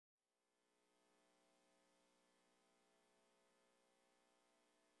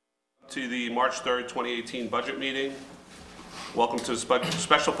To the March 3rd, 2018 budget meeting. Welcome to the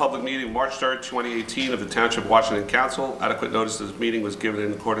special public meeting, March 3rd, 2018 of the Township Washington Council. Adequate notice of this meeting was given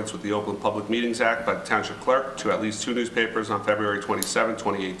in accordance with the Open Public Meetings Act by the Township Clerk to at least 2 newspapers on February 27,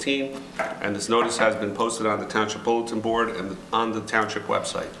 2018, and this notice has been posted on the Township Bulletin Board and on the Township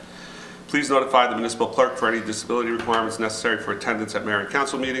website. Please notify the Municipal Clerk for any disability requirements necessary for attendance at Mayor and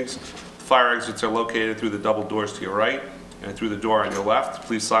Council meetings. The fire exits are located through the double doors to your right and through the door on your left.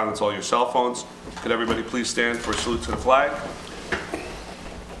 Please silence all your cell phones. Could everybody please stand for a salute to the flag?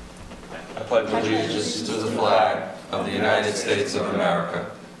 I pledge allegiance to the flag of the United States of America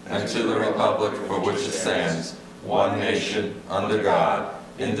and to the republic for which it stands, one nation, under God,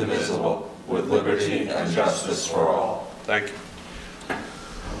 indivisible, with liberty and justice for all. Thank you.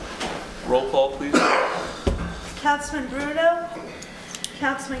 Roll call, please. Councilman Bruno,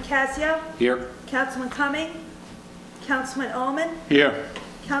 Councilman Casio, Here. Councilman Cumming, Councilman Ullman, Here.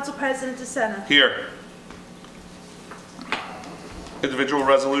 Council President DeSena. Here. Individual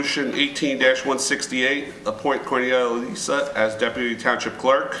Resolution 18-168, appoint Cornelia Lisa as Deputy Township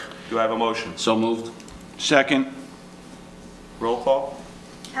Clerk. Do I have a motion? So moved. Second. Roll call.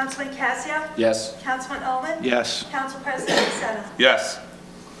 Councilman Casio, Yes. Councilman Ullman, Yes. Council President DeSena. Yes.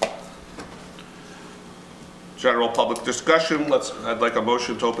 General public discussion. I'd like a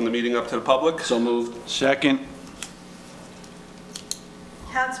motion to open the meeting up to the public. So moved. Second.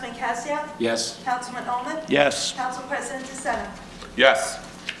 Councilman Casio, Yes. Councilman Ullman, Yes. Council President DeSena. Yes.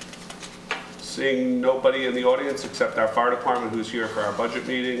 Seeing nobody in the audience except our fire department who's here for our budget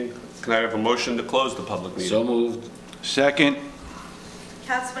meeting, can I have a motion to close the public meeting? So moved. Second.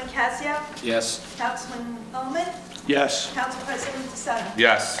 Councilman Casio, Yes. Councilman Ullman, Yes. Council President DeSena.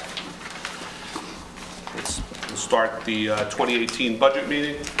 Yes. Let's start the 2018 budget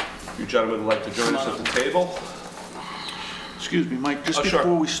meeting. If you gentlemen would like to join us at the table. Excuse me, Mike, just Sure.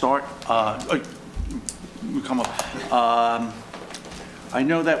 before we start, we come up. I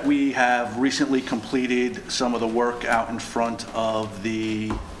know that we have recently completed some of the work out in front of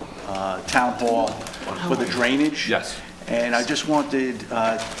the town hall for the drainage. Yes. And I just wanted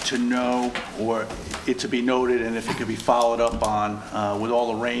to know, or it to be noted, and if it could be followed up on, with all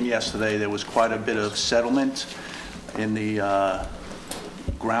the rain yesterday, there was quite a bit of settlement in the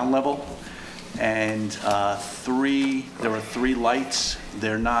ground level. And there are 3 lights.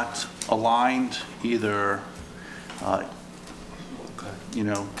 They're not aligned either,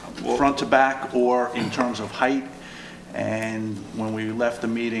 front to back or in terms of height. And when we left the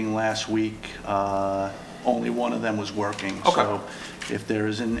meeting last week, only one of them was working. Okay. So if there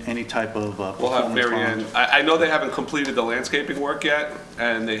isn't any type of We'll have performance Mary Ann. bond- I know they haven't completed the landscaping work yet,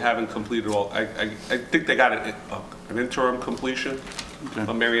 and they haven't completed all. I think they got an interim completion. Okay.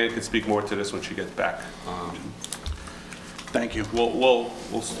 But Mary Ann can speak more to this when she gets back. Thank you.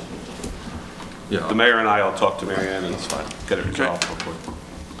 Yeah. The mayor and I will talk to Mary Ann and get it resolved. Hopefully.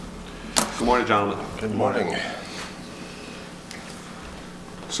 Good morning, gentlemen. Good morning.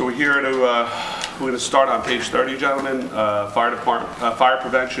 So we're here to, we're going to start on page 30, gentlemen. Fire department, fire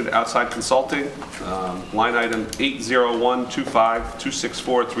prevention, outside consulting, line item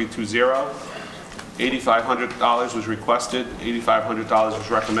 80125264320. $8,500 was requested, $8,500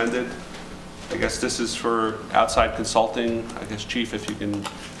 was recommended. I guess this is for outside consulting. I guess, Chief, if you can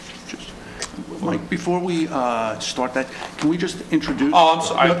just... Mike, before we start that, can we just introduce? Oh, I'm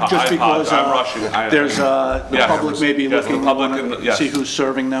sorry. Just because I'm rushing. There's the Yes. public may be Yes, the looking, public wanna and- yes. see who's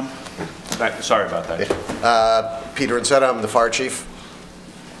serving them. Sorry about that. Peter Inzetta, I'm the fire chief.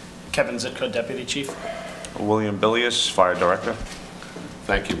 Kevin Zitko, Deputy Chief. William Billius, Fire Director.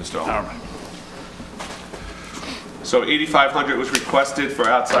 Thank you, Mr. Allman. So $8,500 was requested for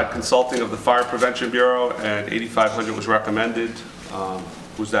outside consulting of the Fire Prevention Bureau, and $8,500 was recommended.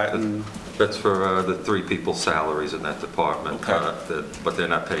 Was that in? That's for the 3 people's salaries in that department. Okay. But they're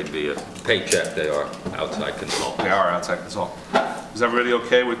not paid via paycheck, they are outside consultants. They are outside consulting. Is everybody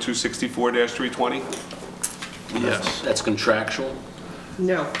okay with 264-320? Yes. That's contractual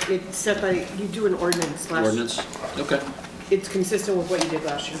No, it's set by, you do an ordinance last. ordinance? Okay. It's consistent with what you did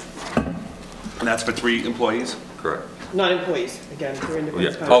last year. And that's for 3 employees? Correct. Not employees, again, they're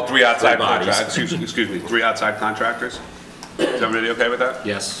independent. Yeah. Oh, 3 outside 3 bodies. contractors. Excuse me, 3 outside contractors? Is everybody okay with that?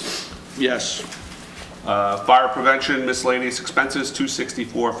 Yes. Yes. Fire prevention miscellaneous expenses,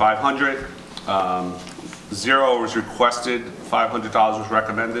 $264,500. 0 was requested, $500 was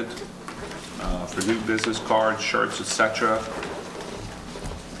recommended for new business cards, shirts, etc.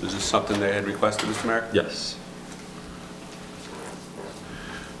 Is this something they had requested, Mr. Mayor? Yes.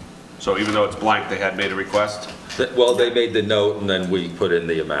 So even though it's blank, they had made a request? Well, they made the note and then we put in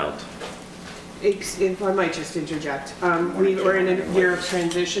the amount. If I might just interject, we're in a year of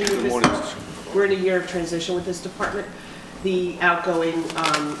transition with this. We're in a year of transition with this department. The outgoing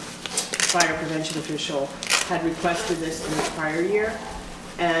fire prevention official had requested this in the prior year,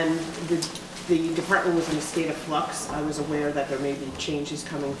 and the department was in a state of flux. I was aware that there may be changes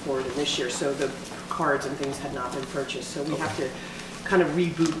coming forward in this year, so the cards and things had not been purchased. So we have to kind of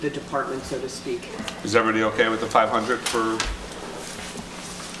reboot the department, so to speak. Is everybody okay with the 500 for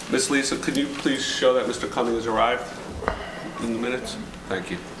Miss Lisa? Could you please show that Mr. Cumming has arrived in the minutes?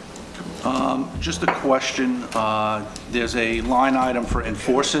 Thank you. Just a question, there's a line item for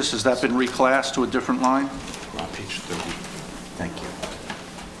Enforces, has that been reclassed to a different line? Page 30. Thank you.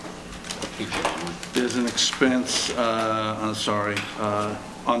 There's an expense, I'm sorry,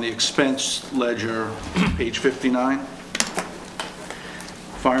 on the expense ledger, page 59.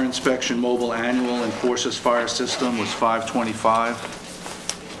 Fire inspection mobile annual Enforces fire system was $525.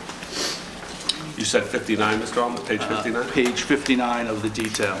 You said 59, Mr. Almond, page 59? Page 59 of the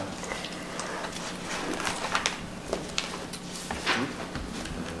detail.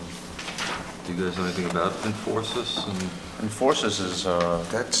 Do you guys know anything about Enforces? Enforces is,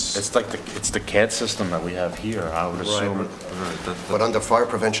 it's the CAD system that we have here, I would assume. But under fire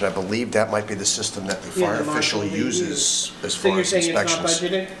prevention, I believe that might be the system that the Yeah, fire the official marshal uses as So far you're as saying it's not inspections.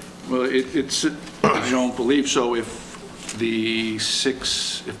 budgeted? Well, it's, I don't believe so. If the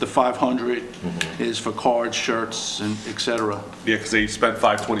 500 is for cards, shirts, and et cetera. Yeah, because they spent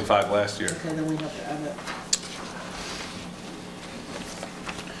 525 last year. Okay, then we have to add it.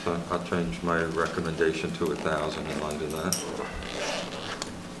 So I'll change my recommendation to 1,000 in line to that.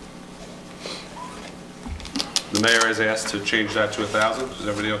 The mayor has asked to change that to 1,000. Is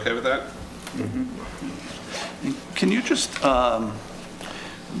everybody okay with that? Can you just,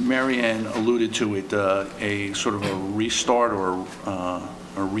 Mary Ann alluded to it, a sort of a restart or a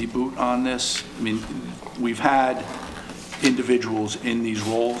reboot on this? I mean, we've had individuals in these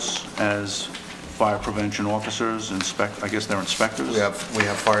roles as fire prevention officers, I guess they're inspectors? We have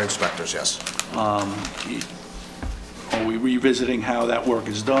fire inspectors, yes. Are we revisiting how that work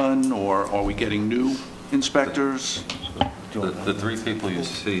is done, or are we getting new inspectors? The three people you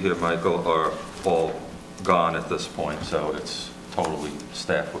see here, Michael, are all gone at this point, so it's totally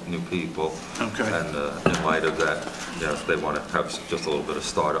staffed with new people. Okay. And in light of that, you know, if they want to have just a little bit of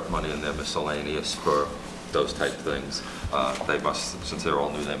startup money in their miscellaneous for those type things, they must, since they're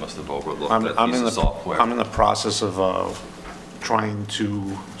all new, they must have overlooked that piece of software. I'm in the process of trying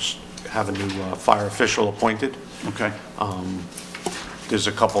to have a new fire official appointed. Okay. There's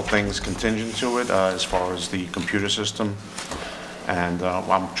a couple things contingent to it as far as the computer system. And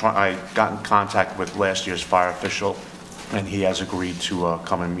I got in contact with last year's fire official, and he has agreed to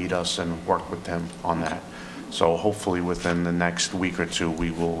come and meet us and work with them on that. So hopefully within the next week or two,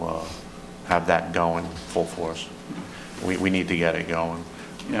 we will have that going full force. We need to get it going.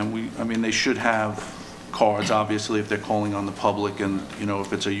 Yeah, I mean, they should have cards, obviously, if they're calling on the public, and, you know,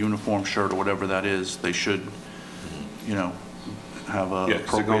 if it's a uniform shirt or whatever that is, they should, you know, have a Yeah,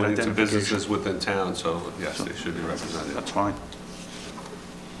 because they're appropriate going into identification. businesses within town, so yes, they should be represented. That's fine.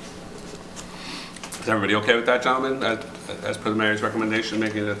 Is everybody okay with that, gentlemen? As per the mayor's recommendation,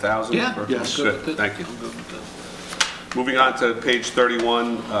 making it 1,000? Yeah, yes. Good, thank you. Moving on to page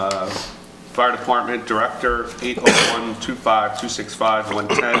 31, Fire Department Director,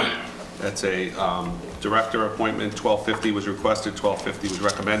 801-25-265-110. That's a director appointment, 1250 was requested, 1250 was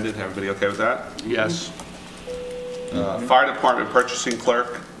recommended. Everybody okay with that? Yes. Fire Department Purchasing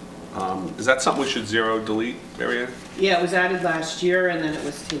Clerk, is that something we should delete, Mary Ann? Yeah, it was added last year, and then it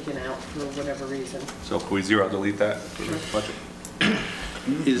was taken out for whatever reason. So can we delete that for the budget?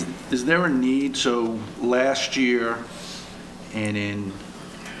 Is there a need, so last year and in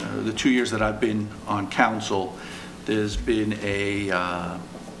the 2 years that I've been on council, there's been a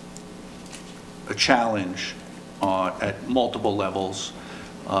challenge at multiple levels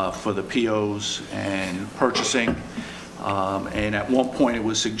for the POs and purchasing. And at one point it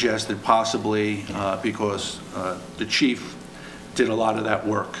was suggested possibly because the chief did a lot of that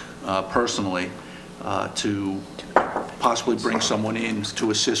work personally to possibly bring someone in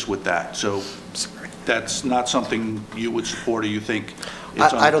to assist with that. So that's not something you would support, or you think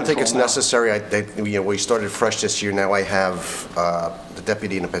it's I don't think under it's control now? necessary. We started fresh this year. Now I have the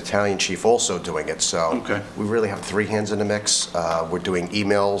deputy and the battalion chief also doing it. So Okay. we really have three hands in the mix. We're doing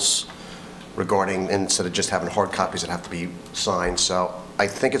emails regarding, instead of just having hard copies that have to be signed. So I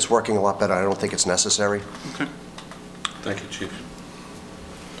think it's working a lot better. I don't think it's necessary. Okay. Thank you, Chief.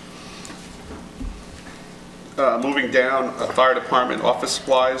 Moving down, Fire Department Office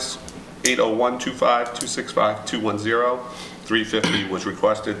Supplies, 801-25-265-210, $350 was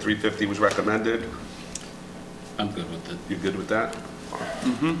requested, $350 was recommended. I'm good with it. You good with that?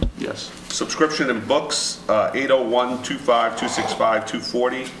 Yes. Subscription and books, 801, 25, 265,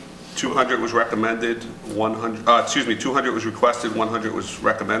 240. 200 was recommended, 200 was requested, 100 was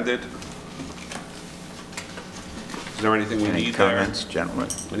recommended. Is there anything we Any need there? comments, gentlemen?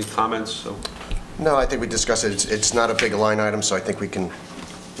 Any comments? So, No, I think we discussed it. It's not a big line item, so I think we can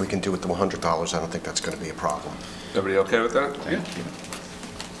do with the $100. I don't think that's going to be a problem. everybody okay with that? Yeah.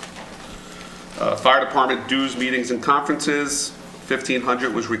 Fire department dues, meetings, and conferences,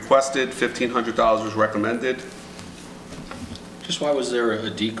 $1,500 was requested, $1,500 was recommended. Just why was there a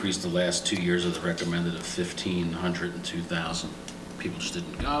decrease the last 2 years of the recommended of 1,500 and 2,000? People just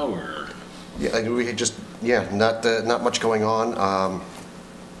didn't go, or? Yeah, we had just, not much going on.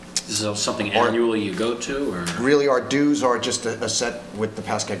 Is this something annually you go to, or? Really, our dues are just a set with the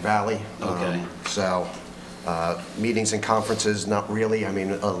Pascack Valley. Okay. So, meetings and conferences, not really. I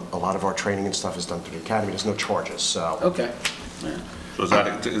mean, a lot of our training and stuff is done through the academy. There's no charges, so. Okay. Yeah. So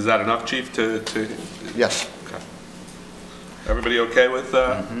is that enough, Chief, to? Yes. Okay. Everybody okay with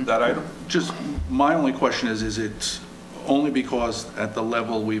that item? Just, my only question is it only because at the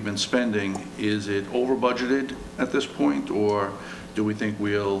level we've been spending, is it over budgeted at this point, or do we think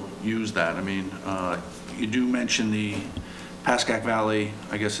we'll use that? I mean, you do mention the Pascack Valley,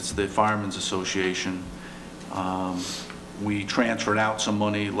 I guess it's the Firemen's Association. We transferred out some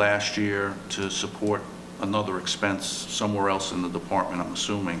money last year to support another expense somewhere else in the department, I'm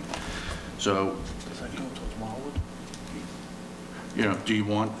assuming. So, you know, do you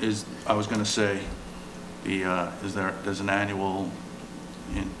want, I was going to say, there's an annual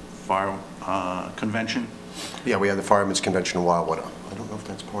fire convention? Yeah, we had the Firemen's Convention in Wildwood. I don't know if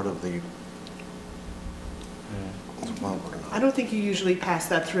that's part of the Wildwood or not. I don't think you usually pass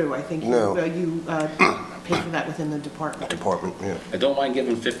that through. I think No. you pay for that within the department. Department, yeah. I don't mind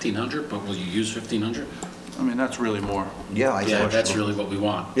giving 1,500, but will you use 1,500? I mean, that's really more. Yeah, I Yeah, think. that's really what we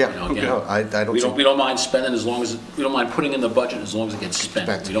want. Yeah, You know, okay. again, No, I don't we think- don't mind spending as long as, we don't mind putting in the budget as long as it gets spent.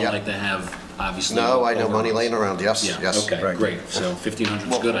 Spent, We don't yeah. like to have, obviously. No, I know money overruns. laying around, yes, Yeah, yes. okay, Right. great. So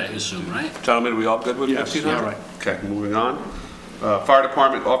 1,500 is good, I assume, right? Gentlemen, we all good with Yes, 1,500? yeah, right. Okay, moving on. Fire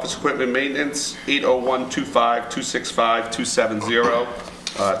department office equipment maintenance, 801, 25, 265, 270.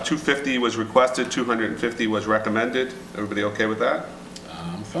 250 was requested, 250 was recommended. Everybody okay with that?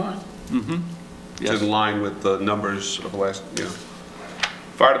 I'm fine. It's Yes. in line with the numbers of the last,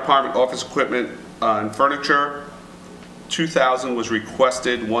 Fire department office equipment and furniture, 2,000 was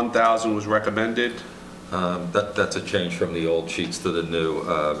requested, 1,000 was recommended. That's a change from the old sheets to the new.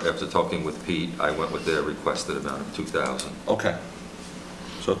 After talking with Pete, I went with their requested amount of 2,000. Okay.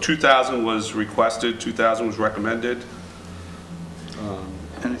 So 2,000 was requested, 2,000 was recommended.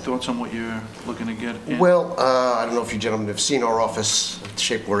 Any thoughts on what you're looking to get in? Well, I don't know if you gentlemen have seen our office, the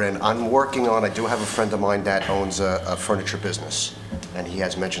shape we're in. I do have a friend of mine that owns a furniture business, and he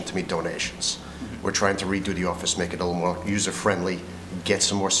has mentioned to me donations. We're trying to redo the office, make it a little more user-friendly, get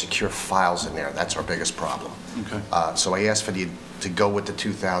some more secure files in there. That's our biggest problem. Okay. So I asked to go with the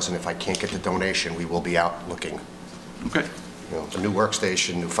 2,000. If I can't get the donation, we will be out looking. Okay. You know, a new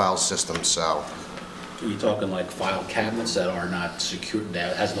workstation, new file system, so. Are you talking like file cabinets that are not secured,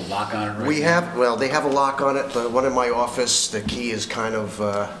 that has the lock on it right We now? have, well, they have a lock on it. The one in my office, the key is kind of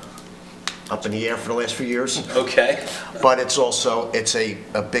up in the air for the last few years. Okay. But it's also, it's a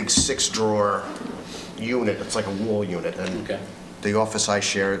big 6-drawer unit. It's like a wall unit. And Okay. the office I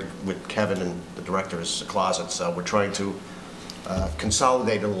share with Kevin and the director is a closet. So we're trying to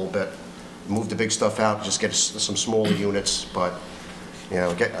consolidate a little bit, move the big stuff out, just get some smaller units. But, you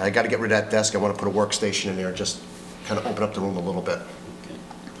know, I got to get rid of that desk. I want to put a workstation in there, just kind of open up the room a little bit.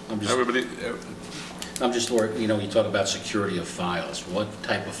 Everybody, I'm just worried, you know, you talk about security of files. What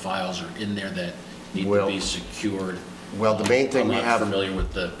type of files are in there that need to Well- be secured? Well, the main thing we I'm have. not familiar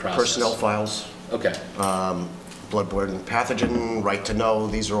with the process. Personnel files, Okay. bloodborne pathogen, right to know.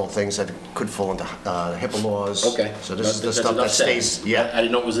 These are all things that could fall into HIPAA laws. Okay. So this is the That's stuff that enough said. stays, I yeah.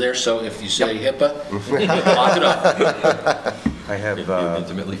 didn't know it was there, so if you say HIPAA, lock it up. I have, You're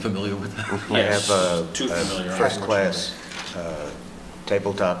intimately familiar with that? I Yes, have too familiar, a first-class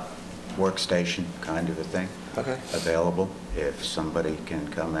tabletop workstation kind of a thing. Okay. Available if somebody can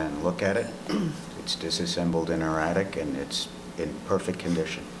come and look at it. It's disassembled in our attic and it's in perfect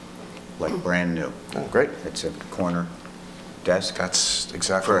condition, like brand new. Oh, great. It's a corner desk. That's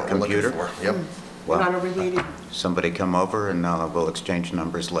exactly For a what we're looking computer? for. Yep. Well, And on a related, somebody come over and we'll exchange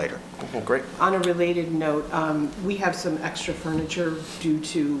numbers later. Okay, great. on a related note, we have some extra furniture due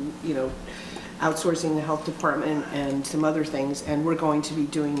to, you know, outsourcing the health department and some other things, and we're going to be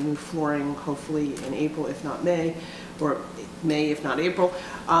doing new flooring hopefully in April, if not May. or May, if not April.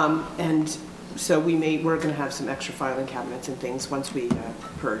 And so we're going to have some extra filing cabinets and things once we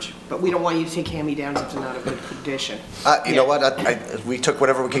purge. But we don't want you to take hand-me-downs if they're not in good condition. You know what, we took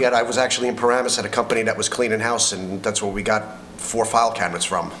whatever we could get. I was actually in Paramus at a company that was cleaning house, and that's where we got 4 file cabinets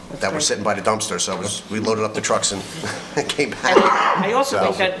from that were great. sitting by the dumpster. So we loaded up the trucks and came back. I also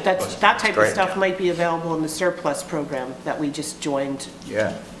So, think that type of great. stuff might be available in the surplus program that we just joined.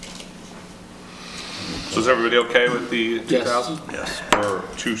 Yeah. So is everybody okay with the 2,000? Yes. Or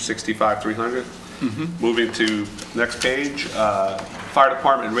 265, 300? Moving to next page, fire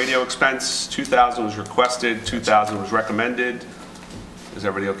department radio expense, 2,000 was requested, 2,000 was recommended. Is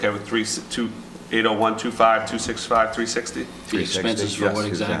everybody okay with 801, 25, 265, 360? The expenses for what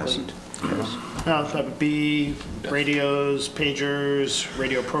exactly? That would be radios, pagers,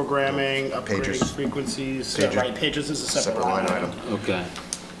 radio programming, upgrading Pagers. frequencies. Pager. Right, pagers is a separate line item. Okay.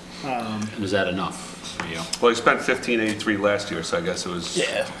 And is that enough for you? Well, he spent 1,583 last year, so I guess it was.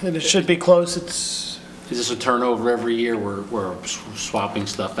 Yeah, and it should be close. It's, Is this a turnover every year? We're swapping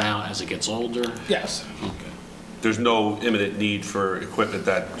stuff out as it gets older? yes. Okay. There's no imminent need for equipment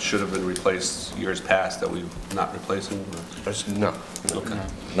that should have been replaced years past that we're not replacing? No. Okay.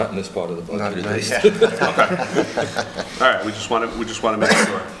 Not in this part of the Not, budget, at least. All right, we just want to make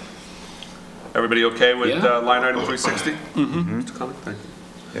sure. Everybody okay with Yeah. line item 360? Mr. Clement, thank you.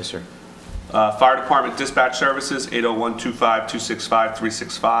 Yes, sir. Fire department dispatch services, 801, 25, 265,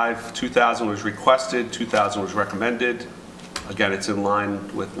 365. 2,000 was requested, 2,000 was recommended. Again, it's in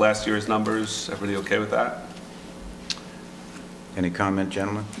line with last year's numbers. Everybody okay with that? Any comment,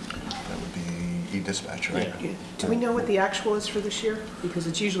 gentlemen? That would be e-dispatch, right? Do we know what the actual is for this year? Because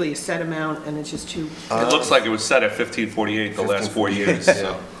it's usually a set amount and it's just too. It looks like it was set at 1548 the last 4 years,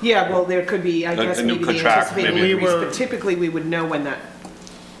 so. Yeah, well, there could be, I guess, a new maybe the contract, anticipated maybe. increase, We were- but typically we would know when that.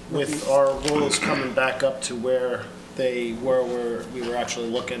 With our rules coming back up to where they were, where we were actually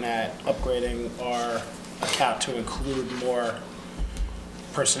looking at upgrading our account to include more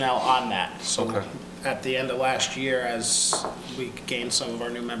personnel on that. So Okay. at the end of last year, as we gained some of our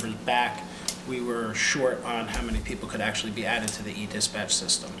new members back, we were short on how many people could actually be added to the e-dispatch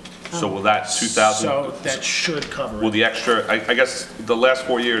system. So will that 2,000? So that should cover Will it. the extra, I guess, the last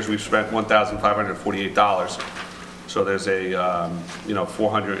 4 years, we've spent $1,548. So there's a,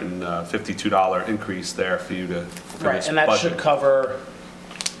 $452 increase there for you to, for Right, this and that should budget. cover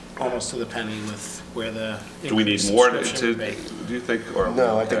almost to the penny with where the. Do we need increased more subscription to, would be. do you think, or?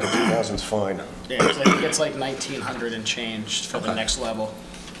 No, I think the 2,000's fine. Yeah, 'cause I think it's like 1,900 and change for the Okay. next level.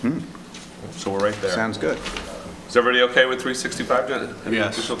 So we're right there. Sounds good. Is everybody okay with 365, Jen? Any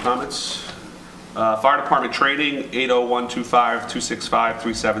Yes. additional comments? Fire department training, 801, 25, 265,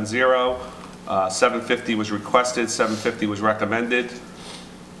 370. 750 was requested, 750 was recommended.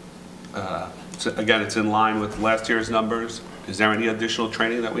 So again, it's in line with last year's numbers. Is there any additional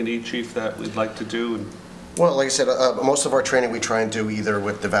training that we need, Chief, that we'd like to do? Well, like I said, most of our training we try and do either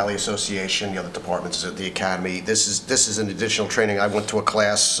with the Valley Association, the other departments at the academy. This is an additional training. I went to a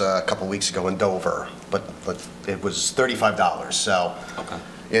class a couple weeks ago in Dover, but it was $35. So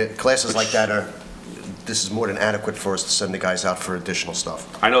classes like that this is more than adequate for us to send the guys out for additional stuff.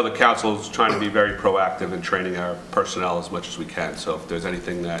 I know the council is trying to be very proactive in training our personnel as much as we can, so if there's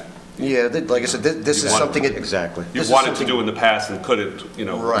anything that Yeah, like I said, this You is want- something. Exactly. you This is wanted to something- do in the past and couldn't,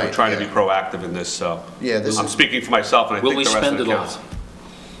 we're Right, trying to be yeah. proactive in this, so. Yeah, this I'm is- speaking for myself, and I Will think we the rest of spend the it all? council.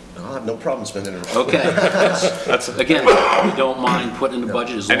 I'll have no problem spending it. Okay. That's, Again, we don't mind putting in the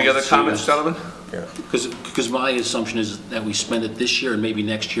budget as long as any other it's comments, used. gentlemen? Because my assumption is that we spend it this year and maybe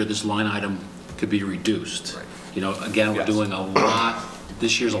next year this line item could be reduced. Again, we're Yes. doing a lot,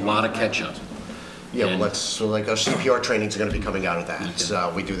 this year's a lot of catch-up. Yeah, well, And- so like our CPR trainings are gonna be coming out of that. Okay.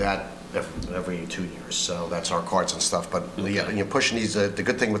 So we do that every 2 years, so that's our cards and stuff. But yeah, you're pushing these, the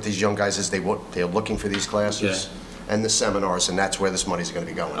good thing with these young guys is they're looking for these classes and the seminars, and that's where this money's gonna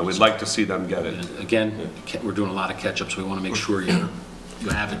be going. I would like to see them get it. And again, we're doing a lot of catch-up, so we want to make sure you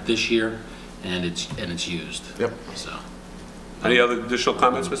have it this year and it's used. Yep. So, Any other additional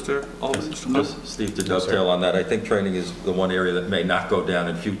comments, Mr. Ullman? Steve, to dovetail on that, I think training is the one area that may not go down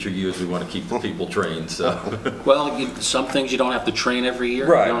in future years. We want to keep the people trained, so. well, some things you don't have to train every year.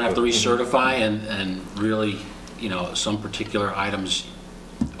 Right. You don't have to recertify, and really, some particular items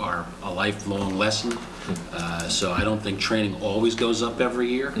are a lifelong lesson. So I don't think training always goes up every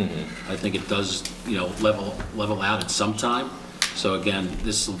year. I think it does, level out at some time. So again,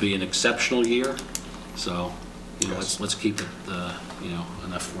 this will be an exceptional year. So, let's keep it, in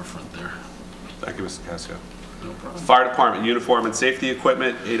that forefront there. Thank you, Mr. Cascio. No problem. Fire Department uniform and safety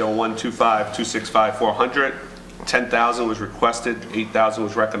equipment, 801, 25, 265, 400. 10,000 was requested, 8,000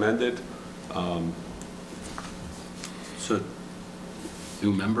 was recommended.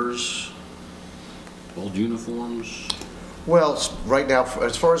 New members? Old uniforms? Well, right now,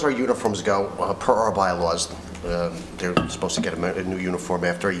 as far as our uniforms go, per our bylaws, they're supposed to get a new uniform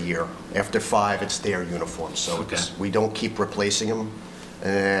after a year. After 5, it's their uniform, so Okay. we don't keep replacing them,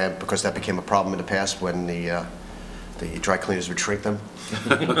 because that became a problem in the past when the dry cleaners would shrink them,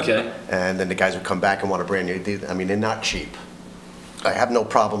 Okay. and then the guys would come back and want a brand new. I mean, they're not cheap. I have no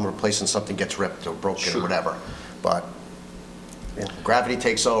problem replacing something gets ripped or broken or Sure. whatever, but you know, gravity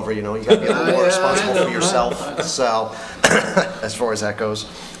takes over, you know, you gotta be a little more responsible for yourself, so, as far as that goes.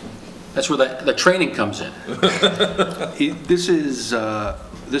 That's where the training comes in. This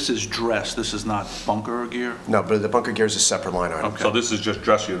is dress, this is not bunker gear? No, but the bunker gear is a separate line item. So this is just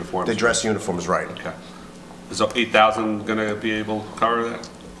dress uniforms? The dress uniform is right. Okay. Is 8,000 going to be able to cover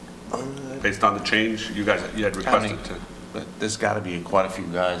that? Based on the change you had requested to? But there's got to be quite a few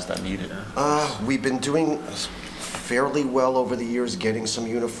guys that need it. We've been doing fairly well over the years, getting some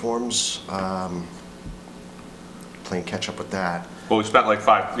uniforms, playing catch up with that. Well, we spent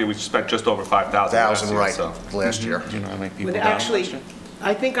we spent just over 5,000 last year, Right, so. last year. Do you know how many people But down actually, last year?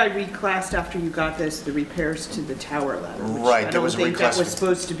 I think I reclassed after you got this, the repairs to the tower ladder. which Right, I there don't was a think that was reclass-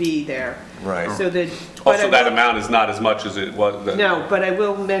 supposed to be there. Right. So that. but I Also, that will- amount is not as much as it was. No, but I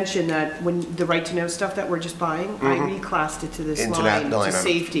will mention that when the right to know stuff that we're just buying, I reclassed it to this Into that line, line to item.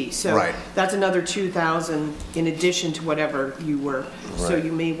 safety. So Right. that's another 2,000 in addition to whatever you were. So Right.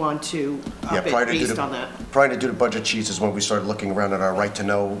 you may want to Yeah, up it based on that. prior to do the budget sheets is when we started looking around at our right to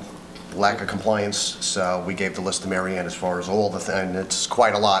know, lack of compliance, so we gave the list to Mary Ann as far as all the, and it's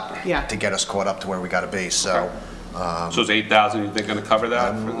quite a lot Yeah. to get us caught up to where we gotta be, so, So is 8,000, you think going to cover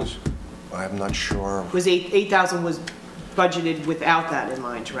that for this? I'm not sure. Was 8,000 was budgeted without that in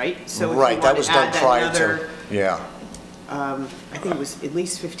mind, right? So if you Right, that want was to done add that prior to, another, yeah, I think it was at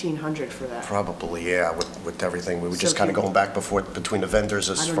least 1,500 for that. probably, yeah, with everything. We were So just if kinda you- going back between the vendors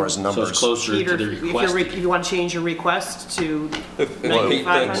I as don't far as know. numbers. So it's closer Peter, to the if request. you want to change your request to Well, he thinks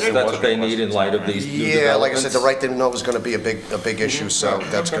 9,500? that's what they need in light of these new Yeah, like I said, the developments. right to know was gonna be a big issue, so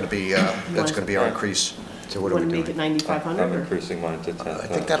that's gonna be our increase. So what are Want we to make it doing? 9,500? I'm or- increasing mine to 10,000. I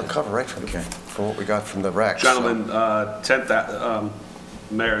think that'll cover, right, from what we got from the rec. so- Gentlemen,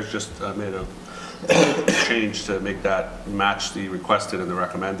 Mayor's just made a change to make that match the requested and the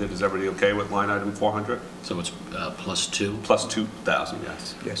recommended. Is everybody okay with line item 400? So it's plus 2? Plus 2,000,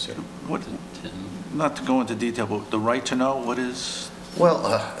 yes. Yes, sir. What, not to go into detail, but the right to know, what is?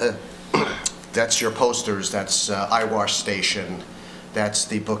 Well, that's your posters, that's eyewash station, that's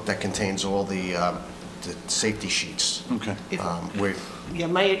the book that contains all the safety sheets. Okay. We're- Yeah,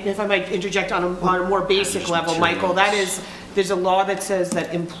 if I might interject on a more basic level, Michael, that is, there's a law that says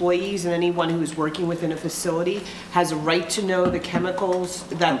that employees and anyone who is working within a facility has a right to know the chemicals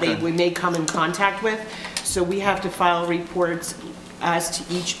that they Okay. may come in contact with. So we have to file reports as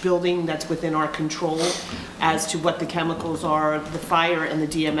to each building that's within our control, as to what the chemicals are. The fire and the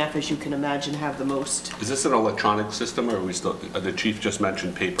DMF, as you can imagine, have the most. Is this an electronic system, or are we still, the chief just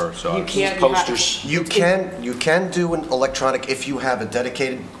mentioned paper, so. You can't. Posters. You can do an electronic if you have a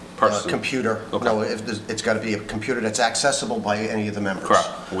dedicated Person. computer. Okay. No, it's got to be a computer that's accessible by any of the members. Correct.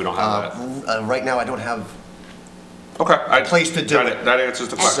 We don't have that. Right now, I don't have, Okay. place to do it. That answers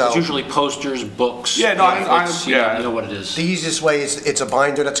the question. So- It's usually posters, books. Yeah, no, I- pamphlets, you know- yeah. You know what it is. the easiest way is, it's a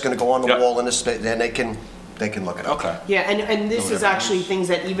binder that's going to go on the Yep. wall, and then they can look it up. Okay. Yeah, and this is actually things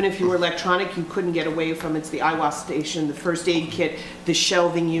that even if you were electronic, you couldn't get away from. It's the IWAS station, the first aid kit, the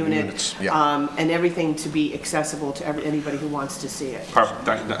shelving unit, Units, yeah. and everything to be accessible to anybody who wants to see it.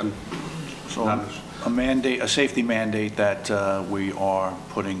 Perfect. So a mandate, a safety mandate that we're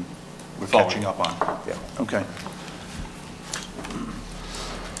Following. catching up on? Yeah. Okay.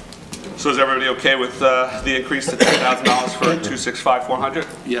 So is everybody okay with the increase to $10,000 for 265-400?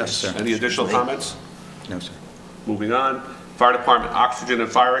 Yes, sir. Any additional comments? No, sir. Moving on. Fire Department oxygen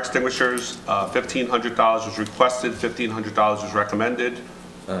and fire extinguishers, $1,500 was requested, $1,500 was recommended.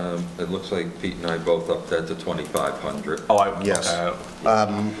 It looks like Pete and I both upped that to 2,500. Yes.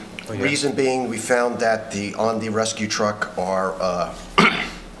 Reason being, we found that on the rescue truck are,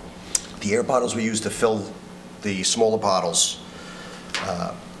 the air bottles we use to fill the smaller bottles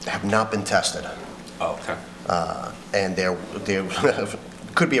have not been tested. Oh, okay. And there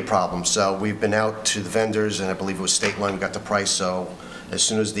could be a problem. So we've been out to the vendors, and I believe it was State Line, we got the price. So as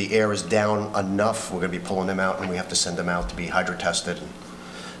soon as the air is down enough, we're going to be pulling them out, and we have to send them out to be hydro tested.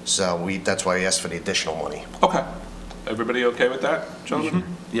 So that's why we asked for the additional money. Okay. Everybody okay with that, gentlemen?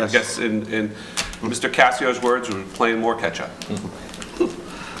 Yes. I guess in Mr. Cassio's words, we're playing more catch-up.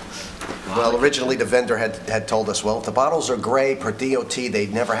 Well, originally the vendor had told us, well, if the bottles are gray per DOT, they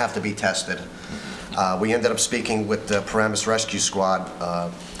never have to be tested. We ended up speaking with the Paramus Rescue Squad.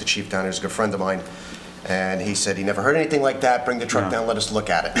 The chief down there is a good friend of mine, and he said he never heard anything like that. Bring the truck down, let us look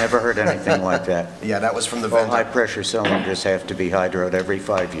at it. Never heard anything like that. Yeah, that was from the All vendor. high-pressure cylinders have to be hydroed every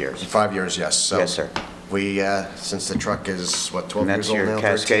 5 years. 5 years, yes. So Yes, sir. we, since the truck is, what, 12 And years that's old now? your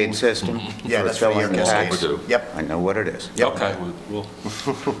 13? cascade system? Yeah, that's for your filling cascade. packs? Yep. I know what it is. Yep. Okay. We'll-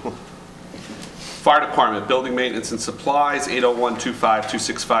 Fire Department, Building Maintenance and Supplies,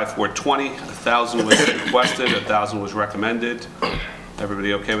 801-25265-420. 1,000 was requested, 1,000 was recommended.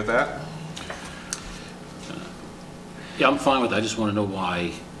 Everybody okay with that? Yeah, I'm fine with that. I just want to know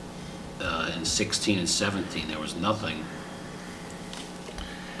why in 16 and 17, there was nothing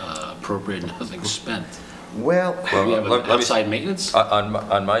appropriated, nothing spent. Well, Do we have let me- outside maintenance?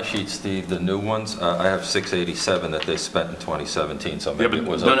 On my sheet, Steve, the new ones, I have 687 that they spent in 2017, so maybe but it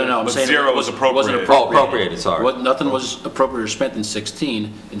was. No, I'm But saying zero it was wasn't appropriated. Oh, appropriated, sorry. Nothing was appropriated or spent in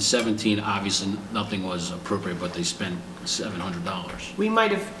 16. In 17, obviously, nothing was appropriate, but they spent $700. We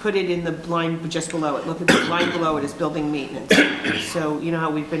might have put it in the line just below it. Look at the line below it is building maintenance. So you know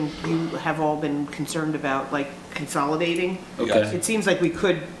how you have all been concerned about like consolidating? Okay. It seems like we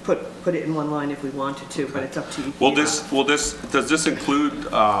could put it in one line if we wanted to, but it's up to you. Does this include,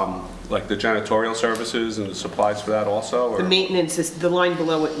 like the janitorial services and the supplies for that also? Or? The maintenance is, the line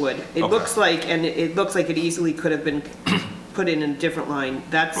below it would. It Okay. looks like, and it looks like it easily could have been put in a different line.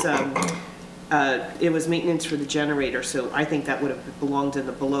 That's, it was maintenance for the generator, so I think that would have belonged in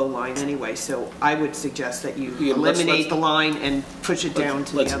the below line anyway. So I would suggest that you Yeah, eliminate the line and push it down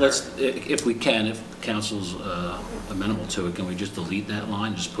to the other. If we can, if council's amenable to it, can we just delete that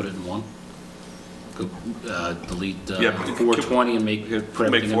line, just put it in one? Delete Yeah, 420 and put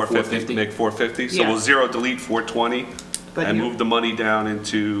Make everything in 450, 450? make 450. So Yeah. we'll zero delete 420 But and you- move the money down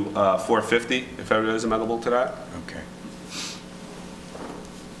into 450, if everybody's amenable to that. Okay.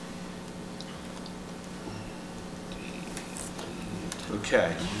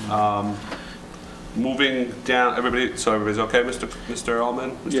 Okay. Moving down, everybody's okay, Mr.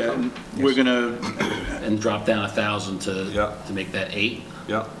 Allman? Mr. Yeah, Cohen? and we're gonna, And drop down 1,000 Yeah. to make that 8?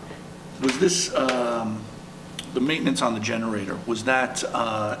 Yeah. was this, the maintenance on the generator, was that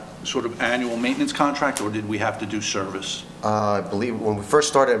sort of annual maintenance contract, or did we have to do service? I believe when we first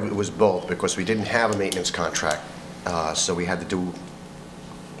started, it was both, because we didn't have a maintenance contract. So we had to do,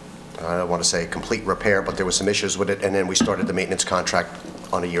 I don't want to say complete repair, but there were some issues with it, and then we started the maintenance contract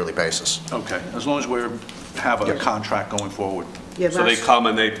on a yearly basis. Okay, as long as we have a Yep. contract going forward. Yeah, So they last- come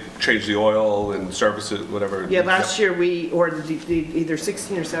and they change the oil and service it, whatever. Yeah, last year either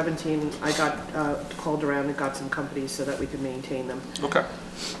 16 or 17, I got called around and got some companies so that we could maintain them. Okay.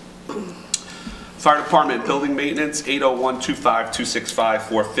 Fire Department, Building Maintenance,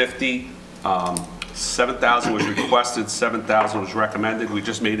 801-25265-450. 7,000 was requested, 7,000 was recommended. We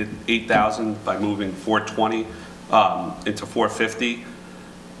just made it 8,000 by moving 420 into 450.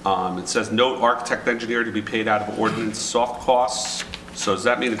 It says note architect engineer to be paid out of ordinance soft costs. So does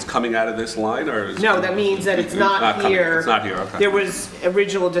that mean it's coming out of this line, or? No, that means that it's not coming- here. It's not here, okay. There was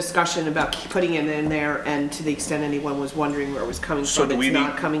original discussion about putting it in there, and to the extent anyone was wondering where it was coming So from, do we it's not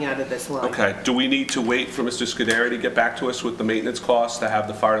need- coming out of this line. Okay, do we need to wait for Mr. Scuderi to get back to us with the maintenance costs to have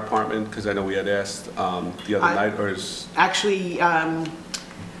the fire department? Because I know we had asked the other night, or is, Actually,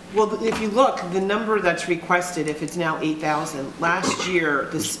 well, if you look, the number that's requested, if it's now 8,000, last year,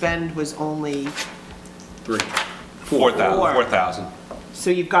 the spend was only, 4,000. so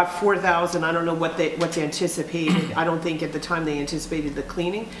you've got 4,000, I don't know what's anticipated. I don't think at the time they anticipated the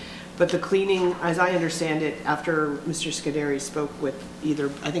cleaning, but the cleaning, as I understand it, after Mr. Scuderi spoke with either,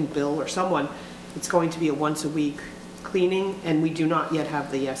 I think Bill or someone, it's going to be a once-a-week cleaning, and we do not yet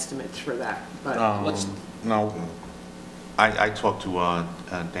have the estimates for that, but. No, I talked to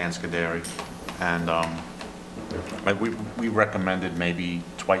Dan Scuderi, and we recommended maybe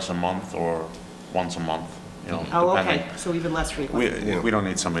twice a month or once a month, you know, Oh, depending. okay, so even less frequent. We don't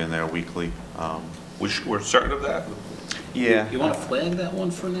need somebody in there weekly. We're certain of that? Yeah. You want to flag that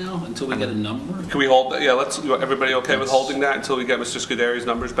one for now, until we get a number? Can we hold, yeah, everybody okay with holding that until we get Mr. Scuderi's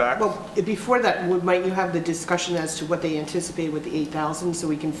numbers back? Well, before that, might you have the discussion as to what they anticipate with the 8,000, so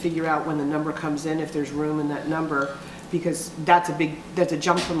we can figure out when the number comes in, if there's room in that number? Because that's a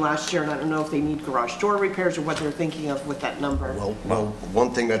jump from last year, and I don't know if they need garage door repairs or what they're thinking of with that number. Well,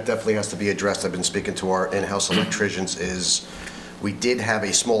 one thing that definitely has to be addressed, I've been speaking to our in-house electricians, is we did have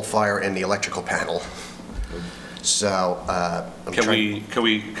a small fire in the electrical panel. So, Can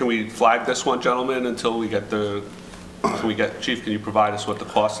we flag this one, gentlemen, until we get Chief, can you provide us what the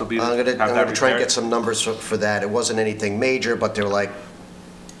cost will be? I'm have gonna that try and repaired? get some numbers for that. It wasn't anything major, but they're like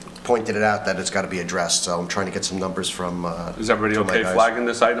pointed it out that it's got to be addressed, so I'm trying to get some numbers from... Is everybody from my okay guys. flagging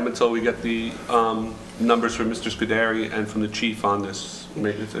this item until we get the numbers from Mr. Scuderi and from the chief on this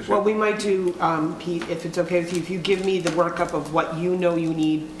maintenance issue? Well, we might do, Pete, if it's okay with you, if you give me the workup of what you know you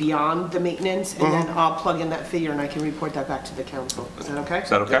need beyond the maintenance, and then I'll plug in that figure and I can report that back to the council. Is that okay? Is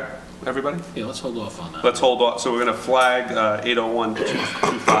that okay, everybody? Yeah, let's hold off on that. Let's hold off. So we're going to flag 801,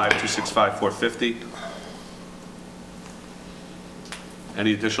 225, 265, 450.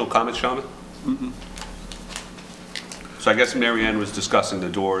 Any additional comments, Shawna? So I guess Mary Ann was discussing the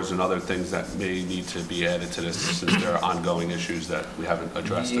doors and other things that may need to be added to this since there are ongoing issues that we haven't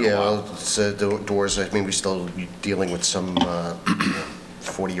addressed in a Yeah, while. well, it's, the doors, I mean, we're still dealing with some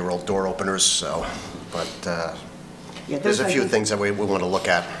 40-year-old door openers, so, but Yeah, there's those a I few think- things that we want to look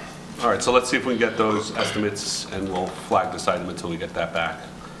at. All right, so let's see if we can get those estimates and we'll flag this item until we get that back.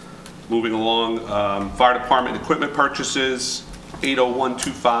 Moving along, fire department equipment purchases,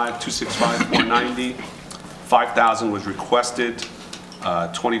 80125, 265, 490. 5,000 was requested,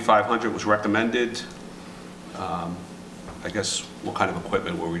 2,500 was recommended. I guess, what kind of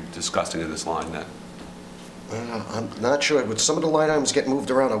equipment were we discussing in this line then? I'm not sure, with some of the line items getting moved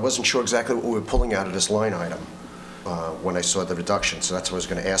around, I wasn't sure exactly what we were pulling out of this line item when I saw the reduction, so that's what I was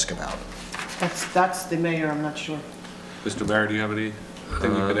going to ask about. That's the mayor, I'm not sure. Mr. Barry, do you have anything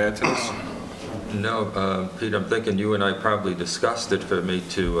you could add to this? No, Pete, I'm thinking you and I probably discussed it for me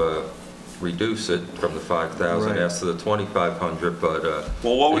to reduce it from the 5,000 Right. asked to the 2,500, but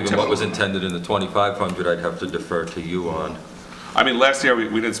Well, what would even what was intended in the 2,500, I'd have to defer to you on. I mean, last year, we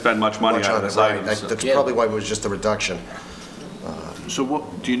didn't spend much money Much out of on it, this right. item. so- That's Yeah. probably why it was just a reduction. So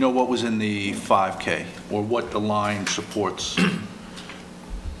what, do you know what was in the 5K, or what the line supports?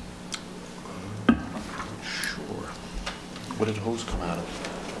 Sure. What did hose come out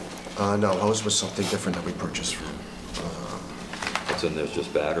of? No, hose was something different that we purchased from. What's in there's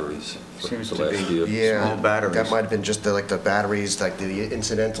just batteries for Seems the to last be. year. Yeah, Small batteries. that might have been just like the batteries, like the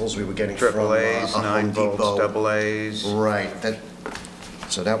incidentals we were getting from Triple A's, Home 9 volts, Depot. double A's. Right,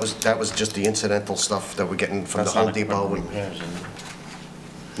 so that was just the incidental stuff that we're getting from the That's not Home Depot. equipment repairs, is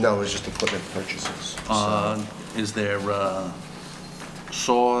it? No, it was just equipment purchases. Is there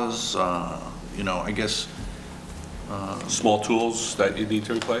saws, you know, I guess, Small tools that you need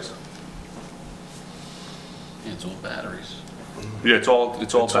to replace? Yeah, it's all batteries. Yeah, it's all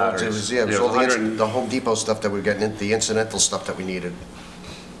It was- batteries. Yeah, it was Yeah, all 100 and- the Home Depot stuff that we were getting, the incidental stuff that we needed.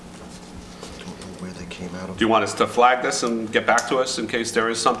 Don't know where they came out of. Do you want us to flag this and get back to us in case there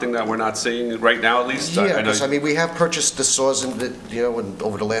is something that we're not seeing right now at least? Yeah, know- because I mean, we have purchased the saws and the, you know, and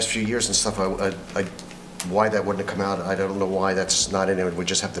over the last few years and stuff, why that wouldn't have come out, I don't know why that's not in there. We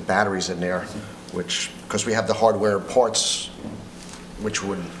just have the batteries in there, which, because we have the hardware parts, which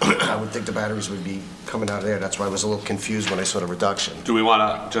would, I would think the batteries would be coming out of there. That's why I was a little confused when I saw the reduction. Do we want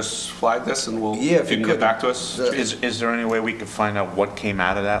to just flag this and we'll, Yeah, if if you you can get could. back to us? Is there any way we could find out what came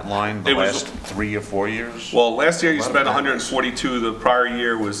out of that line the It was- last 3 or 4 years? Well, last year you A lot of spent batteries. 142, the prior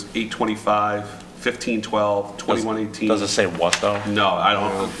year was 825, 1512, 2118. Does it say what, though? No, I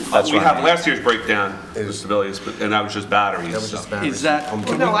don't. That's We what I have mean. last year's breakdown, Is- Mr. Villiers, and that was just batteries. That was just so. batteries. Is that- Home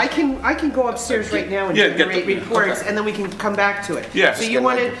Well, Depot. no, I can go upstairs right now and Yeah, get generate the- reports, okay. and then we can come back to it. Yeah. So Just you get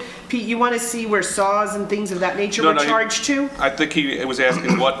wanted, like- Pete, you want to see where saws and things of that nature No, were no, you- charged to? I think he was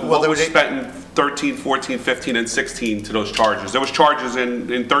asking what Well, there was was- spent in 13, 14, 15, and 16 to those charges. There was charges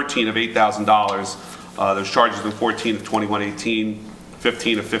in 13 of $8,000. There's charges in 14 of 2118,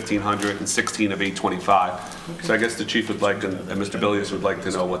 15 of 1,500, and 16 of 825. So I guess the chief would like, and Mr. Villiers would like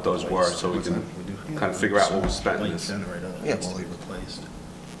to know what those were, so we can kind of figure out what was spent in this. Yeah, Will be replaced.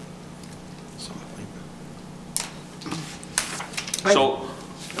 So,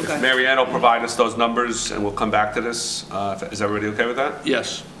 Okay. if Mary Ann will provide us those numbers, and we'll come back to this. Is everybody okay with that?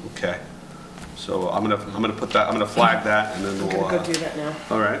 yes. Okay. So I'm gonna put that, I'm gonna flag that, and then I'm we'll. gonna go do that now.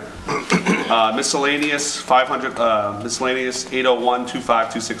 All right. Miscellaneous, 500, miscellaneous, 801,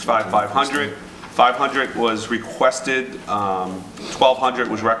 25, 265, 500. 500 was requested, 1,200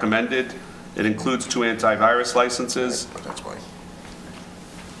 was recommended. It includes 2 antivirus licenses. That's why.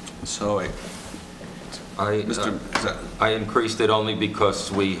 So, wait, Mr., is that, I increased it only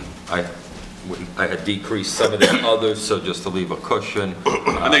because I had decreased some of the others, so just to leave a cushion.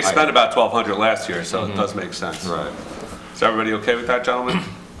 and they spent about 1,200 last year, so it does make sense. Right. Is everybody okay with that, gentlemen?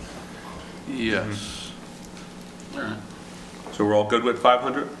 Yes. All right. So we're all good with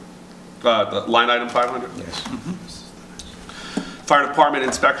 500? The line item 500? Yes. Fire Department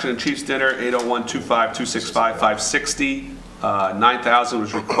Inspection and Chief's Dinner, 801, 25, 265, 560. 9,000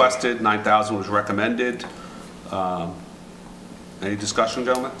 was requested, 9,000 was recommended. Any discussion,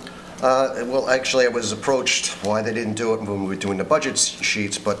 gentlemen? Well, actually, I was approached why they didn't do it when we were doing the budget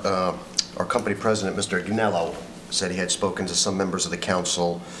sheets, but our company president, Mr. Gunello, said he had spoken to some members of the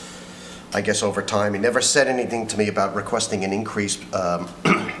council, I guess over time. He never said anything to me about requesting an increase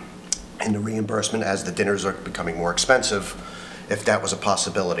in the reimbursement as the dinners are becoming more expensive, if that was a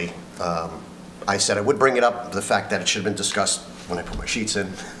possibility. I said I would bring it up, the fact that it should have been discussed when I put my sheets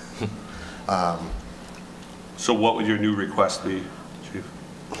in. So what would your new request be, Chief?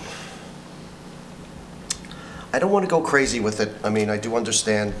 I don't want to go crazy with it. I mean, I do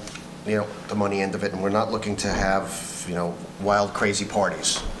understand, you know, the money end of it, and we're not looking to have, you know, wild, crazy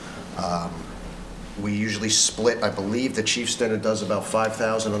parties. We usually split, I believe the chief's dinner does about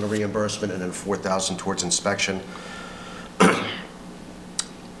 $5,000 on the reimbursement and then $4,000 towards inspection.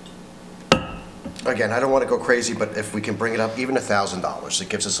 Again, I don't want to go crazy, but if we can bring it up even $1,000, it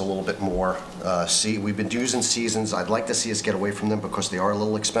gives us a little bit more. We've been using seasons. I'd like to see us get away from them because they are a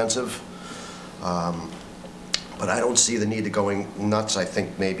little expensive. But I don't see the need to going nuts. I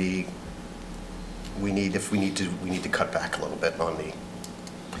think maybe we need to cut back a little bit on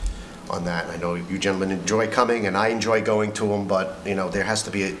that. I know you gentlemen enjoy coming, and I enjoy going to them, but you know there has to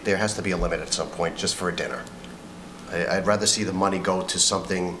be a limit at some point just for a dinner. I'd rather see the money go to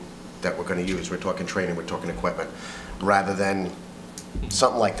something that we're going to use. We're talking training, we're talking equipment, rather than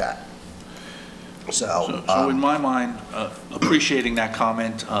something like that. So in my mind, appreciating that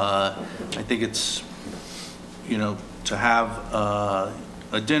comment, I think it's, you know, to have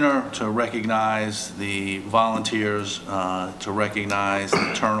a dinner to recognize the volunteers, to recognize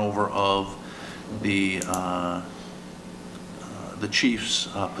the turnover of the chief's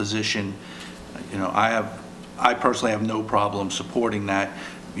position. You know, I personally have no problem supporting that.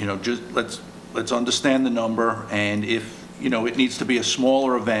 You know, just let's understand the number, and if, you know, it needs to be a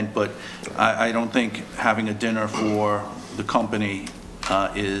smaller event, but I don't think having a dinner for the company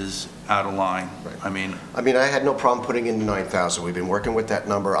is out of line. Right. I mean, I had no problem putting in 9,000. We've been working with that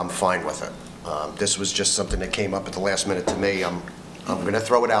number. I'm fine with it. This was just something that came up at the last minute to me. I'm going to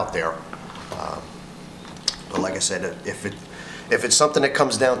throw it out there. But like I said, if it's something that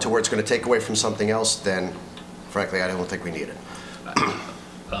comes down to where it's going to take away from something else, then frankly, I don't think we need it.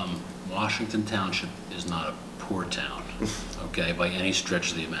 Washington Township is not a poor town, okay, by any stretch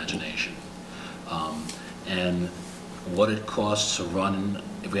of the imagination. And what it costs to run,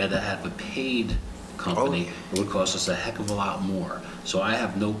 if we had to have a paid company, it would cost us a heck of a lot more. So I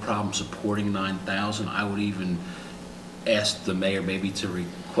have no problem supporting 9,000. I would even ask the mayor maybe to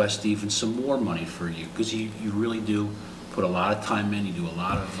request even some more money for you, because you really do put a lot of time in. You do a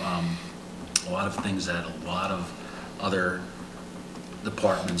lot of things that a lot of other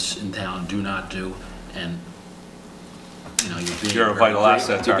departments in town do not do, and you know, You're a vital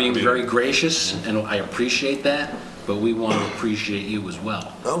asset to our being community. very gracious, and I appreciate that, but we want to appreciate you as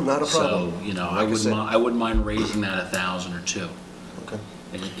well. Oh, not a problem. So, you know, Like I wouldn't mind raising that 1,000 or 2. Okay.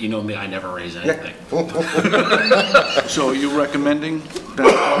 And you know me, I never raise anything. so are you recommending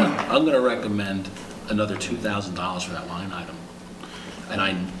that? I'm going to recommend another $2,000 for that line item, and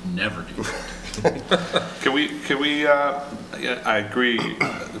I never do that. Can we, yeah, I agree,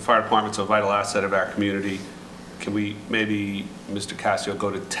 the fire department's a vital asset of our community. Can we maybe, Mr. Cassio, go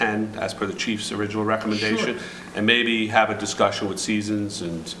to 10 as per the chief's original recommendation? Sure. And maybe have a discussion with Seasons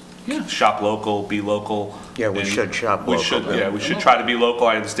and Yeah. shop local, be local. Yeah, we and should shop we local. should, yeah, we should try to be local.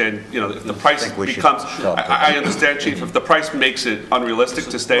 I understand, you know, if the price think we should becomes, shop I understand, Chief, if the price makes it unrealistic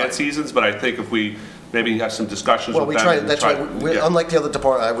to stay at Seasons, but I think if we maybe have some discussions Well, with we them. try, and that's try- why, yeah. unlike the other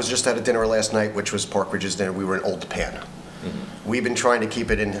department, I was just at a dinner last night, which was Park Ridge's dinner. We were in Old Japan. We've been trying to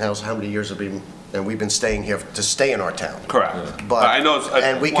keep it in-house. How many years have we, and we've been staying here to stay in our town. Correct. But, I know,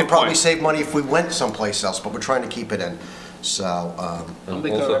 and we one could probably point- save money if we went someplace else, but we're trying to keep it in. So, I'll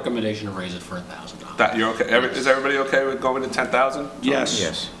make a recommendation to raise it for $1,000. That, you're okay, is everybody okay with going to 10,000? Yes.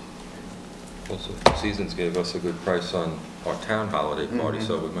 Yes. Also, Seasons gave us a good price on our town holiday party,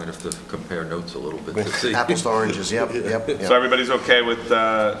 so we might have to compare notes a little bit to see. apples to oranges, yep. So everybody's okay with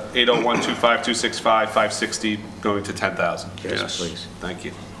 801-25265-560 going to 10,000? Yes, please. Thank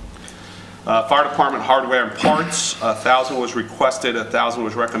you. Fire department hardware and parts, 1,000 was requested, 1,000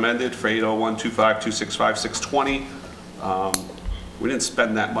 was recommended for 801-25265-620. We didn't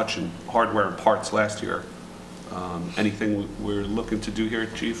spend that much in hardware and parts last year. Anything we're looking to do here,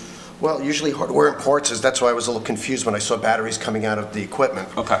 Chief? Well, usually hardware and parts that's why I was a little confused when I saw batteries coming out of the equipment.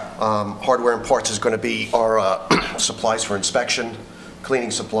 Okay. Hardware and parts is going to be our supplies for inspection, cleaning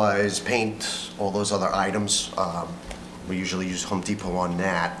supplies, paint, all those other items. We usually use Home Depot on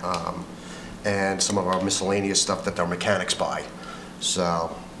that, and some of our miscellaneous stuff that our mechanics buy. So,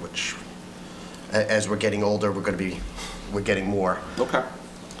 which, as we're getting older, we're getting more. Okay.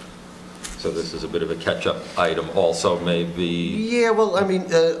 So this is a bit of a catch-up item also, maybe? Yeah, well, I mean,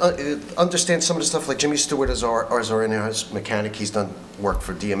 understand some of the stuff, like Jimmy Stewart is our in-house mechanic. He's done work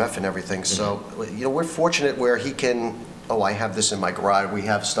for DMF and everything. So, you know, we're fortunate where he can, oh, I have this in my garage. We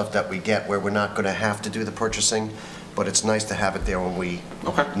have stuff that we get where we're not going to have to do the purchasing, but it's nice to have it there when we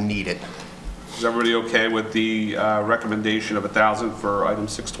need it. Is everybody okay with the recommendation of 1,000 for item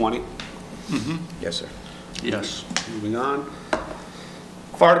 620? Yes, sir. Yes. Moving on.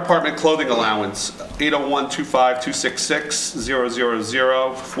 Fire Department clothing allowance,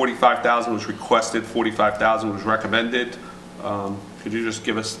 801-25266-000, 45,000 was requested, 45,000 was recommended. Could you just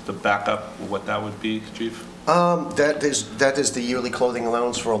give us the backup of what that would be, Chief? That is the yearly clothing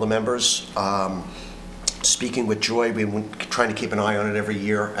allowance for all the members. Speaking with Joy, we've been trying to keep an eye on it every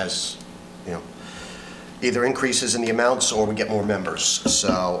year as, you know, either increases in the amounts or we get more members.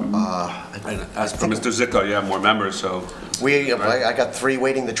 So, And as for Mr. Zicko, you have more members, so. I got 3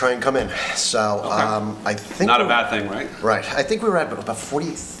 waiting to try and come in. So, I think. Not a bad thing, right? Right. I think we were at about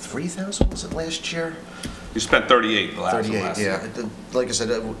 43,000, was it last year? You spent 38 the last 38, last yeah. year. Like I said,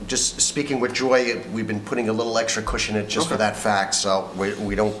 just speaking with Joy, we've been putting a little extra cushion in it just for that fact, so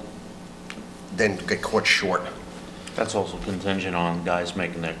we don't then get caught short. That's also contingent on guys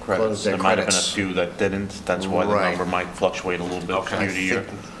making their credits. Their There might have been a credits. few that didn't. That's why the Right. number might fluctuate a little bit Okay. from year to year.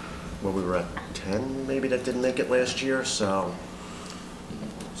 Well, we were at 10 maybe that didn't make it last year, so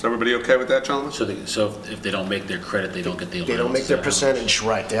Is everybody okay with that, gentlemen? So if they don't make their credit, they don't get the allowance? they don't make their percentage,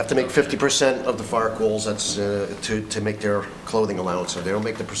 right. They have to make 50% of the fire calls, that's to make their clothing allowance. So if they don't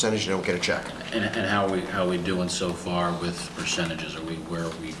make the percentage, they don't get a check. And how are we doing so far with percentages? Are we where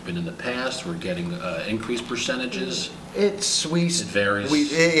we've been in the past? We're getting increased percentages? It varies?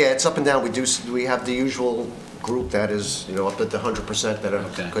 Yeah, it's up and down. We have the usual group that is, you know, up at the 100% that are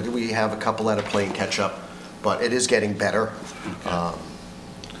Okay. good. We have a couple that are playing catch up, but it is getting better.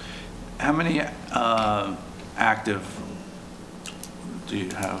 How many active do you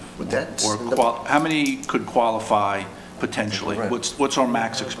have? That's Or how many could qualify potentially? Right. What's our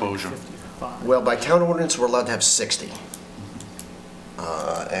max exposure? Well, by town ordinance, we're allowed to have 60.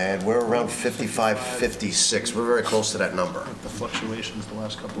 And we're around 55, 56. We're very close to that number. The fluctuations the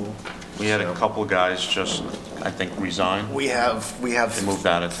last couple. We had a couple guys just, I think, resign. We have They moved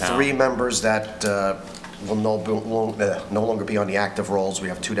out of town. 3 members that will no longer be on the active rolls. We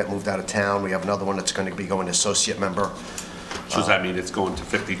have 2 that moved out of town. We have another one that's going to be going to associate member. So does that mean it's going to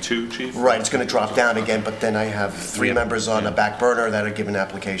 52, Chief? Right, it's going to drop down again, but then I have 3 Yeah. members on the back burner that are giving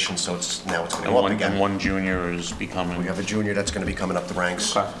applications, so now it's going to go up And again. one junior is becoming. We have a junior that's going to be coming up the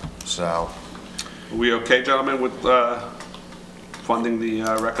ranks. Okay. So, Are we okay, gentlemen, with funding the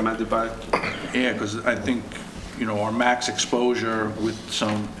recommended by? Yeah, because I think, you know, our max exposure with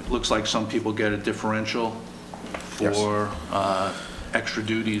some, it looks like some people get a differential Yes. for extra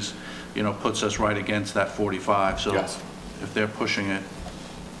duties, you know, puts us right against that 45. So Yes. if they're pushing it,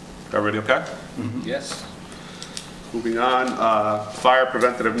 Everybody okay? Yes. Moving on, fire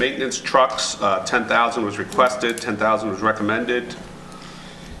preventative maintenance trucks, 10,000 was requested, 10,000 was recommended.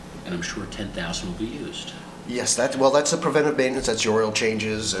 And I'm sure 10,000 will be used. yes, that's a preventive maintenance, that's your oil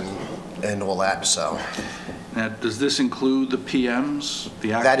changes and all that, so. now, does this include the PMs?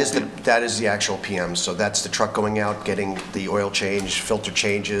 The actual That is the actual PM, so that's the truck going out, getting the oil change, filter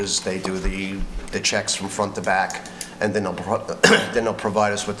changes, they do the checks from front to back, and then they'll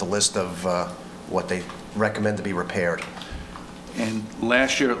provide us with the list of what they recommend to be repaired. And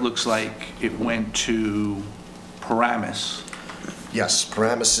last year, it looks like it went to Paramus, Yes,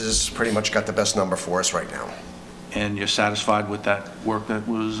 Paramus has pretty much got the best number for us right now. and you're satisfied with that work that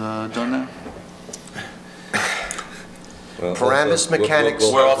was done there? Well, Paramus we'll- Mechanics-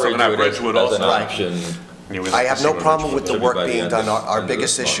 we'll We're have also gonna have Ridgewood as an also. option. Yeah, we'd I like to have see no what problem with the Ridgewood work by the being end done. of- Our end of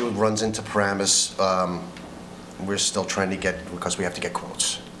biggest this issue month. runs into Paramus. We're still trying to get, because we have to get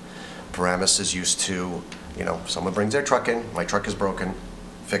quotes. Paramus is used to, you know, someone brings their truck in, my truck is broken,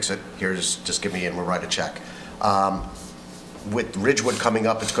 fix it, here's, just give me in, we'll write a check. With Ridgewood coming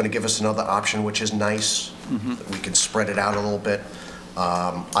up, it's going to give us another option, which is nice. We can spread it out a little bit.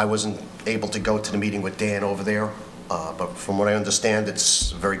 I wasn't able to go to the meeting with Dan over there, but from what I understand,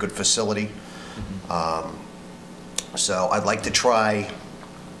 it's a very good facility. So I'd like to try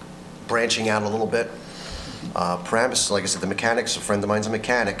branching out a little bit. Paramus, like I said, the mechanics, a friend of mine's a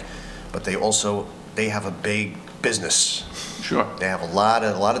mechanic, but they have a big business. Sure. They have a lot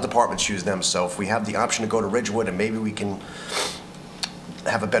of departments use them, so if we have the option to go to Ridgewood and maybe we can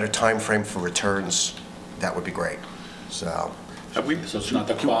have a better time frame for returns, that would be great. So Have we, So it's not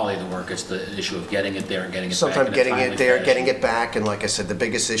the quality of the work, it's the issue of getting it there and getting it back. sometimes in a getting timely it there, fashion. getting it back, and like I said, the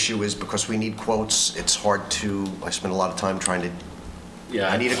biggest issue is because we need quotes, it's hard to, I spend a lot of time trying to Yeah,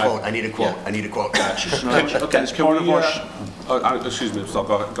 I need a quote, I need a quote, I need a quote. Okay. As part of our, Excuse me, so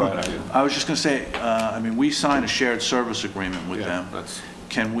go ahead. Ian. I was just going to say, I mean, we signed a shared service agreement with Yeah, them. that's-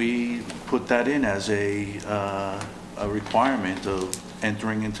 Can we put that in as a requirement of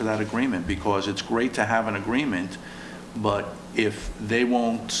entering into that agreement? Because it's great to have an agreement, but if they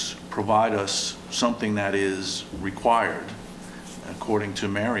won't provide us something that is required, according to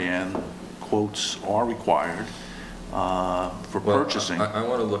Mary Ann, quotes are required for purchasing. I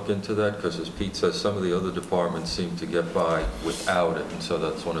want to look into that, because as Pete says, some of the other departments seem to get by without it, and so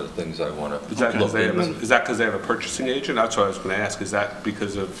that's one of the things I want Is to that look into. because they have a purchasing agent? That's what I was going to ask. Is that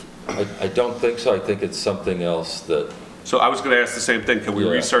because of... I don't think so. I think it's something else that, So I was going to ask the same thing. Can we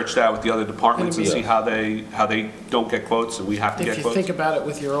Yeah. research that with the other departments and Yeah. see how they don't get quotes and we have to If get you quotes? think about it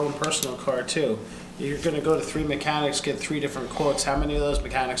with your own personal car too, you're gonna go to 3 mechanics, get 3 different quotes. How many of those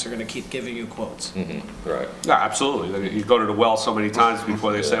mechanics are gonna keep giving you quotes? right. Yeah, absolutely. You go to the well so many times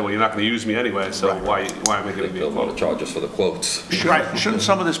before they say, well, you're not going to use me anyway, so why am I going to give you They'll a want to quote? charge us for the quotes. Shouldn't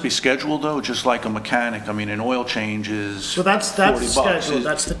some of this be scheduled, though, just like a mechanic? I mean, an oil change is So that's $40. scheduled,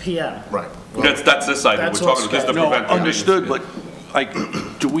 that's the PM. Right. That's this item. We're That's talking what's about this is the No, preventive understood, maintenance. but,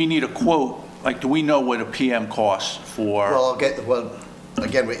 like, do we need a quote? Like, do we know what a PM costs for? Well,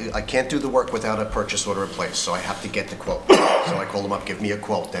 again, I can't do the work without a purchase order in place, so I have to get the quote. So I call them up, give me a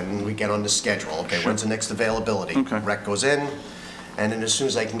quote, then we get on the schedule. Okay, when's the next availability? Okay. Rec goes in, and then as soon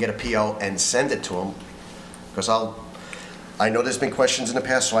as I can get a PO and send it to them, because I know there's been questions in the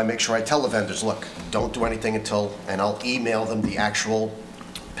past, so I make sure I tell the vendors, look, don't do anything until, and I'll email them the actual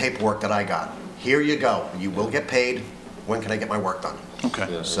paperwork that I got. Here you go, you will get paid, when can I get my work done? Okay.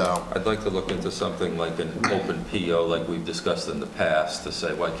 Yeah. So- I'd like to look into something like an open PO, like we've discussed in the past, to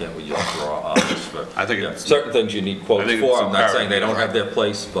say, why can't we use our office for? I think Yeah, it's- certain things you need quotes I think for. it's I'm not saying imperative. they don't have their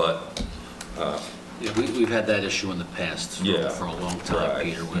place, but, Yeah, we've had that issue in the past Yeah. for a long time, Right.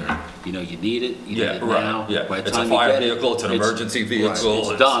 Peter, where, you know, you need it, you yeah, need it now. right, yeah. By the It's a time you fire get it, vehicle, it's an emergency vehicle.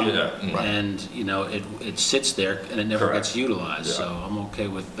 It's done, yeah, and, you know, it sits there and it never Correct. gets utilized, Yeah. so I'm okay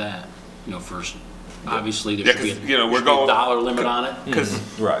with that. You know, first, obviously, Yeah, there should be 'cause, you know, we're there should be a going- dollar limit on it. Because,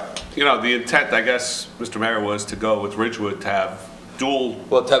 Right. you know, the intent, I guess, Mr. Mayor, was to go with Ridgewood to have dual...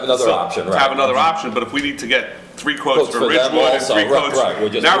 Well, to have another so- option, To right. have another option, but if we need to get 3 quotes Quotes for for them Ridgewood and also, 3 right, quotes... right, we're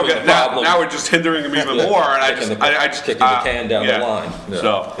just Now putting we're, the now problem- now we're just hindering them even Yeah. more, and I Kicking just... Kicking the can down the yeah. line. Yeah.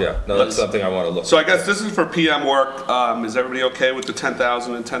 So... Yeah, no, that's something I want to look. So I guess this is for PM work. Is everybody okay with the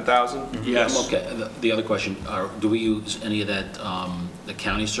 10,000 and 10,000? Yeah, I'm okay. The other question, do we use any of that, the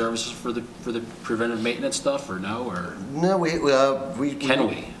county services for the preventive maintenance stuff, or no, or No, we... can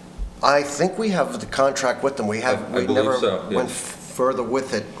we? I think we have the contract with them. We I we believe never so, yeah. went further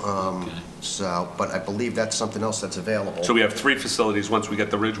with it, so, but I believe that's something else that's available. So we have 3 facilities once we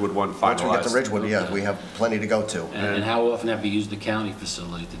get the Ridgewood one finalized. Once we get the Ridgewood, yeah, Okay. we have plenty to go to. And how often have you used the county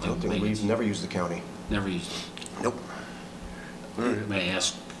facility to I do don't think maintenance? we've never used the county. Never used it. Nope. May I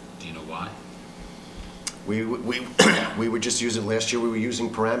ask, do you know why? We would just use it last year. We were using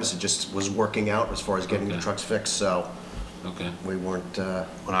Paramus. It just was working out as far as getting the Okay. trucks fixed, so Okay. we weren't,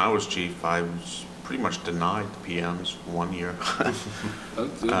 When I was chief, I was pretty much denied the PMs 1 year.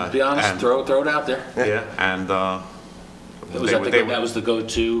 Be honest, and- throw it out there. Yeah, and That was the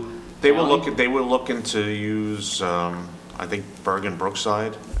go-to? they were county? looking to use, I think Bergen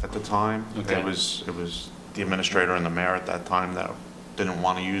Brookside at the time. Okay. It was the administrator and the mayor at that time that didn't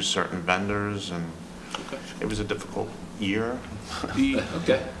want to use certain vendors, and Okay. it was a difficult year.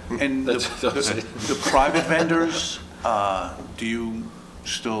 Okay. And the private vendors, do you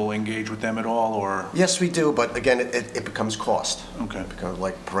still engage with them at all, or? yes, we do, but again, it becomes cost. Okay. Because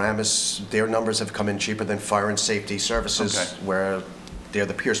like Paramus, their numbers have come in cheaper than Fire and Safety Services, Okay. where they're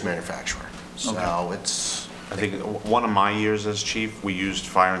the Pierce manufacturer. So Okay. it's, I think one of my years as chief, we used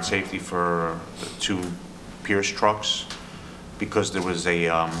Fire and Safety for the 2 Pierce trucks because there was a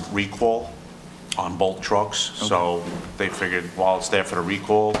recall on both trucks. So they figured while it's there for the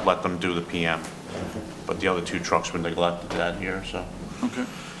recall, let them do the PM. But the other 2 trucks were neglected that year, so. Okay.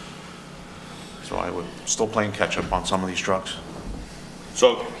 So I would, still playing catch-up on some of these trucks.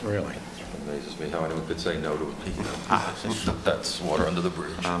 So, Really? Amazes me how anyone could say no to it. You know? That's water under the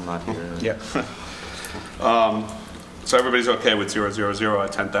bridge. I'm not here. Yeah. so everybody's okay with 000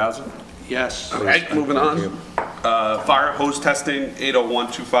 at 10,000? Yes. Okay, moving on. Fire hose testing,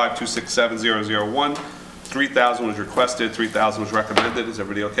 801-252-67001. 3,000 was requested, 3,000 was recommended. Is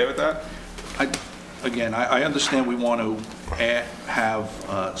everybody okay with that? Again, I understand we want to have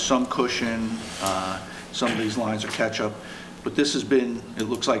some cushion, some of these lines are catch-up, but this has been, it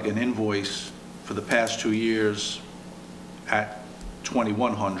looks like an invoice for the past 2 years at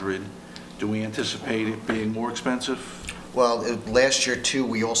 $2,100. Do we anticipate it being more expensive? Well, last year too,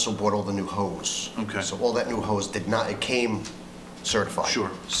 we also bought all the new hose. Okay. So all that new hose did not, it came certified.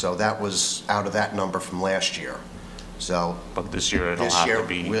 Sure. So that was out of that number from last year. So But this year it'll this have year, to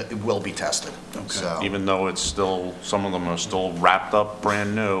be, it will be tested. So, even though it's still, some of them are still wrapped up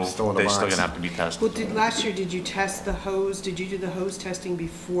brand new, Still in the they're still box. gonna have to be tested. Well, last year, did you test the hose? Did you do the hose testing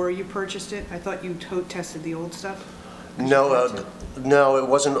before you purchased it? I thought you tested the old stuff? no, it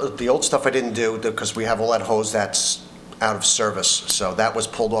wasn't, the old stuff I didn't do because we have all that hose that's out of service. So that was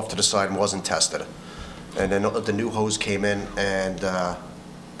pulled off to the side and wasn't tested. And then the new hose came in and,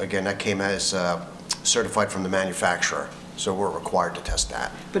 again, that came as certified from the manufacturer. So we're required to test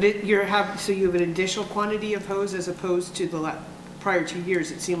that. But so you have an additional quantity of hose as opposed to the prior 2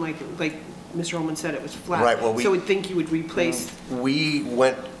 years? It seemed like Mr. Ullman said, it was flat. Right, well, So I would think you would replace, We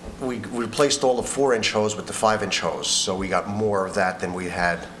replaced all the 4-inch hose with the 5-inch hose. So we got more of that than we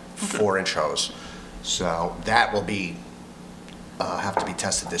had 4-inch hose. So that will be, have to be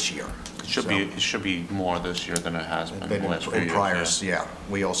tested this year. It should be more this year than it has been in the last few In years. priors, yeah.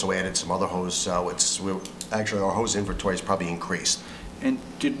 We also added some other hose, so actually our hose inventory has probably increased. And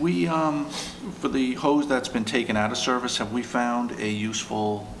did we, for the hose that's been taken out of service, have we found a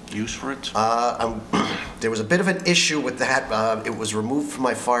useful use for it? There was a bit of an issue with that. It was removed from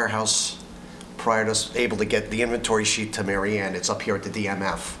my firehouse prior to us able to get the inventory sheet to Mary Ann. It's up here at the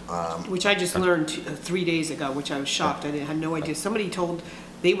DMF. which I just learned 3 days ago, which I was shocked. I had no idea.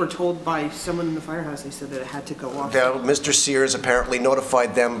 They were told by someone in the firehouse, they said that it had to go off. Now, Mr. Sears apparently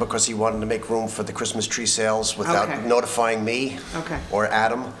notified them because he wanted to make room for the Christmas tree sales without Okay. notifying me Okay. or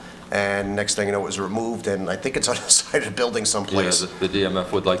Adam. And next thing you know, it was removed, and I think it's on the side of the building Yeah, someplace. the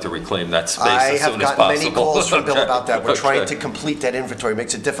DMF would like to reclaim that space I as have soon as gotten possible. many calls from Bill Okay, about that. We're trying okay. to complete that inventory. It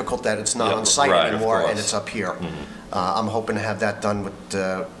makes it difficult that it's not Yeah, on site right, of anymore, and course. it's up here. I'm hoping to have that done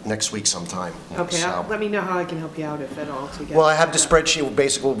with next week sometime. Okay, So- let me know how I can help you out, if at all, to get. Well, I have the spreadsheet.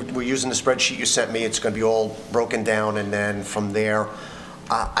 Basically, we're using the spreadsheet you sent me. It's going to be all broken down, and then from there,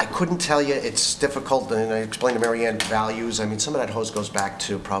 I couldn't tell you. It's difficult, and I explained to Mary Ann values. I mean, some of that hose goes back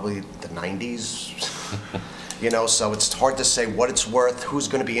to probably the 90s, so it's hard to say what it's worth, who's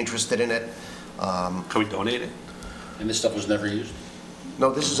going to be interested in it. Can we donate it? And this stuff was never used?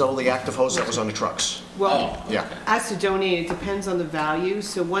 No, this is all the active hose that was on the trucks. Well, Yeah. as to donate, it depends on the value.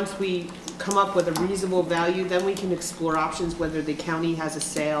 So once we come up with a reasonable value, then we can explore options, whether the county has a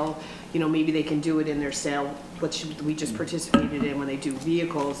sale, maybe they can do it in their sale, which we just participated in when they do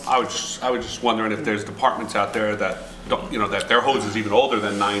vehicles. I was just wondering if there's departments out there that don't, that their hose is even older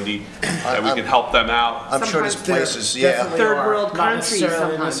than 90, that we can help them out. I'm sure there's Sometimes places, yeah. Definitely Third are. world Not countries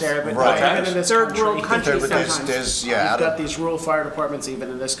necessarily in this sometimes. area, but Right. even in this Third country. world countries sometimes. There's, We've yeah, got these rural fire departments even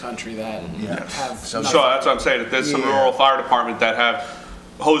in this country that have. So- So that's what I'm saying, that there's some Yeah. rural fire department that have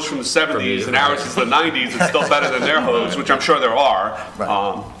hose from the 70s and ours is the 90s, it's still better than their hose, which I'm sure there are.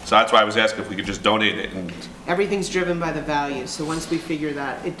 Right. So that's why I was asking if we could just donate it. And Everything's driven by the value, so once we figure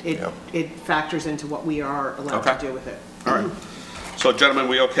that, Yep. it factors into what we are allowed to Okay. do with it. All right. So gentlemen,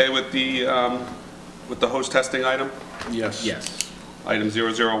 we okay with the hose testing item? Yes. Yes. Item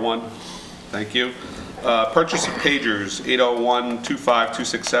 001, thank you. Purchase of pagers,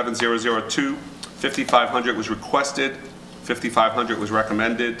 801-25267-002. 5,500 was requested, 5,500 was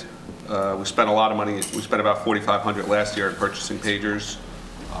recommended. We spent a lot of money, we spent about 4,500 last year in purchasing pagers.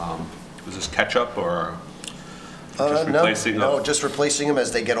 Was this catch-up or just replacing? No, just replacing them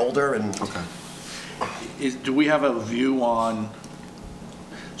as they get older and. Okay. Do we have a view on,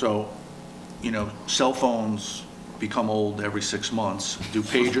 so, cell phones become old every 6 months. Do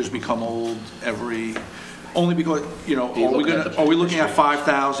pagers become old only because, are we looking at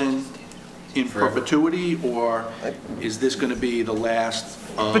 5,000 in perpetuity, or is this going to be the last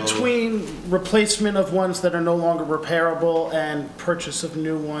of? Between replacement of ones that are no longer repairable and purchase of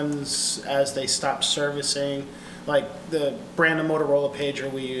new ones as they stop servicing, like the brand of Motorola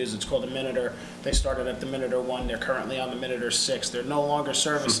pager we use, it's called a Minitor. They started at the Minitor 1, they're currently on the Minitor 6. They're no longer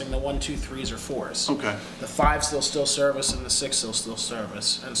servicing the 1, 2, 3s or 4s. Okay. The 5s they'll still service and the 6s they'll still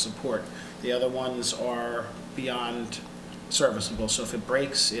service and support. The other ones are beyond serviceable, so if it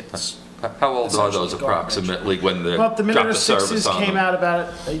breaks, it's How old are those essentially garbage. approximately when they Well, the got Minitor the service 6s on came them? out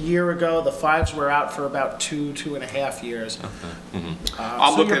about a year ago. The 5s were out for about 2.5 years. I'm So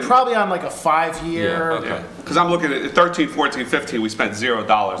you're looking- probably on like a 5-year. Yeah, okay. Because I'm looking at 13, 14, 15, we spent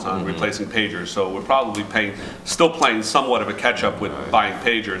 $0 on replacing pagers, so we're probably still playing somewhat of a catch-up with buying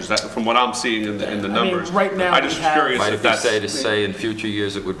pagers, from what I'm seeing in the numbers. right now I'm we just have- curious Might if it be that's. safe to say in future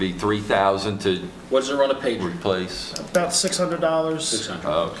years it would be 3,000 to What is it on a pager? replace? About $600. 600.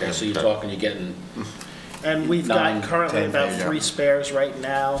 Oh, Okay, so you're getting, And we've Nine, got currently 10 about pager. 3 spares right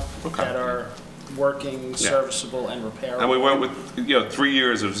now Okay. that are working, serviceable, and repairable. And we went with, 3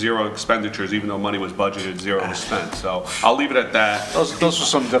 years of zero expenditures, even though money was budgeted, zero was spent. So I'll leave it at that. Those were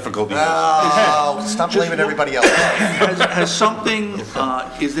some difficult years. Oh, stop blaming everybody else. Has something,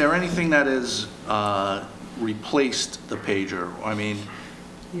 is there anything that has replaced the pager? I mean,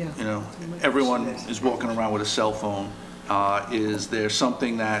 everyone is walking around with a cell phone. Is there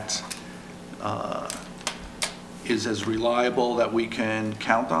something that is as reliable that we can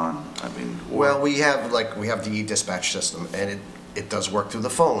count on? I mean, Well, we have the e-dispatch system, and it does work through the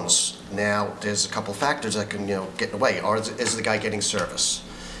phones. Now, there's a couple factors that can, get in the way. Is the guy getting service?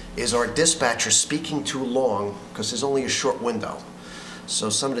 Is our dispatcher speaking too long? Because there's only a short window. So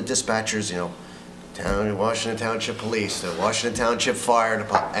some of the dispatchers, Washington Township Police, the Washington Township Fire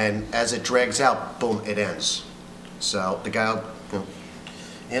Department, and as it drags out, boom, it ends. So the guy will,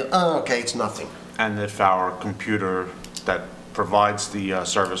 okay, it's nothing. And if our computer that provides the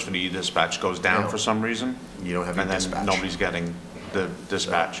service for the e-dispatch goes down for some reason, You don't have and any then dispatch. nobody's getting the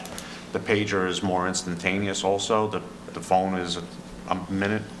dispatch. The pager is more instantaneous also. The phone is a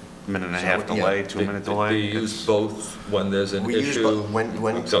minute and a half yeah. delay, 2-minute They delay. use both when there's an We use issue?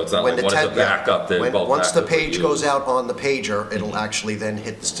 when So it's not when like the one is a tech- yeah, backup, they're when- both once the actively page goes used. out on the pager, it'll actually then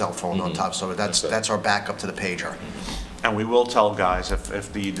hit the cell phone on top. So that's our backup to the pager. And we will tell guys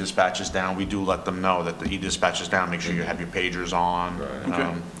if the e-dispatch is down, we do let them know that the e-dispatch is down, make sure you have your pagers on.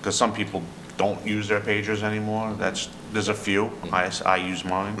 Okay. Because some people don't use their pagers anymore. There's a few. I use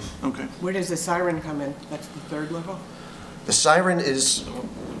mine. Okay. Where does the siren come in? That's the third level? The siren is,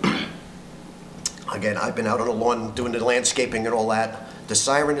 again, I've been out on the lawn doing the landscaping and all that. The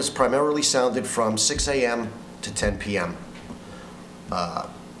siren is primarily sounded from 6 a.m. to 10 p.m.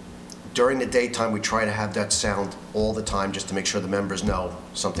 During the daytime, we try to have that sound all the time just to make sure the members know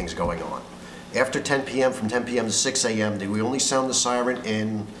something's going on. After 10 p.m., from 10 p.m. to 6 a.m., we only sound the siren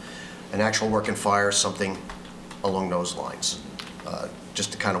in an actual working fire, something along those lines,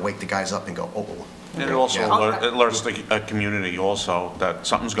 just to kind of wake the guys up and go, oh. And it also alerts the community also that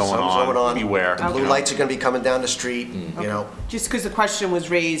something's going on, beware. The blue lights are going to be coming down the street, Just because the question was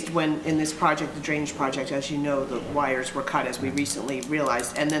raised when, in this project, the drainage project, as you know, the wires were cut, as we recently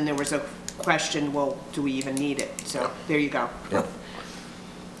realized, and then there was a question, well, do we even need it? So, there you go. Yep.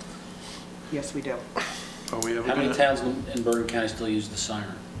 Yes, we do. Are we ever How many gonna? towns in Bergen County still use the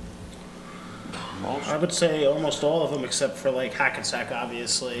siren? I would say almost all of them, except for like Hackensack,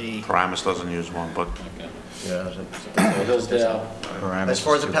 obviously. Paramus doesn't use one, but Okay. Yeah. Hillsdale, As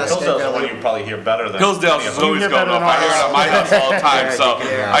far as the past Hillsdale's the one you probably hear better than. Hillsdale's is always hear going better off. than I hear it ours. at my house all the time,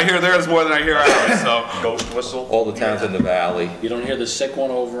 so I hear theirs more than I hear ours, so. Ghost whistle. All the towns in the valley. you don't hear the sick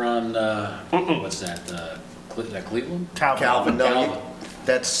one over on, what's that, that Cleveland? Calvin, no, Calvin.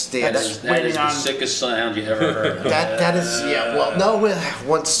 that's That is waiting the on- sickest sound you ever heard. that is, yeah, well, no,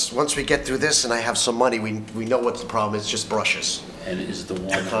 once we get through this and I have some money, we know what the problem is, just brushes. And is the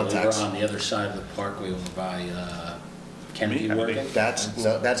one over Contacts. on the other side of the parkway over by Kennedy working? That's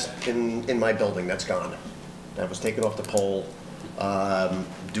in my building, that's gone. That was taken off the pole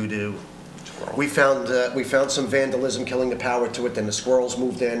due to, we found some vandalism killing the power to it, then the squirrels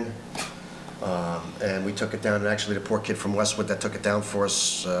moved in. And we took it down, and actually the poor kid from Westwood that took it down for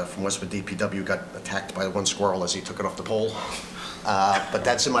us, from Westwood DPW, got attacked by one squirrel as he took it off the pole. But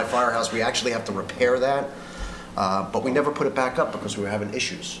that's in my firehouse, we actually have to repair that. But we never put it back up because we were having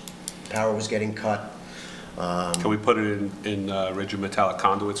issues. Power was getting cut. Can we put it in rigid metallic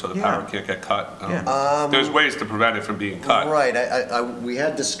conduit so the power can't get cut? Yeah. There's ways to prevent it from being cut. Right, we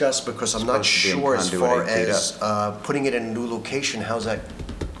had discussed, because I'm not Supposed to be in sure as conduit, far 8 feet as putting it in a new location, how's that?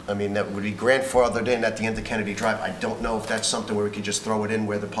 I mean, that would be grandfathered in at the end of Kennedy Drive. I don't know if that's something where we could just throw it in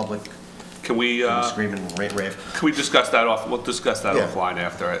where the public Can we, can scream and rave. can we discuss that we'll discuss that Yeah. offline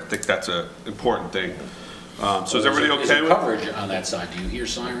after. I think that's an important thing. So is Is everybody there okay with it? coverage on that side? Do you hear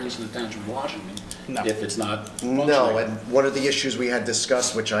sirens in the township of Washington? No. If it's not functioning? No, and one of the issues we had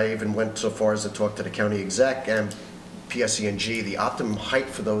discussed, which I even went so far as to talk to the county exec and PSE&G, the optimum height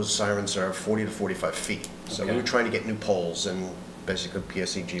for those sirens are 40 to 45 feet. So we Okay. were trying to get new poles, and basically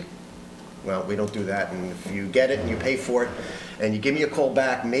PSE&G, well, we don't do that, and if you get it and you pay for it, and you give me a call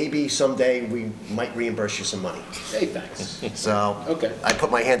back, maybe someday we might reimburse you some money. Hey, thanks. So, Okay. I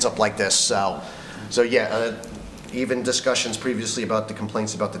put my hands up like this, so yeah, even discussions previously about the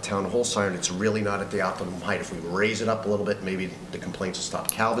complaints about the town hall siren, it's really not at the optimum height. If we raise it up a little bit, maybe the complaints will stop.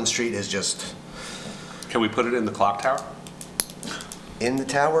 Calvin Street is just Can we put it in the clock tower? in the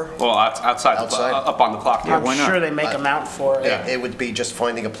tower. Well, outside, Outside? up on the clock tower. I'm sure they make a mount for it, It would be just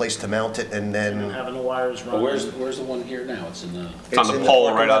finding a place to mount it, and and then having the wires Well, run. where's the one here now? It's in the, It's on the in pole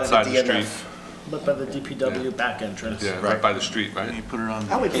parking right lot of the outside the street. DMF. But by the DPW back entrance. Yeah, right by the street, right? You put it on.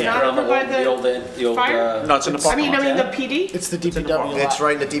 Oh, it's Yeah, not on over by the old, fire? No, it's in the parking lot. I mean, the PD? It's the DPW lot. It's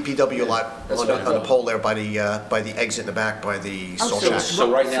right in the DPW lot, That's on what I the thought. pole there by the exit in the back, by the Oh, salt so- shack. So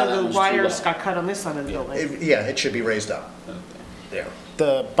right now that So one's the too wires low. got cut on this side of the building? Yeah, it should be raised up. There.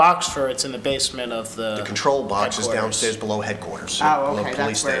 The box for it's in the basement of the. The control box is headquarters. downstairs below headquarters. Oh, below okay,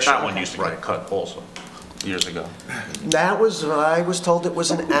 police that's where- station. That one used to get cut also, years ago. That was, I was told it was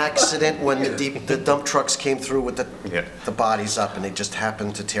an accident when the dump trucks came through with Yeah. the bodies up, and they just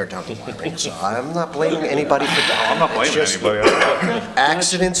happened to tear down the wiring. So I'm not blaming anybody for that. I'm not blaming Just- anybody.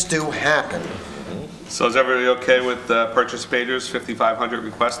 Accidents do happen. So is everybody okay with purchase pagers, 5,500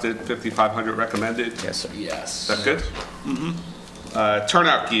 requested, 5,500 recommended? Yes, sir. Is that good?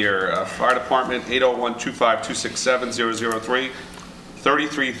 Turnout gear, fire department, 801-25267-003.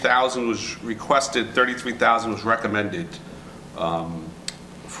 33,000 was requested, 33,000 was recommended.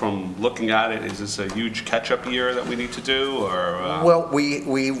 From looking at it, is this a huge catch-up year that we need to do, or? Well,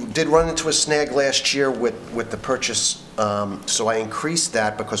 we did run into a snag last year with the purchase, so I increased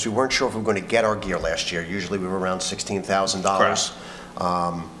that because we weren't sure if we were going to get our gear last year. Usually we were around $16,000.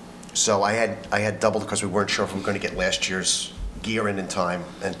 So I had doubled because we weren't sure if we were going to get last year's gear in time,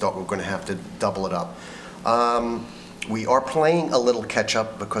 and thought we were going to have to double it up. We are playing a little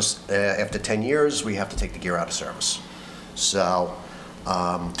catch-up because after 10 years, we have to take the gear out of service. So,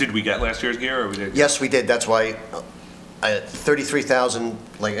 Did we get last year's gear, or we didn't? yes, we did. That's why 33,000,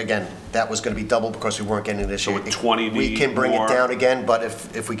 like, again, that was going to be double because we weren't getting it this So year. would 20 We be can bring more? it down again, but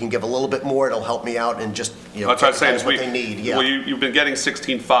if we can give a little bit more, it'll help me out and just, you know, That's what I'm saying, that's is what they need, yeah. well, you've been getting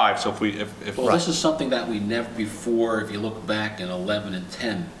 16.5, so if Well, this is something that we never before, if you look back in 11 and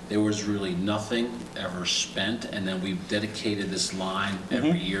 10, there was really nothing ever spent, and then we dedicated this line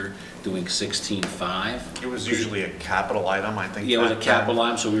every year doing 16.5. It was usually a capital item, I think. Yeah, it was a back capital then.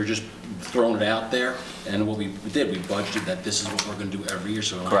 line, so we were just throwing it out there, and what we did, we budgeted that this is what we're gonna do every year,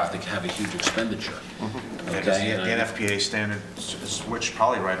 so we don't have to have a huge expenditure. Yeah, 'cause Okay? the NFPA standard switched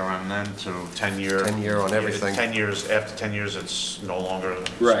probably right around then to 10-year. 10-year on everything. 10 years, after 10 years, it's no longer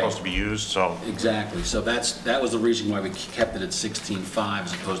Right. supposed to be used, so. Exactly, so that was the reason why we kept it at 16.5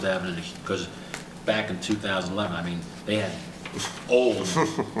 as opposed to having it, because back in 2011, I mean, they had old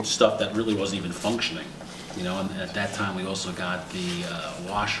stuff that really wasn't even functioning, you know, and at that time, we also got the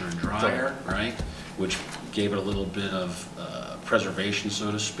washer and dryer, right? Which gave it a little bit of preservation,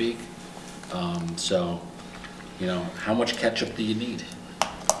 so to speak. So, you know, how much ketchup do you need?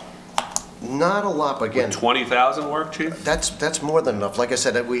 Not a lot, but again, 20,000 work, chief? that's more than enough. Like I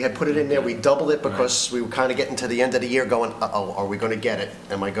said, we had put it in there, we doubled it because we were kind of getting to the end of the year going, uh-oh, are we going to get it?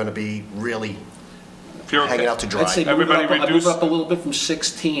 Am I going to be really If you're hanging okay. out to dry? I'd say Everybody move reduce- up a little bit from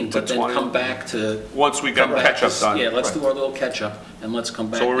 16, To but then 20. come back to. Once we got come back catch-up to- done. Yeah, let's do our little catch-up, and let's come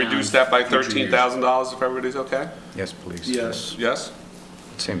back So we'll down reduce that by future years. $13,000 if everybody's okay? Yes, please. Yes. Yes?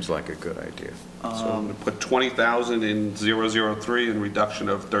 Seems like a good idea. So I'm gonna put 20,000 in 003 and reduction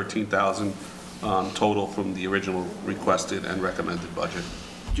of 13,000 total from the original requested and recommended budget.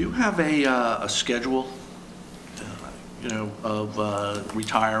 Do you have a schedule, you know, of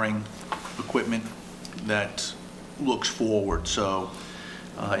retiring equipment that looks forward? So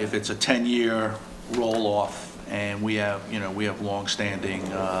if it's a 10-year roll-off and we have, you know, we have long-standing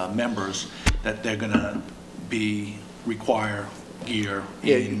members, that they're going to require gear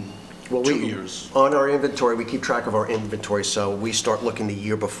in Well, 2 years? On our inventory, we keep track of our inventory, so we start looking the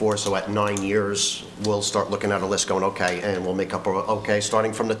year before, so at 9 years, we'll start looking at a list going, okay, and we'll make up, okay,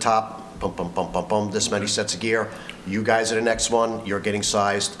 starting from the top, bum, bum, bum, bum, bum, this many sets of gear, you guys are the next one, you're getting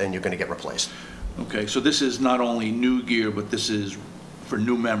sized, and you're gonna get replaced. Okay, so this is not only new gear, but this is for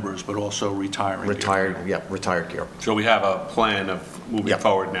new members, but also retiring gear? Retired gear. So we have a plan of moving Yep.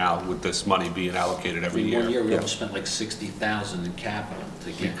 forward now with this money being allocated every One year. year, we almost spent like 60,000 in capital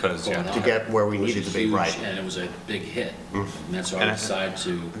to get Because, yeah. going on. To get where we Which needed is to be, huge, right. And it was a big hit, and that's why And we it- decided to.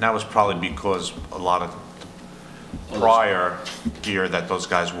 And that was probably because a lot of prior gear that those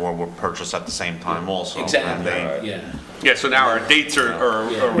guys wore were purchased at the same time also. and Exactly, they- yeah. Yeah, so now our dates are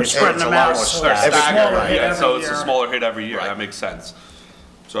Yeah. We're spreading them out. so it's a Every- smaller smaller hit Yeah, so every it's a year. smaller hit every year, that makes sense.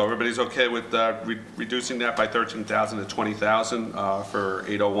 So everybody's okay with reducing that by 13,000 to 20,000 for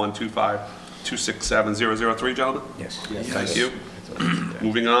 801-25267-003, gentlemen? Yes. Thank you.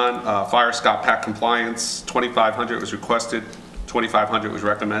 Moving on, fire Scott Pack compliance, 2,500 was requested, 2,500 was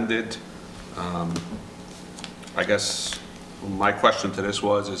recommended. I guess my question to this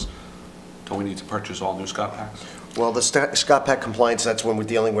is, don't we need to purchase all new Scott Packs? Well, the Scott Pack compliance, that's when we're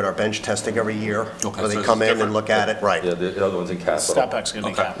dealing with our bench testing every year. Okay, Where so they it's come in different. and look at it, right. Yeah, the other one's in capital. Scott Pack's gonna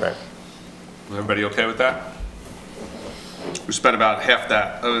be Okay. capital. Everybody okay with that? We spent about half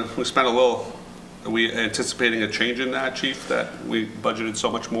that, we spent a little Are we anticipating a change in that, Chief, that we budgeted so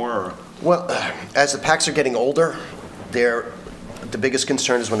much more, or? Well, as the packs are getting older, the biggest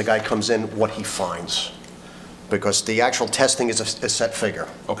concern is when the guy comes in, what he finds. Because the actual testing is a set figure.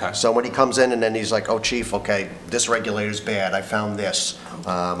 Okay. So when he comes in and then he's like, oh, Chief, okay, this regulator's bad, I found this.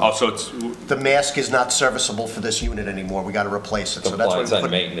 Also, it's, The mask is not serviceable for this unit anymore, we got to replace it. So that's why we Compliance on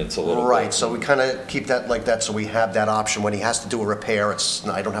put- maintenance a little bit. Right, so we kind of keep that like that, so we have that option. When he has to do a repair,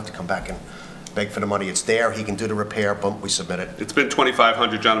 I don't have to come back and beg for the money. It's there, he can do the repair, boom, we submit it. it's been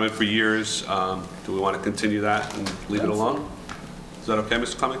 $2,500, gentlemen, for years. Do we want to continue that and leave it alone? Is that okay,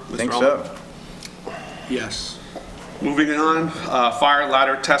 Mr. Cumming? I think Mr. so. Ullman? Yes. Moving on, fire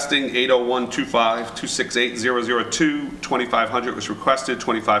ladder testing, 801-25-268-002, 2,500 was requested,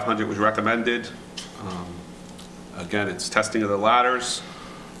 2,500 was recommended. Again, it's testing of the ladders.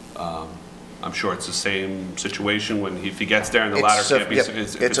 I'm sure it's the same situation when, if he gets there and the ladder can't be.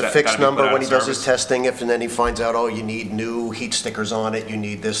 It's a fixed number when he does his testing, and then he finds out, oh, you need new heat stickers on it, you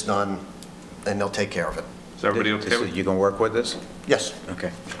need this done, and they'll take care of it. Is everybody okay with? You gonna work with this? Yes.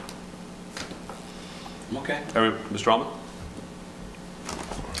 Okay. Okay. Mr. Ullman?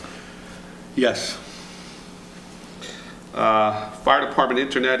 Yes. Fire department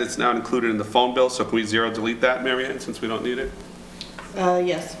internet is now included in the phone bill, so can we zero delete that, Mary Ann, since we don't need it?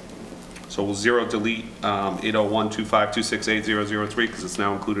 Yes. So we'll zero delete 801-25-268-003 because it's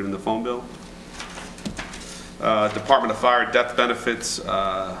now included in the phone bill. Department of Fire death benefits,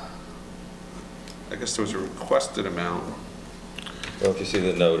 I guess there was a requested amount. Well, if you see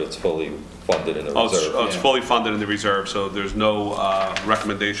the note, it's fully funded in the reserve. It's fully funded in the reserve, so there's no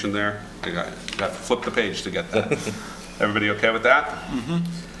recommendation there. You got to flip the page to get that. Everybody okay with that?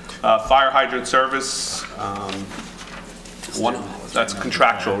 Fire hydrant service, that's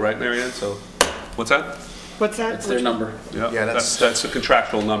contractual, right, Mary Ann? So, what's that? What's that? That's their number. Yeah, That's a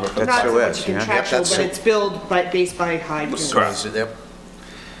contractual number. for the Not That's so who much is, yeah. contractual, Yep, but that's- it's billed based by hydrant. Correct. Yep.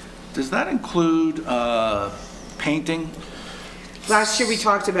 Does that include painting? Last year, we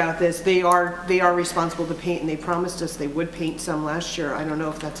talked about this. They are responsible to paint, and they promised us they would paint some last year. I don't know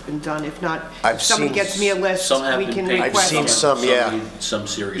if that's been done. If not, I've if somebody seen gets me a list, Some have we been can painted. I've request. seen some, yeah. need some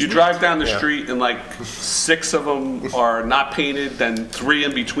serious. You drive down the Yeah. street and like 6 of them are not painted, then 3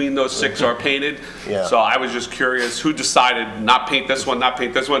 in between those 6 are painted. Yeah. So I was just curious, who decided not paint this one, not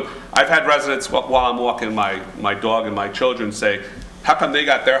paint this one? I've had residents, while I'm walking my dog and my children, say, how come they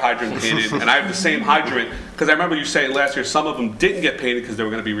got their hydrant painted and I have the same hydrant? Because I remember you saying last year some of them didn't get painted because they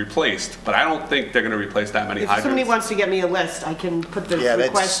were going to be replaced, but I don't think they're going to replace that many If hydrants. somebody wants to get me a list, I can put the Yeah, that's-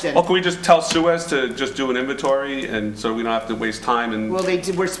 request in. Well, can we just tell Suez to just do an inventory and so we don't have to waste time and, Well, we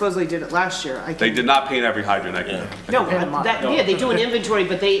supposedly did it last year. I they can. did not paint every hydrant, I can. No, yeah, they do an inventory,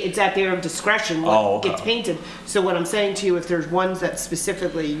 but it's at their discretion Oh, what okay. gets painted. So what I'm saying to you, if there's ones that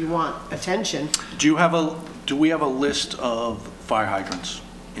specifically you want attention, Do we have a list of fire hydrants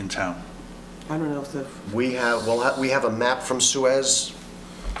in town? I don't know if We have a map from Suez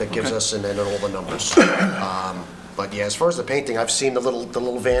that gives Okay. us, and then all the numbers. But yeah, as far as the painting, I've seen the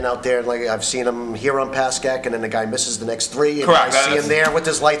little van out there, like, I've seen him here on Pascack, and then the guy misses the next 3, and Correct, I see that's- him there with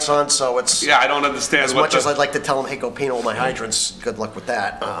his lights on, so it's, Yeah, I don't understand as what much as the, I'd like to tell him, hey, go paint all my hydrants, good luck with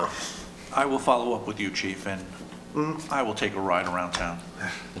that. I will follow up with you, Chief, and I will take a ride around town.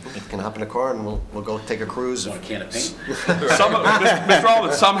 Can hop in the car and we'll go take a cruise. Want a can of paint? Mr.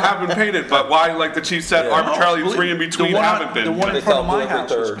 Alden, some have been painted, but why, like the chief said, arbitrarily 3 in between The one- haven't been. The one They in front of tell my every house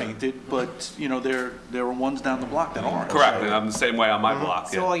was third. painted, but, you know, there were ones down the block that aren't. Correct, and I'm the same way on my block,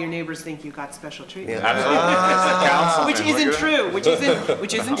 so yeah. all your neighbors think you got special treatment. Absolutely. Which isn't true, which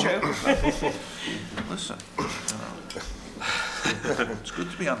isn't true. Listen, it's good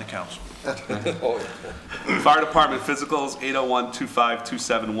to be on the council. Fire department physicals,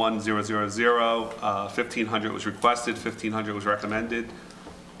 801-25-271-000, 1,500 was requested, 1,500 was recommended.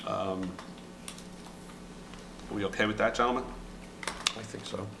 Are we okay with that, gentlemen? I think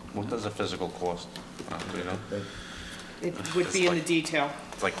so. What does a physical cost? Do you know? It would be in the detail.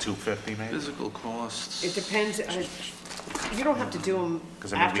 It's like $250 maybe? Physical costs. It depends, you don't have to do them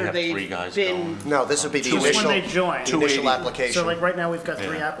 'Cause I mean, we after have 3 they've guys been, going. No, this would be the Just when they initial, join. the initial application. So like right now, we've got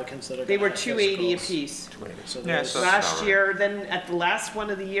 3 applicants that are. they were gonna have $280 physicals. apiece. So Yeah, there's, so- Last year, then at the last one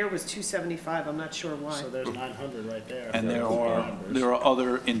of the year was $275, I'm not sure why. so there's 900 right there. And there are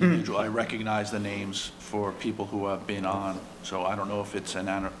other individual, I recognize the names for people who have been on, so I don't know if it's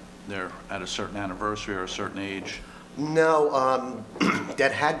they're at a certain anniversary or a certain age. No,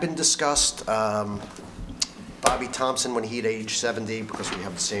 that had been discussed. Bobby Thompson, when he'd age 70, because we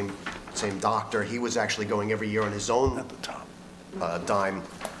have the same doctor, he was actually going every year on his own At the top. dime.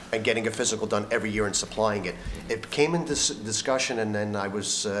 and getting a physical done every year and supplying it. It came into discussion, and then I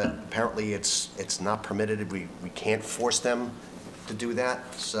was, apparently it's not permitted, we can't force them to do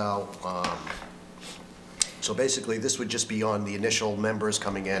that, so, so basically, this would just be on the initial members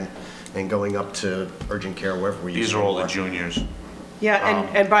coming in and going up to urgent care, wherever we use. These are all the juniors. Yeah,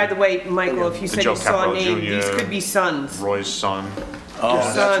 and by the way, Michael, if you said Joe you saw a Capo name, these Jr., could be sons. Roy's son. Oh,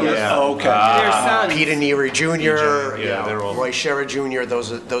 Their sons. Yeah. Okay. Their sons. Peter Neary Jr., Yeah, they're all- Roy Scherer Jr.,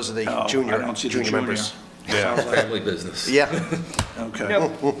 those are the Oh, junior I don't see the junior members. Yeah. Family business. Yeah. Okay. No,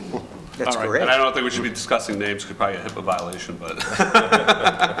 That's All right. great. And I don't think we should be discussing names, could probably a HIPAA violation, but,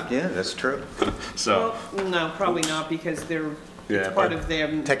 Yeah, that's true. so, well, no, probably not, because they're, Yeah, it's part but of them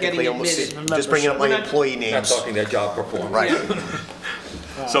getting Technically, almost, admitted. just bringing up my We're not- employee Not names. talking their job performance.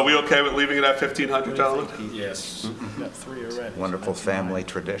 Right. so we okay with leaving it at 1,500, gentlemen? Yes. Got 3 already. Wonderful That's fine. family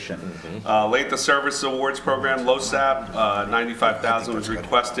tradition. Late Service Awards Program, LoSAP, 95,000 was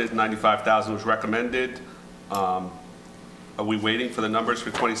requested, 95,000 was recommended. Are we waiting for the numbers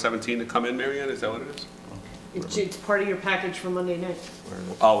for 2017 to come in, Mary Ann? Is that what it is? It's part of your package for Monday night.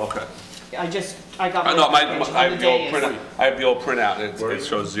 Oh, okay. I got I know, my package I on have the the old day. printout, I have the old printout, and it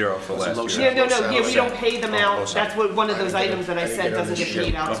shows 0 for last year. Yeah, no, we don't pay them out. That's what, one of those items that I said doesn't get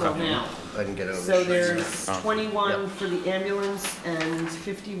paid out till now. I didn't get it on So the sheet. there's 21 for the ambulance and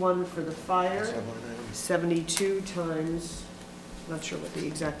 51 for the fire. 72 times, not sure what the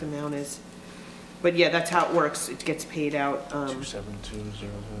exact amount is. But yeah, that's how it works. It gets paid out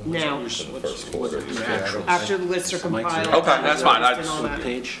 27200. now, For the first quarter. after the lists are compiled. Okay, that's fine. and all What that.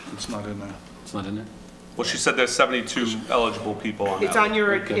 page? It's not in there. It's not in there? Well, she said there's 72 eligible people on that. It's on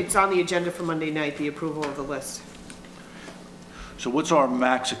your, Okay. it's on the agenda for Monday night, the approval of the list. So what's our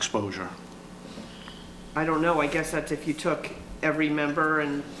max exposure? I don't know, I guess that's if you took every member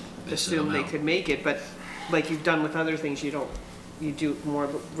and This assumed they amount. could make it, but like you've done with other things, you do more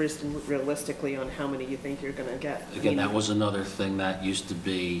realistically on how many you think you're gonna get. Again, that was another thing that used to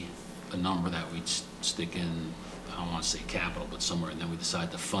be a number that we'd stick in, I don't want to say capital, but somewhere, and then we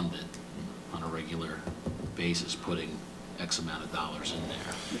decide to fund it on a regular basis, putting X amount of dollars in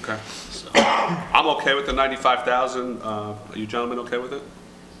there. Okay. So, I'm okay with the 95,000. Are you gentlemen okay with it?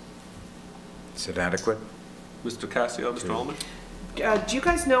 Is it adequate? Mr. Cassio, Mr. Ullman? Do you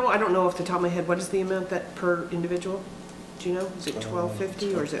guys know, I don't know off the top of my head, what is the amount that per individual? Do you know? Is it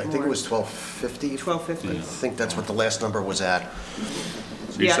 $12.50 or is it I more? think it was $12.50. $12.50. I think that's what the last number was at.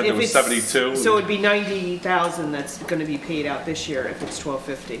 So you Yeah, said if there was it's- 72? So it'd be 90,000 that's gonna be paid out this year if it's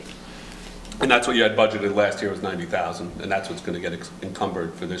 $12.50. And that's what you had budgeted last year was 90,000, and that's what's going to get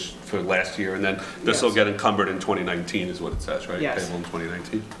encumbered for last year, and then this will Yes. get encumbered in 2019 is what it says, right? Yes. Payable in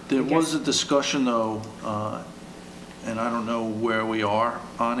 2019. There Yes. was a discussion, though, and I don't know where we are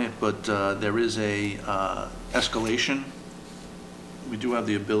on it, but there is a escalation. We do have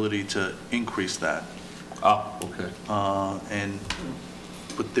the ability to increase that. Oh, okay.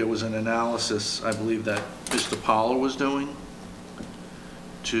 But there was an analysis, I believe, that Mr. Poller was doing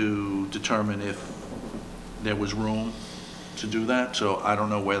to determine if there was room to do that, so I don't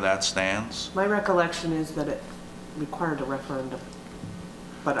know where that stands. My recollection is that it required a referendum,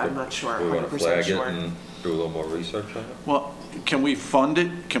 but I'm not sure, We want to 100% flag it sure. and do a little more research on it? Well, can we fund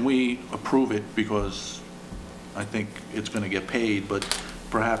it? Can we approve it? Because I think it's going to get paid, but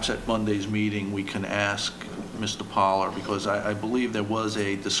perhaps at Monday's meeting, we can ask Mr. Poller, because I believe there was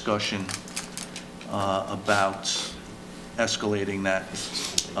a discussion about escalating that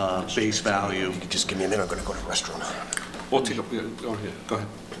base value. You could just give me a minute, I'm gonna go to the restroom. We'll take a, go ahead.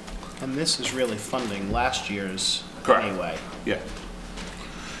 And this is really funding last year's Correct. anyway. Yeah.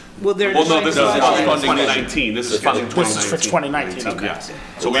 Well, they're Well, no, this is deciding- funding 2019. This is funding 2019. This is for 2019, okay. Yes.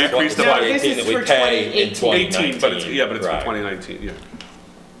 So we increased it No, by this is that we for pay in 2018. 18, but it's, yeah, but it's for Right. 2019, yeah.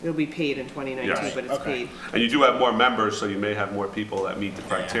 It'll be paid in 2019, Yes. but it's Okay. paid. And you do have more members, so you may have more people that meet the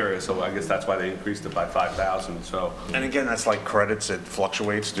criteria, so I guess that's why they increased it by 5,000, so. And again, that's like credits, it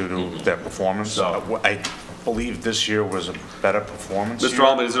fluctuates due to their performance. So- I believe this year was a better performance Mr. year.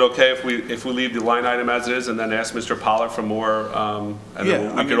 Allman, is it okay if we leave the line item as it is and then ask Mr. Poller for more, and Yeah, then I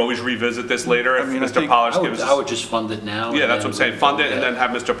we could mean- always revisit this later if I mean, I Mr. think- Poller I gives would, us. I would just fund it now. Yeah, and that's what I'm then saying, fund it and yeah. then have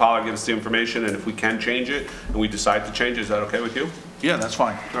Mr. Poller give us the information, and if we can change it and we decide to change it, is that okay with you? Yeah, that's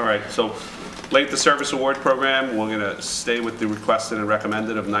fine. All right, so late the service award program, we're gonna stay with the requested and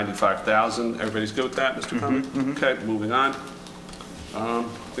recommended of 95,000. Everybody's good with that, Mr. Cummings? Okay, moving on. I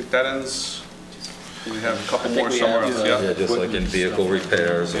think that ends, we have a couple more somewhere else, Yeah, yeah. just like in vehicle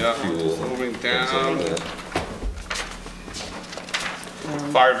repairs Yeah, and fuel. and moving things down. like that.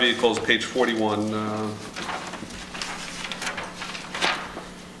 Fire vehicles, page 41.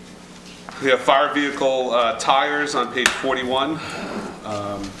 We have fire vehicle tires on page 41.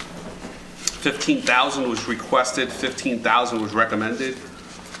 $15,000 was requested, $15,000 was recommended.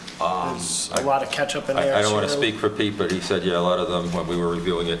 There's a lot of catch-up in there. I don't want to too. speak for Pete, but he said, yeah, a lot of them, when we were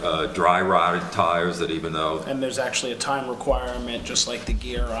reviewing it, dry rotted tires that even though, And there's actually a time requirement, just like the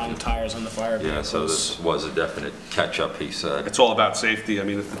gear on tires on the fire vehicles. yeah, so this was a definite catch-up, he said. It's all about safety. I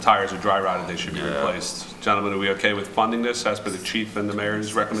mean, if the tires are dry rotted, they should be Yeah. replaced. Gentlemen, are we okay with funding this as per the chief and the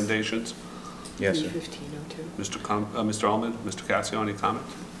mayor's recommendations? Yes, sir. 1502. Mr. Ullman, Mr. Cassio, any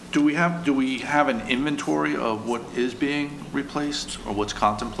comments? Do we have an inventory of what is being replaced or what's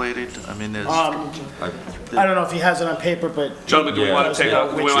contemplated? I mean, there's, I don't know if he has it on paper, but Gentlemen, do we Yeah. want to take a,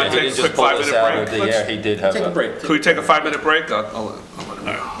 do we want to He take a didn't quick just pull this 5-minute out of break? the air, he did have Take a break. Can we take a 5-minute break? I'll let him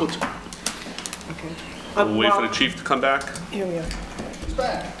know. Okay. We'll wait for the chief to come back. Here we are.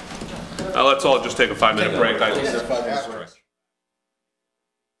 Let's all just take a 5-minute break.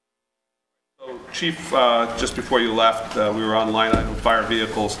 So, Chief, just before you left, we were on line item fire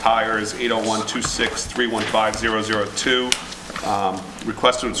vehicles, tires, 801-26315-002.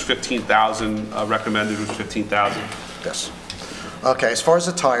 Requested was $15,000, recommended was $15,000. Yes. Okay, as far as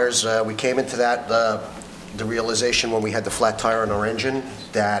the tires, we came into that, the realization when we had the flat tire in our engine,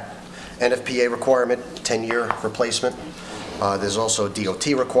 that NFPA requirement, 10-year replacement. There's also a DOT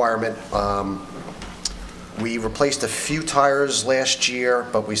requirement. We replaced a few tires last year,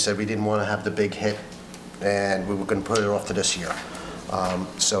 but we said we didn't want to have the big hit, and we were going to put it off to this year.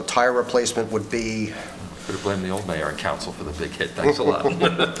 So tire replacement would be... Could have blamed the old mayor and council for the big hit, thanks a lot.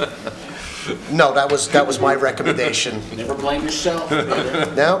 No, that was my recommendation. Never blame yourself.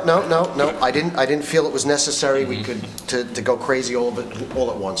 No. I didn't feel it was necessary. We could to go crazy all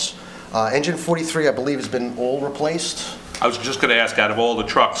at once. Engine 43, I believe, has been all replaced. I was just going to ask, out of all the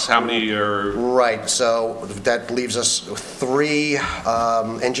trucks, how many are... Right, so that leaves us 3.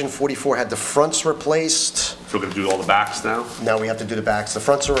 Engine 44 had the fronts replaced. So we're going to do all the backs now? Now we have to do the backs. The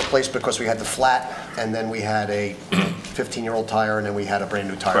fronts are replaced because we had the flat, and then we had a 15-year-old tire, and then we had a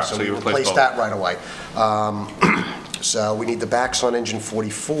brand-new tire. Correct, So so we you replaced replaced that right away. So we need the backs on engine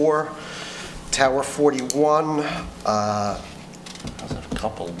 44. Tower 41, Has a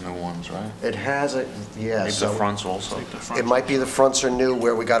couple new ones, right? it has a, yeah. Maybe the so fronts also. it might be the fronts are new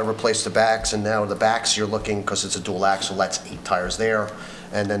where we got to replace the backs, and now the backs you're looking, because it's a dual axle, that's 8 tires there.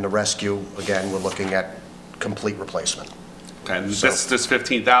 And then the rescue, again, we're looking at complete replacement. Okay, and this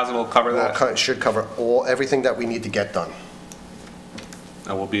 15,000 will cover Well, that? it should cover everything that we need to get done.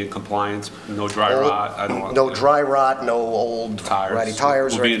 And we'll be in compliance, no dry rot? I don't want... No dry rot, no old Tires. ratty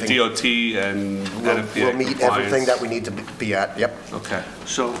tires or We'll be anything. in DOT and NFPA We'll meet compliance. everything that we need to be at, yep. Okay.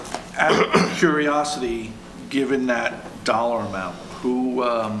 so out of curiosity, given that dollar amount, who,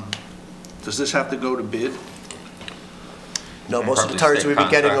 does this have to go to bid? No, most of the Probably tires state we've been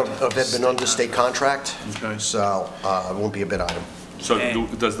getting contract. have been under state contract, Okay. so it won't be a bid item. So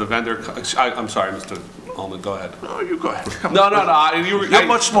does the vendor... I'm sorry, Mr. Ullman, go ahead. Oh, you go ahead. Come No, on. You're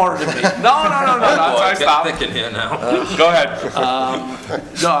much smarter than me. No, I Get stop. thinking here now. Go ahead.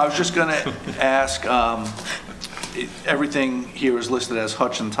 No, I was just going to ask, everything here is listed as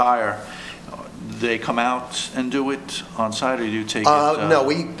Hutchin Tire. Do they come out and do it on site, or do you take it? No,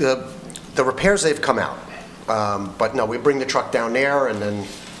 the repairs, they've come out. But no, we bring the truck down there, and then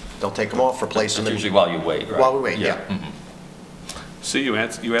they'll take them off, replace them. It's usually while you wait, right? While we wait, yeah. See, you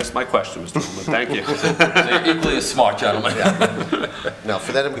asked my question, Mr. Ullman. Thank you. So you're equally as smart, gentlemen. No,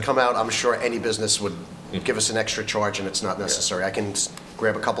 for them to come out, I'm sure any business would give us an extra charge, and it's not necessary. I can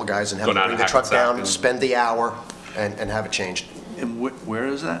grab a couple guys and have Go them down bring to the truck Hackensack down, and- spend the hour, and have it changed. And where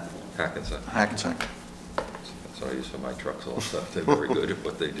is that? Hackensack. Hackensack. That's what I use for my trucks also. They're very good at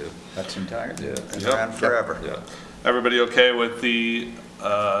what they do. Hudson Tire? Yeah. Been Yep. around forever. Yeah. Everybody okay with the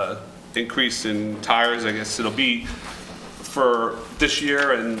increase in tires? I guess it'll be for this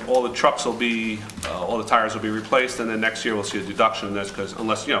year, and all the trucks will be, all the tires will be replaced, and then next year we'll see a deduction in this, because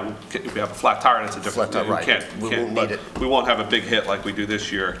unless, you know, if you have a flat tire, that's a different... Flat tire, right. You can't, We won't but need it. We won't have a big hit like we do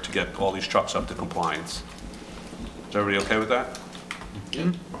this year to get all these trucks up to compliance. Is everybody okay with that?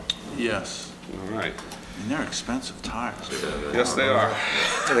 Yes. All right. And they're expensive tires. Yes, they are.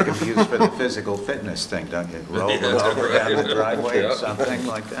 So they can be used for the physical fitness thing, don't you? Roll them over down the driveway or something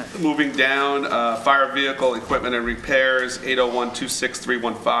like that. Moving down, fire vehicle equipment and repairs,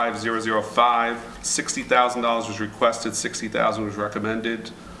 801-26315-005. $60,000 was requested, $60,000 was recommended.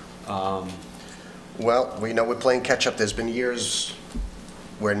 Well, we know we're playing catch-up. There's been years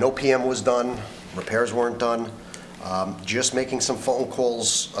where no PM was done, repairs weren't done. Just making some phone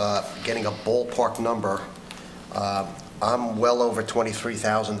calls, getting a ballpark number. I'm well over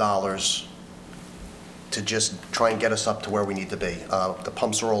 $23,000 to just try and get us up to where we need to be. The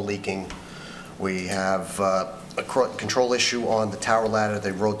pumps are all leaking. We have a control issue on the tower ladder.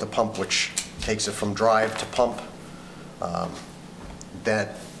 They rode the pump, which takes it from drive to pump.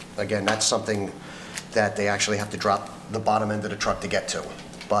 That, again, that's something that they actually have to drop the bottom end of the truck to get to.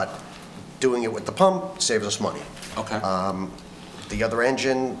 But doing it with the pump saves us money. Okay. The other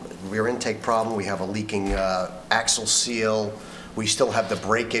engine, rear intake problem, we have a leaking axle seal. We still have the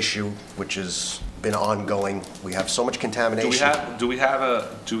brake issue, which has been ongoing. We have so much contamination.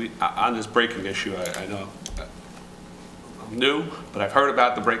 On this braking issue, I know I'm new, but I've heard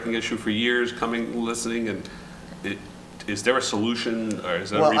about the braking issue for years, listening, and is there a solution, or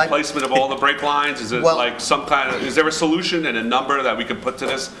is there a replacement of all the brake lines? Is it like some kind of, is there a solution and a number that we can put to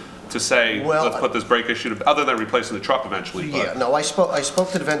this to say, let's put this brake issue, other than replacing the truck eventually? Yeah, no, I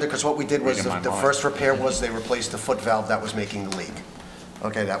spoke to the vendor, because what we did was the first repair was they replaced the foot valve that was making the leak.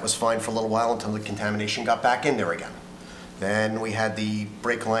 Okay, that was fine for a little while until the contamination got back in there again. Then we had the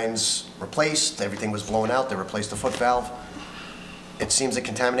brake lines replaced, everything was blown out, they replaced the foot valve. It seems the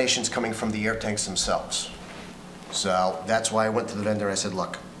contamination's coming from the air tanks themselves. So that's why I went to the vendor and I said,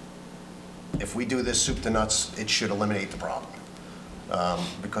 look, if we do this soup to nuts, it should eliminate the problem.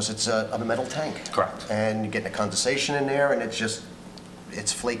 Because it's a metal tank. Correct. And you're getting a condensation in there, and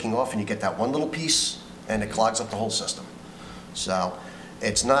it's flaking off, and you get that one little piece, and it clogs up the whole system. So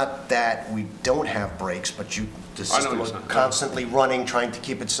it's not that we don't have brakes, but the system is constantly running, trying to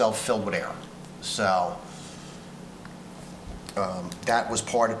keep itself filled with air. So that was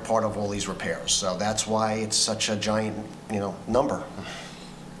part of all these repairs. So that's why it's such a giant, number.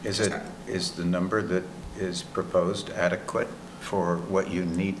 Is the number that is proposed adequate for what you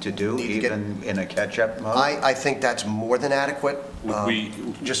need to do, even in a catch-up mode? I think that's more than adequate,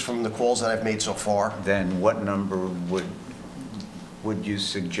 just from the calls that I've made so far. Then what number would you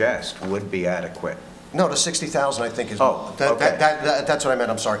suggest would be adequate? No, the 60,000 I think is. Oh, okay. That's what I meant.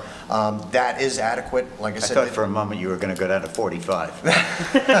 I'm sorry. That is adequate. Like I said, I thought for a moment you were going to go down to 45.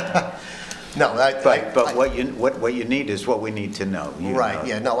 No, but what you need is what we need to know. Right.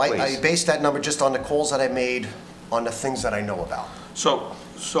 Yeah. No, I based that number just on the calls that I made, on the things that I know about. So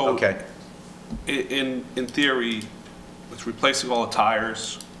okay. In theory, with replacing all the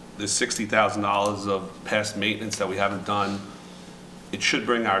tires, there's $60,000 of past maintenance that we haven't done. It should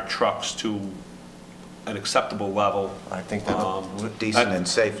bring our trucks to an acceptable level. I think that decent and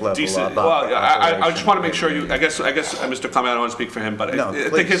safe level. Decent. Well, I just want to make sure you. I guess Mr. Clement, I don't want to speak for him, but no, I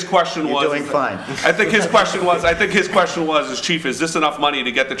think his question was. You're doing fine. I think his question was, as chief, is this enough money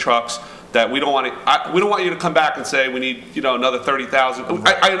to get the trucks? That we don't want to. We don't want you to come back and say we need, another 30,000.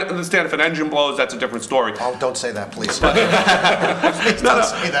 I understand if an engine blows, that's a different story. Oh, don't say that, please. Please don't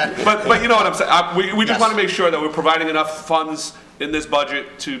say that. But you know what I'm saying. We just want to make sure that we're providing enough funds in this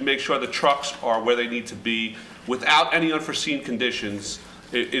budget to make sure the trucks are where they need to be without any unforeseen conditions.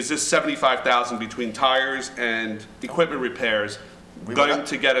 Is this 75,000 between tires and equipment repairs going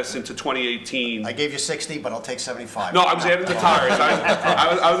to get us into 2018? I gave you 60, but I'll take 75. No, I was adding the tires.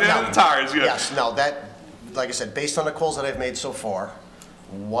 I was adding the tires. Yeah. Yes. No, that, like I said, based on the calls that I've made so far,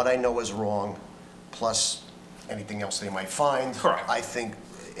 what I know is wrong, plus anything else they might find. Correct. I think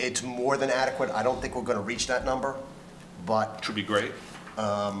it's more than adequate. I don't think we're going to reach that number, but should be great.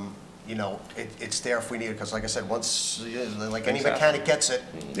 It's there if we need it, because like I said, once, like any mechanic gets it.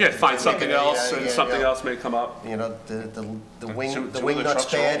 Yeah, find something else, and something else may come up. The wing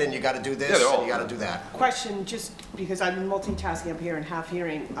nut's bad, and you got to do this, and you got to do that. Question, just because I'm multitasking up here and half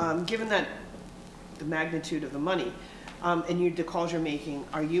hearing, given that the magnitude of the money, and the calls you're making,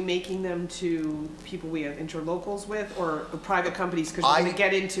 are you making them to people we have interlocals with, or private companies? Because we're going to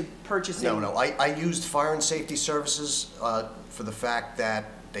get into purchasing. No. I used Fire and Safety Services for the fact that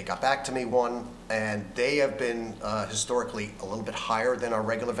they got back to me, and they have been historically a little bit higher than our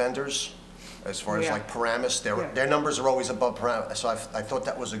regular vendors, as far as like Paramus. Their numbers are always above Paramus, so I thought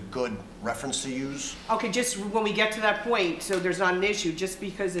that was a good reference to use. Okay, just when we get to that point, so there's not an issue, just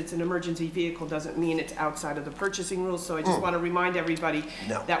because it's an emergency vehicle doesn't mean it's outside of the purchasing rules, so I just want to remind everybody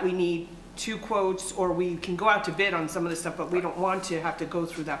that we need 2 quotes, or we can go out to bid on some of this stuff, but we don't want to have to go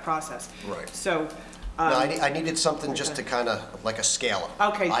through that process. Right. So. No, I needed something just to kind of, like a scale.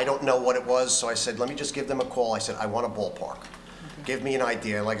 Okay. I don't know what it was, so I said, let me just give them a call. I said, I want a ballpark. Okay. Give me an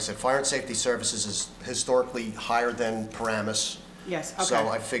idea. Like I said, Fire and Safety Services is historically higher than Paramus. Yes, okay. So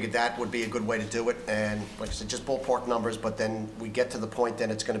I figured that would be a good way to do it, and like I said, just ballpark numbers, but then we get to the point,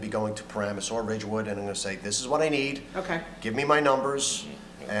 then it's going to be going to Paramus or Ridgewood, and I'm going to say, this is what I need. Okay. Give me my numbers,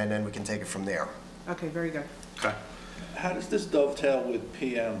 and then we can take it from there. Okay, very good. Okay. How does this dovetail with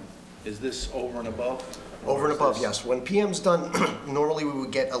PM? Is this over and above? Over and above, yes. When PM's done, normally we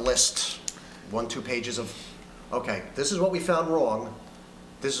would get a list, 1-2 pages of, okay, this is what we found wrong,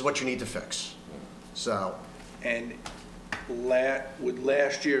 this is what you need to fix. So And would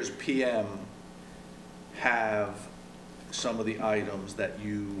last year's PM have some of the items that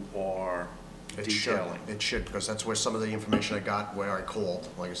you are detailing? It should, because that's where some of the information I got where I called.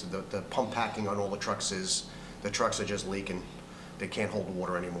 Like I said, the pump packing on all the trucks the trucks are just leaking. They can't hold the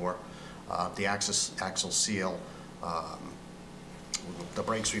water anymore. The axle seal, the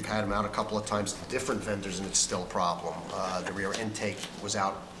brakes, we've had them out a couple of times to different vendors, and it's still a problem. The rear intake was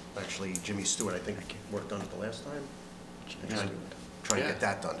out. Actually, Jimmy Stewart, I think, worked on it the last time. Trying to get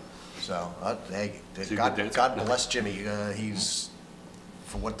that done. So, hey, God bless Jimmy. He's,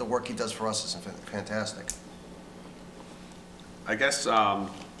 for what the work he does for us, is fantastic. I guess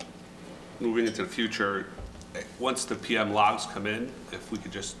moving into the future, once the PM logs come in, if we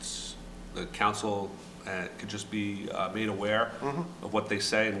could just, the council could just be made aware of what they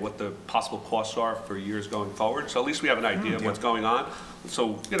say and what the possible costs are for years going forward. So at least we have an idea of what's going on.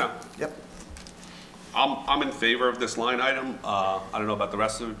 So, you know. Yep. I'm in favor of this line item. I don't know about the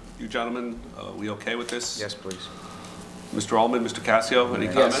rest of you gentlemen. We okay with this? Yes, please. Mr. Ullman, Mr. Cassio, any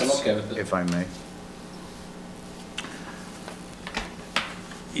comments? Yes, I'm okay with it. If I may.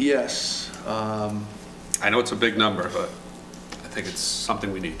 Yes. I know it's a big number, but I think it's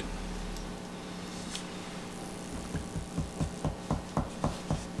something we need.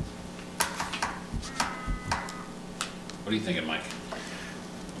 What are you thinking, Mike?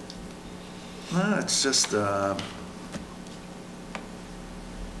 No, it's just,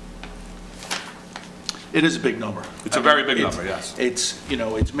 it is a big number. It's a very big number, yes. It's, you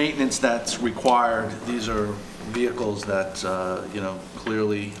know, it's maintenance that's required. These are vehicles that, you know,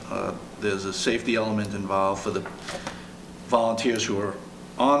 clearly there's a safety element involved for the volunteers who are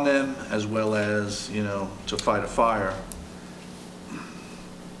on them, as well as, you know, to fight a fire.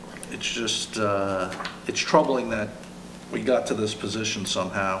 It's just, it's troubling that we got to this position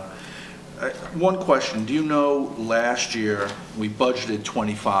somehow. One question, do you know last year we budgeted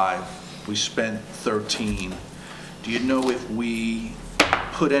 25, we spent 13. Do you know if we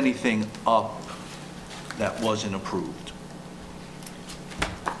put anything up that wasn't approved?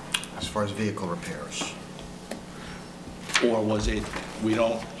 As far as vehicle repairs. Or was it, we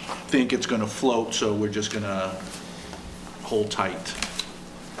don't think it's going to float, so we're just going to hold tight?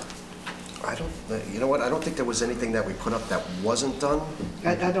 You know what, I don't think there was anything that we put up that wasn't done.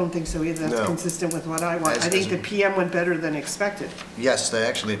 I don't think so either. That's No. consistent with what I want. I think the PM went better than expected. Yes,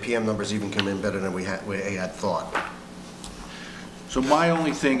 actually, the PM numbers even came in better than we had thought. So my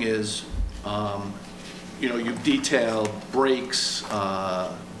only thing is, you know, you've detailed brakes,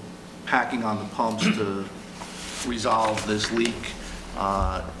 packing on the pumps to resolve this leak.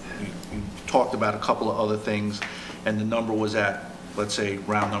 You talked about a couple of other things, and the number was at, let's say,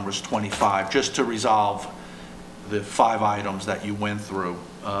 round numbers 25, just to resolve the 5 items that you went through.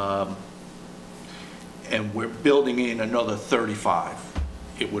 And we're building in another 35,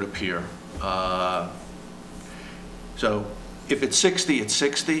 it would appear. So if it's 60, it's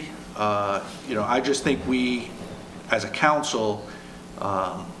 60. You know, I just think we, as a council,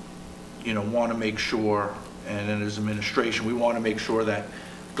 you know, want to make sure, and then as administration, we want to make sure that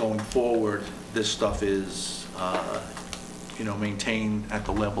going forward, this stuff is, you know, maintained at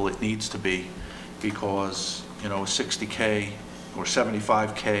the level it needs to be, because, you know, a 60K or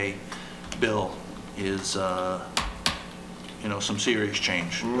 75K bill is, you know, some serious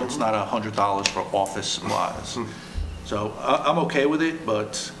change. It's not $100 for office supplies. So I'm okay with it,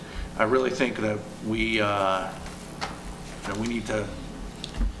 but I really think that we need to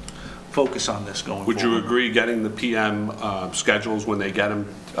focus on this going forward. Would you agree getting the PM schedules when they get them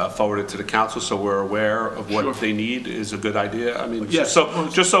forwarded to the council so we're aware of what they need is a good idea? I mean, yes.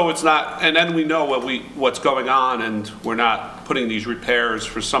 just so it's not, and then we know what's going on, and we're not putting these repairs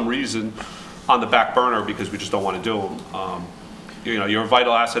for some reason on the back burner because we just don't want to do them. You know, you're a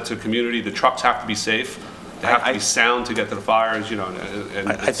vital asset to the community. The trucks have to be safe. They have to be sound to get to the fires, you know, and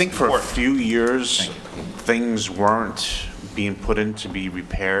I think for a few years, things weren't being put in to be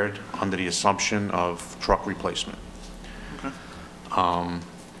repaired under the assumption of truck replacement. Okay.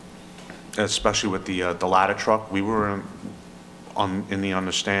 Especially with the ladder truck, we were in the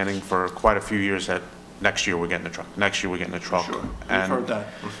understanding for quite a few years that next year we're getting the truck, next year we're getting the truck. Sure, we've and, heard that.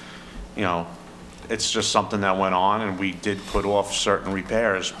 You know, it's just something that went on, and we did put off certain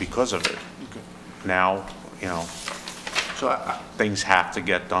repairs because of it. Okay. Now, you know, So things have to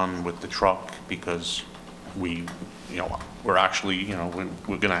get done with the truck because we, you know, we're actually, you know,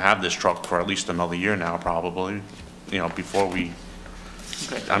 we're going to have this truck for at least another year now, probably, you know, before we,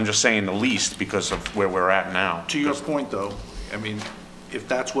 okay. I'm just saying the least because of where we're at now. To your point, though, I mean, if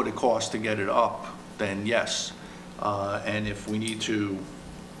that's what it costs to get it up, then yes. And if we need to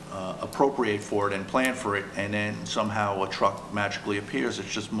appropriate for it and plan for it, and then somehow a truck magically appears.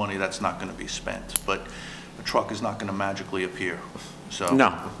 It's just money that's not going to be spent. But a truck is not going to magically appear, so.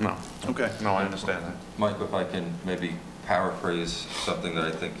 No. Okay. No, I understand that. Mike, if I can maybe paraphrase something that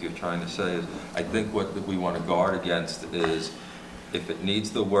I think you're trying to say is, I think what we want to guard against is, if it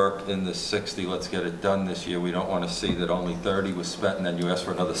needs the work in the 60, let's get it done this year. We don't want to see that only 30 was spent and then you ask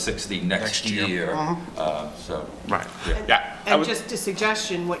for another 60 next year. So, Right. Yeah. And just a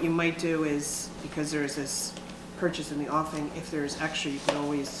suggestion, what you might do is, because there's this purchase in the offing, if there's extra, you can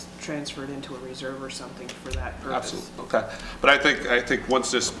always transfer it into a reserve or something for that purpose. Absolutely, okay. But I think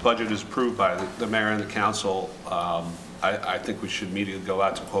once this budget is approved by the mayor and the council, I think we should immediately go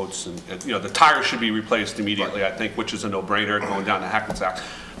out to quotes, and, you know, the tires should be replaced immediately, I think, which is a no-brainer going down to Hackensack.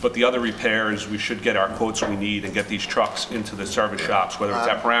 But the other repairs, we should get our quotes we need and get these trucks into the service shops, whether it's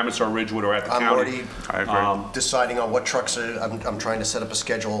at Paramus or Ridgewood or at the I'm county. already deciding on what trucks I'm trying to set up a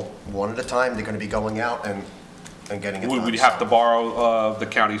schedule one at a time. They're going to be going out and getting it done. Would we have to borrow the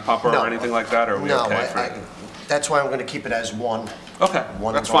county's pumper or anything like that, or are we okay for it? That's why I'm going to keep it as one. Okay,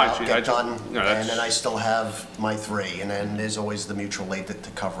 One that's go fine. out, Chief. get done, you know, and then I still have my 3, and then there's always the mutual aid to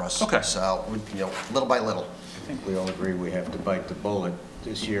cover us. Okay. So, you know, little by little. I think we all agree we have to bite the bullet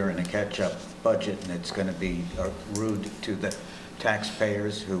this year in a catch-up budget, and it's going to be rude to the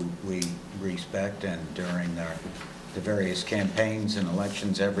taxpayers who we respect, and during the various campaigns and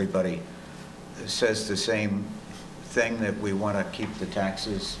elections, everybody says the same thing, that we want to keep the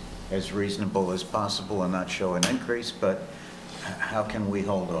taxes as reasonable as possible and not show an increase, but how can we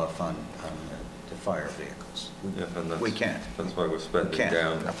hold off on the fire vehicles? yeah, and We can't. That's why we're spending Can't.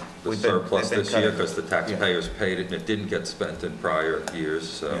 down the We've been- surplus they've been this year, cutting. because the taxpayers paid it and it didn't get spent in prior years,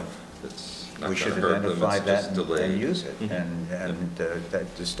 so Yeah. it's not We going should to hurt them, identify it's that just and delayed. use it, and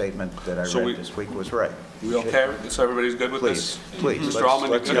that the statement that I So read this week was right. We okay? So everybody's good with Please, this? please, Mr. Allman,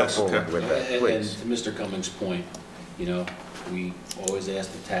 you let's good? go Yes, forward okay. with that, And please. to Mr. Cummings' point, you know, we always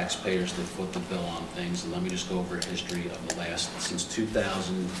ask the taxpayers to foot the bill on things, and let me just go over a history of the since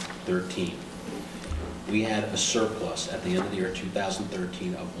 2013. We had a surplus at the end of the year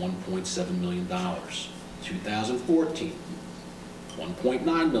 2013 of $1.7 million. 2014,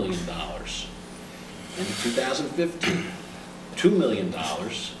 $1.9 million. And in 2015, $2 million.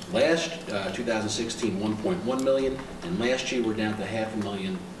 Last 2016, $1.1 million, and last year we're down to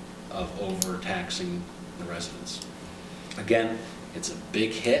 $500,000 of overtaxing the residents. Again, it's a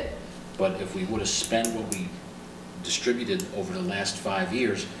big hit, but if we would have spent what we distributed over the last 5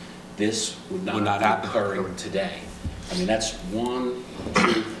 years, this would not be happen. occurring today. I mean, that's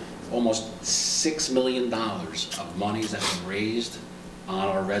almost $6 million of monies that were raised on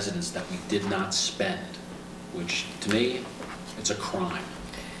our residents that we did not spend, which to me, it's a crime.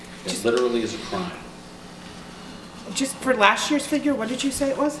 It literally is a crime. Just for last year's figure, what did you say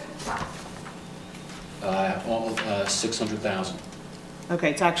it was? Almost 600,000. Okay,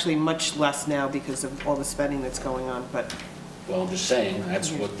 it's actually much less now because of all the spending that's going on, but, Well, I'm just saying,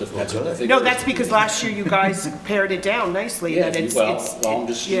 that's what the figure no, is. that's because last year you guys pared it down nicely. Yeah, that it's- well, it's- I'm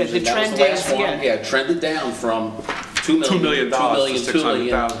just yeah, using, the that was trend the last is, one. yeah. Yeah, trended down from $2 million $2 million to 2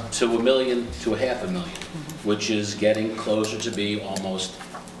 million, $600,000. to $1 million to $500,000, which is getting closer to be almost,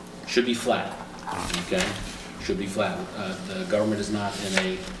 should be flat, okay? Should be flat. The government is not in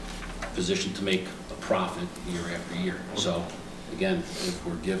a position to make a profit year after year. So, again, if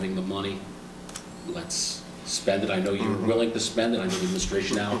we're giving the money, let's spend it. I know you're willing to spend it. I know the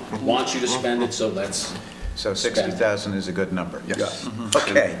administration now wants you to spend it, so let's So spend it. 60,000 is a good number? Yes.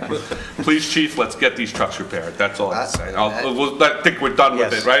 Okay. Please, chief, let's get these trucks repaired. That's all I'm saying. I think we're done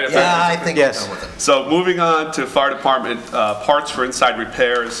with Yes. it, right? Yeah, I think we're Yes. done with it. So moving on to fire department, parts for inside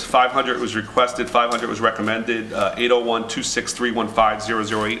repairs, 500 was requested, 500 was recommended,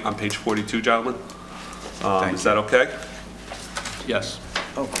 801-263-15008 on page 42, gentlemen. Thank Is that okay? Yes.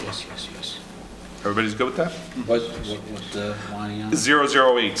 Oh, yes. Everybody's good with that? What line are you on?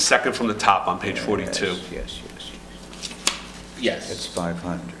 008, second from the top on page 42. Yes. Yes. It's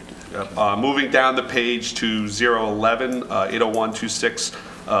 500. Yep. Moving down the page to 011, 801-26,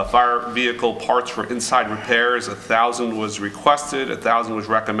 fire vehicle parts for inside repairs, 1,000 was requested, 1,000 was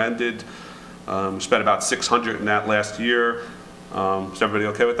recommended. Spent about 600 in that last year. Is everybody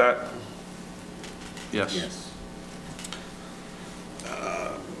okay with that? Yes. Yes.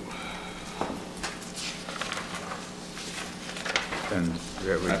 And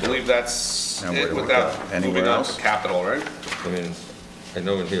there we I go. believe that's Now, where it do we without go? Anywhere moving on else? to capital, right? I mean, I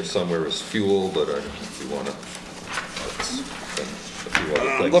know in here somewhere is fuel, but if you want to,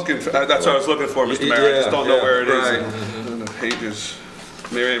 I'm looking for, that's what I was looking for, Mr. Mayor. I just don't know where it is right. in the pages.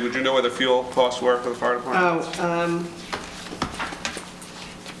 Mary, would you know where the fuel costs were for the fire department? Oh,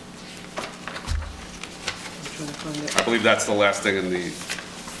 find it. I believe that's the last thing in the,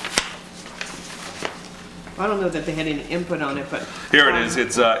 I don't know that they had any input on it, but. here it is,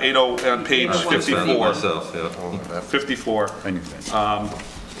 it's 80 on page I Spent it 54. myself, yeah. 54. Anything.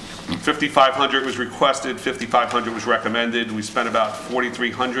 5,500 was requested, 5,500 was recommended. We spent about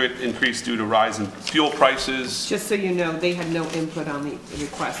 4,300, increase due to rise in fuel prices. Just so you know, they had no input on the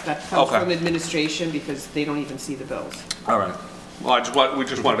request. That comes Okay. from administration because they don't even see the bills. All right. Well, we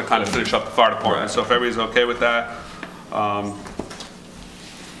just wanted to kind of finish up the fire department, so if everybody's okay with that.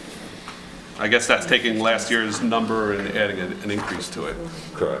 I guess that's taking last year's number and adding an increase to it.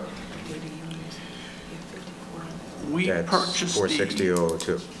 Correct. We That's purchased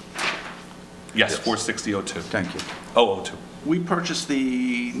 460,002. Yes, Yes. 46002. Thank you. 002. We purchased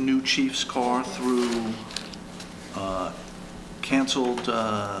the new chief's car through canceled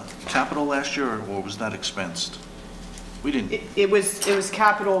capital last year, or was that expensed? We didn't. It was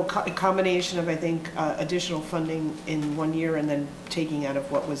capital, a combination of, I think, additional funding in one year and then taking out of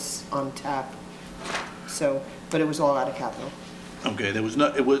what was on tap. So, but it was all out of capital. Okay, there was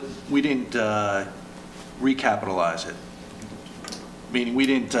no, we didn't recapitalize it, meaning we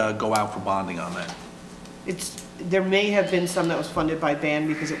didn't go out for bonding on that. There may have been some that was funded by band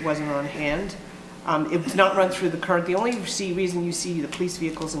because it wasn't on hand. It's not run through the current, the only reason you see the police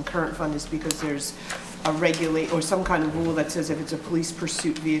vehicles in current fund is because there's a regulate, or some kind of rule that says if it's a police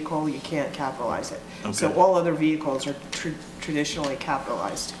pursuit vehicle, you can't capitalize it. So Okay. all other vehicles are traditionally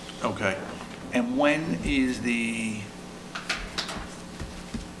capitalized. Okay. And when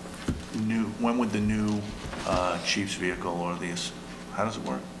would the new chief's vehicle, or how does it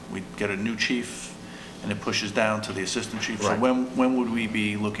work? We get a new chief and it pushes down to the assistant chief? So Right. when would we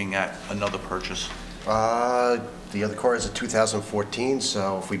be looking at another purchase? The other car is a 2014,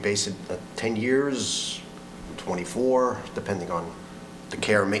 so if we base it at 10 years, 24, depending on the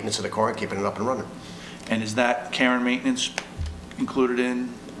care and maintenance of the car and keeping it up and running. And is that care and maintenance included in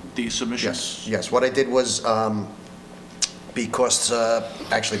the submissions? Yes, yes. What I did was, because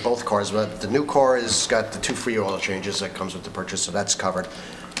actually both cars, but the new car has got the 2 free oil changes that comes with the purchase, so that's covered.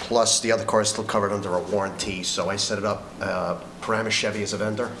 Plus, the other car is still covered under a warranty, so I set it up, Paramus Chevy as a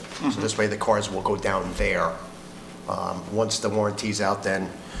vendor. So this way the cars will go down there. Once the warranty's out, then,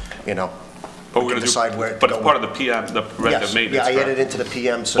 you know, But we we're can gonna decide do, where. but it's part of the PM, the preventive Yes, maintenance. yeah, I correct? added into the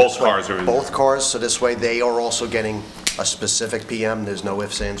PM. So Both this way- cars are in Both there. cars, so this way they are also getting a specific PM. There's no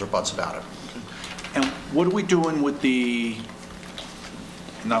ifs, ands, or buts about it. And what are we doing with the,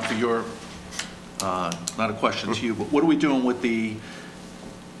 not for your, not a question to you, but what are we doing with the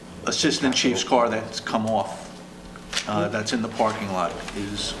assistant chief's car that's come off, that's in the parking lot? Are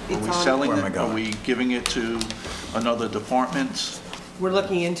It's we on- selling Where am I it? Are going? we giving it to another department? We're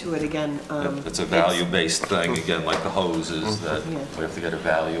looking into it again. It's a value-based thing, again, like the hoses, that Yeah. we have to get a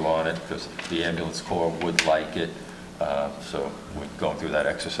value on it, because the ambulance corps would like it. So we're going through that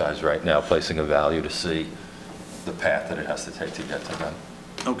exercise right now, placing a value to see the path that it has to take to get to them.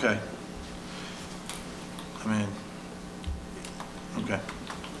 Okay. I mean, okay.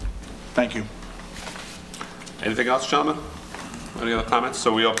 Thank you. Anything else, gentlemen? Any other comments?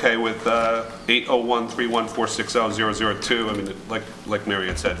 So we okay with 801-31460-002? I mean, like Mary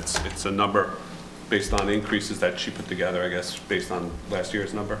had said, it's a number based on increases that she put together, I guess, based on last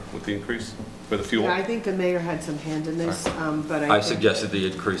year's number with the increase for the fuel. Yeah, I think the mayor had some hand in this, but I think- suggested the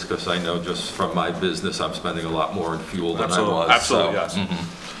increase because I know just from my business, I'm spending a lot more in fuel than I Absolutely, was. absolutely, so, yes. Is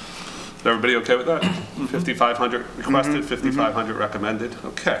everybody okay with that? 5,500 requested, 5,500 recommended,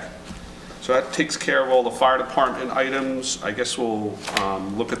 okay. So that takes care of all the fire department items. I guess we'll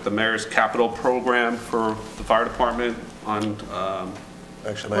look at the mayor's capital program for the fire department on,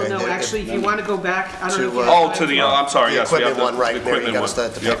 Actually, Well, no, actually, if you want to go back, I don't know if you. oh, to the, I'm sorry, The yes, we have equipment the one, right, Mary, you equipment got us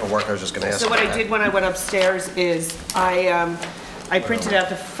one. the Yep. paperwork, I was just gonna ask So what about I that. did when I went upstairs is I printed out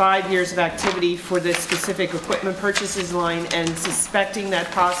the 5 years of activity for this specific equipment purchases line, and suspecting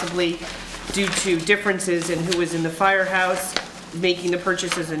that possibly due to differences in who was in the firehouse making the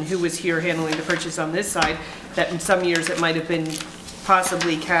purchases and who was here handling the purchase on this side, that in some years it might have been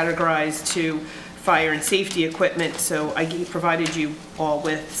possibly categorized to fire and safety equipment. So I provided you all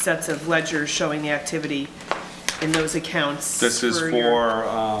with sets of ledgers showing the activity in those accounts. This is your- for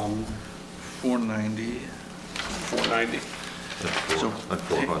 490. 490. and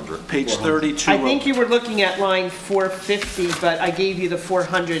 400. Page 32. I think you were looking at line 450, but I gave you the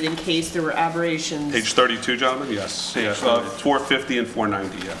 400 in case there were aberrations. Page 32, gentlemen, yes. Yes, 450 and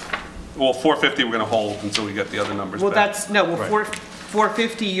 490, yeah. Well, 450 we're gonna hold until we get the other numbers Well, back. that's, no, well,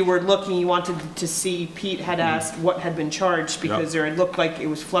 450, you were looking, you wanted to see, Pete had asked what had been charged because Yep. there, it looked like it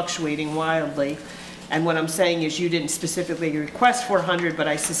was fluctuating wildly. And what I'm saying is you didn't specifically request 400, but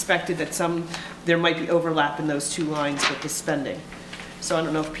I suspected that there might be overlap in those two lines with the spending. So I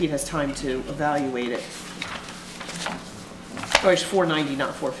don't know if Pete has time to evaluate it. Oh, it's 490,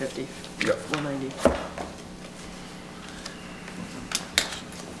 not 450. Yep. 490.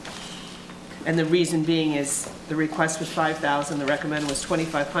 And the reason being is the request was 5,000, the recommend was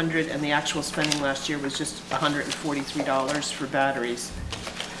 2,500, and the actual spending last year was just $143 for batteries.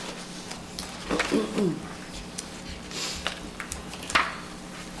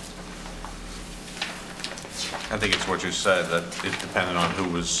 I think it's what you said, that it depended on who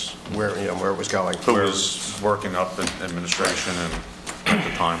was where it was going. working up in administration and at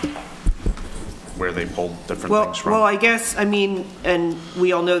the time, where they pulled different Well, things from. well, I guess, I mean, and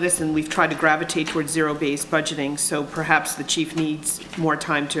we all know this, and we've tried to gravitate towards zero-based budgeting, so perhaps the chief needs more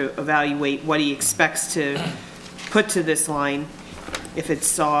time to evaluate what he expects to put to this line, if it's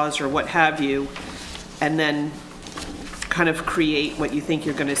saws or what have you, and then kind of create what you think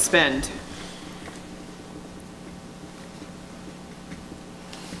you're gonna spend.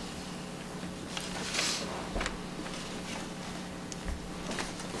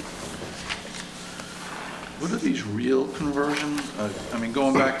 What are these real conversions? I mean,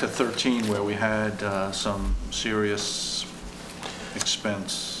 going back to 13 where we had some serious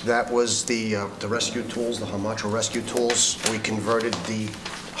expense. That was the rescue tools, the Hamacho rescue tools. We converted the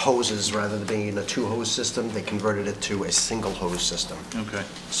hoses, rather than being in a two-hose system, they converted it to a single hose system. Okay.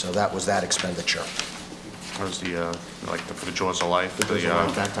 So that was that expenditure. That was for the Jaws of Life. The Jaws of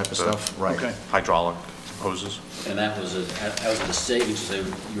Life, that type of stuff, right. Okay. Hydraulic hoses. And that was the savings, so you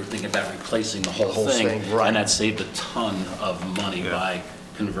were thinking about replacing the whole whole thing. thing, right. And that saved a ton of money Yeah. by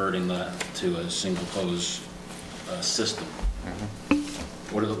converting that to a single hose system.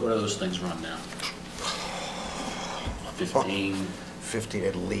 What are those things run now? 15, 50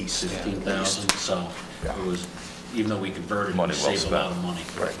 at least. 15,000, so Yeah. it was, even though we converted, Money it well saved a lot of spent. money.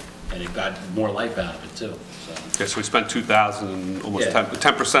 Right. And it got more life out of it too, so. Okay, so we spent 2,000 and almost Yeah.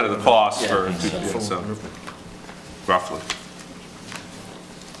 10% of the cost Yeah, for, so- so, roughly.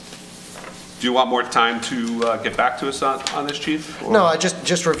 Do you want more time to get back to us on this, Chief? Or- No, I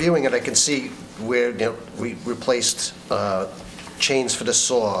just reviewing it, I can see where, we replaced chains for the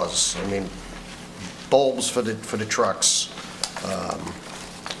saws, I mean, bulbs for the trucks.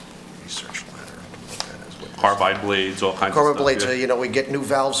 Research ladder, what that is, what- Carbide blades, all kinds of stuff. Carbide blades, yeah. we get new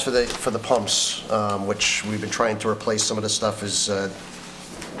valves for the pumps, which we've been trying to replace. Some of the stuff is,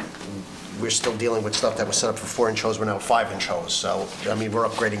 we're still dealing with stuff that was set up for 4-inch hose, we're now 5-inch hose. So, I mean, we're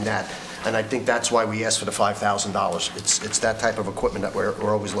upgrading that. And I think that's why we asked for the $5,000. It's that type of equipment that we're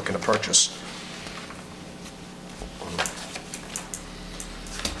always looking to purchase.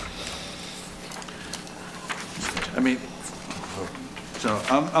 I mean, so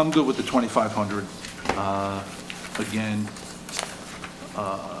I'm good with the 2,500. Again,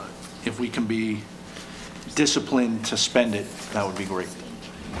 if we can be disciplined to spend it, that would be great.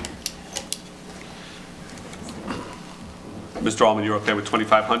 Mr. Allman, you're okay with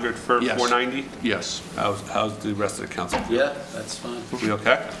 2,500 for Yes. 490? Yes. How's the rest of the council feel? Yeah, that's fine. We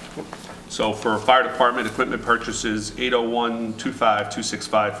okay? So for fire department equipment purchases,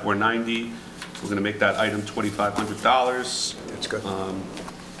 801-25265-490. We're going to make that item $2,500. That's good.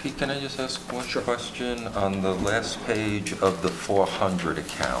 Pete, can I just ask one question? On the last page of the 400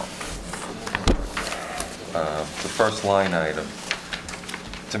 account, the first line item,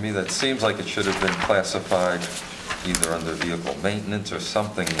 to me, that seems like it should have been classified either under vehicle maintenance or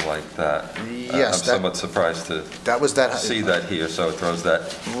something like that. Yes, I'm somewhat surprised to see that here, so it throws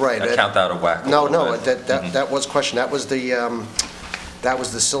that Right, account out of whack a No, little no, bit. that was question. That was the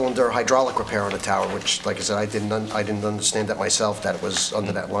cylinder hydraulic repair on the tower, which, like I said, I didn't understand that myself, that it was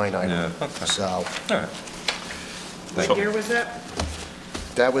under that line item. Yeah, okay. So, All right. What year was that?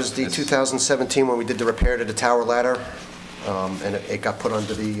 that was the 2017 when we did the repair to the tower ladder, and it got put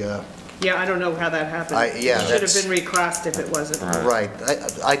under the, Yeah, I don't know how that happened. yeah, It should have that's- been reclassed if it wasn't. right.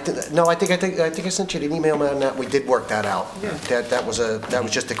 I think I sent you an email on that, we did work that out. Yeah. That was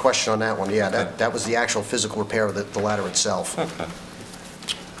just a question on that one, yeah, that was the actual physical repair of the ladder itself.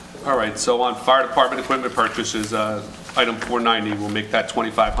 All right, so on fire department equipment purchases, item 490, we'll make that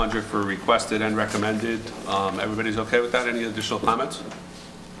 2,500 for requested and recommended. Everybody's okay with that? Any additional comments?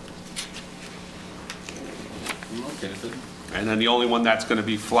 I'm okay with it. And then the only one that's going to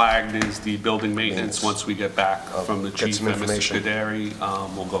be flagged is the building maintenance. Yes. Once we get back from the Get chief some and Mr. information.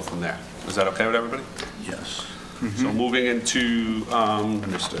 Scuderi, we'll go from there. Is that okay with everybody? Yes. So moving into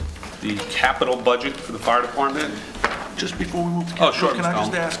the capital budget for the fire department. Just before we move to Oh, capital, sure, can I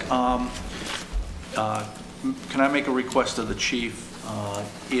Mr. just ask, can I make a request of the chief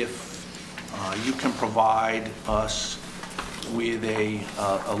if you can provide us with a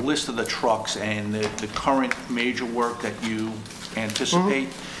list of the trucks and the current major work that you anticipate,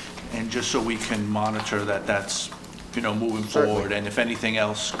 and just so we can monitor that that's, moving Certainly. forward, and if anything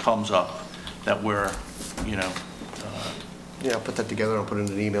else comes up, that we're, Yeah, I'll put that together, I'll put it in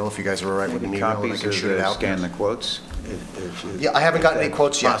an email if you guys are all right with an Maybe email, and I copies can of shoot it out. scan the quotes? Yeah, I haven't gotten any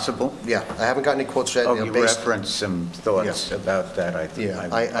quotes yet. Possible? Yeah, I haven't gotten any quotes yet. Oh, you know, you based- referenced some thoughts Yes. about that, Yeah,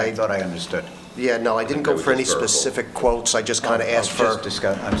 I thought I understood. Yeah, no, I didn't go for any specific quotes, I just kind of asked for, Just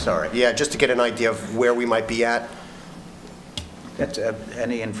discuss, I'm sorry. yeah, just to get an idea of where we might be at. That's,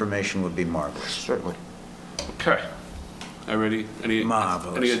 any information would be marvelous. Certainly. Okay. Everybody, any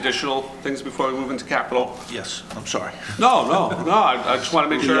Marvelous. additional things before we move into capital? yes, I'm sorry. No, I just want to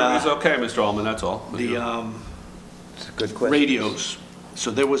make sure The, everybody's okay, Mr. Ullman, that's all. It's a good question. Radios. So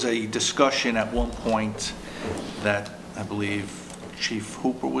there was a discussion at one point that I believe Chief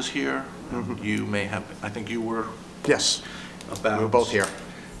Hooper was here. You may have, I think you were, Yes, about. we were both here.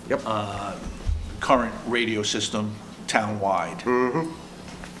 Yep. Current radio system town-wide.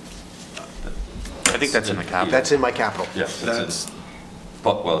 I think that's in the capital. That's in my capital. Yes, it's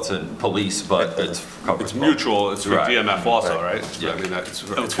in police, but it's covered. It's mutual, it's for Right. DMF also, right? Yeah. I mean, it's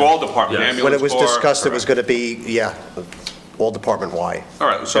for all departments, Yes. ambulance, When it was corps. discussed, it was going to be, yeah, all department-wide. All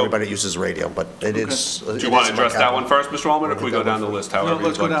right, so- Everybody uses radio, but it is. Do you want to address that one first, Mr. Ullman, or can we go down the list, however No, you'd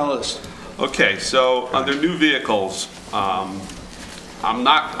let's go like? down the list. Okay, so under new vehicles, I'm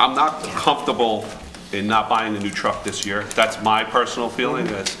not comfortable in not buying a new truck this year. That's my personal feeling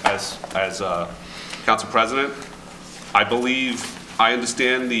as council president. I believe, I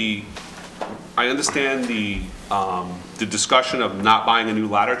understand the discussion of not buying a new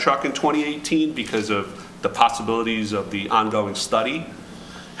ladder truck in 2018 because of the possibilities of the ongoing study.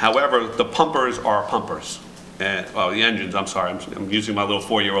 However, the pumpers are pumpers. And, well, the engines, I'm sorry, I'm using my little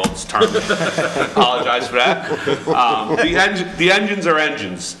 4-year-old's term. Apologize for that. The engines are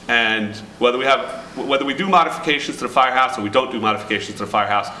engines, and whether we do modifications to the firehouse or we don't do modifications to the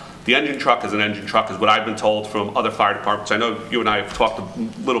firehouse, the engine truck is an engine truck, is what I've been told from other fire departments. I know you and I have talked a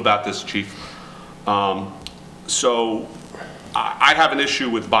little about this, Chief. So I have an issue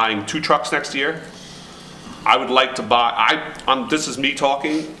with buying 2 trucks next year. I would like to buy, this is me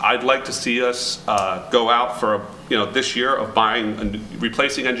talking, I'd like to see us go out for, this year of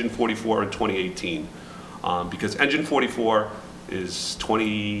replacing engine 44 in 2018. Because engine 44 is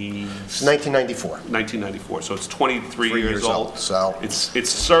 1994, so it's 23 years old. So It's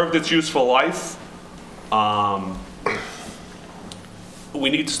served its useful life. We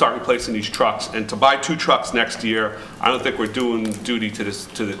need to start replacing these trucks, and to buy 2 trucks next year, I don't think we're doing duty to the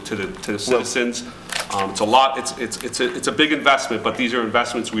citizens. It's a lot. It's a big investment, but these are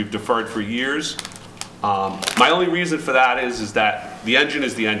investments we've deferred for years. My only reason for that is that the engine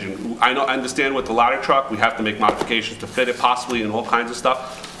is the engine. I understand with the ladder truck, we have to make modifications to fit it, possibly, and all kinds of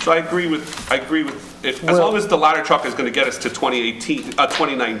stuff. So I agree with as long as the ladder truck is going to get us to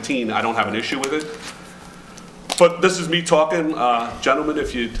 2019, I don't have an issue with it. But this is me talking, gentlemen,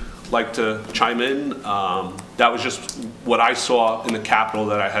 if you'd like to chime in. That was just what I saw in the capital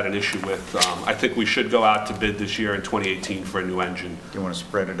that I had an issue with. I think we should go out to bid this year in 2018 for a new engine. Do you want to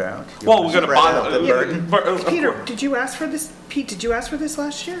spread it out? Well, we're going to Spread out the burden? Peter, did you ask for this, Pete, did you ask for this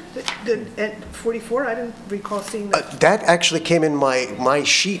last year? At 44? I didn't recall seeing that. that actually came in my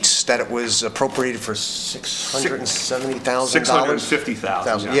sheets, that it was appropriated for $670,000.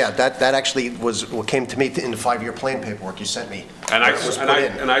 $650,000. Yeah, that actually was what came to me in the 5-year plan paperwork you sent me. And It was put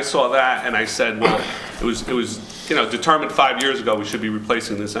in. I saw that, and I said, well, it was determined 5 years ago we should be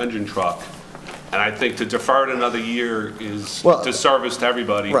replacing this engine truck. And I think to defer it another year is disservice to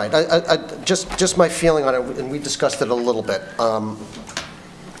everybody. Right, just my feeling on it, and we discussed it a little bit. I'm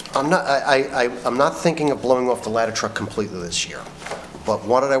not thinking of blowing off the ladder truck completely this year. But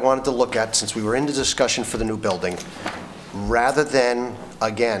what I wanted to look at, since we were in the discussion for the new building, rather than,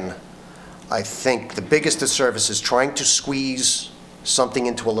 again, I think the biggest disservice is trying to squeeze something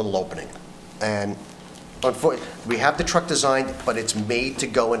into a little opening. And unfortunately, we have the truck designed, but it's made to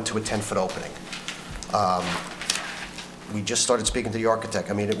go into a 10-foot opening. We just started speaking to the architect.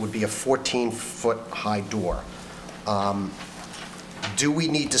 I mean, it would be a 14-foot high door. Do we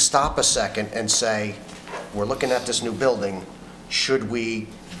need to stop a second and say, we're looking at this new building, should we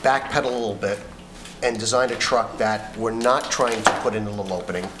backpedal a little bit and design a truck that we're not trying to put in a little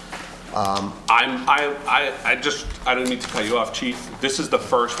opening? I don't mean to cut you off, Chief. This is the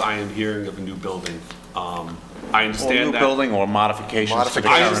first I am hearing of a new building. I understand New that. building or modifications to the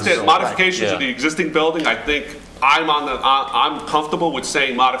I current understand building. modifications Yeah. of the existing building. I think I'm comfortable with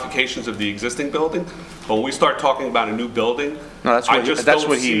saying modifications of the existing building, but when we start talking about a new building, No, that's I just what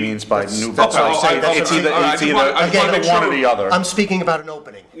don't he see- means by new. That's what I'm saying. That's It's what either, I'm- I it's just wanna- I just wanna either make one or sure- the other. I'm speaking about an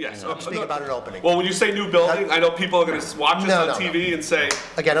opening. Yes. I'm speaking about an opening. Well, when you say new building, I know people are going to watch this No, on no, TV and say,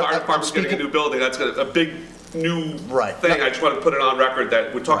 Again, fire I'm department's getting a speaking- new building, that's a big new Right. thing. I just want to put it on record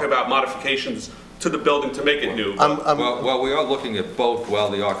that we're talking about modifications to the building to make it new. Well, we are looking at both while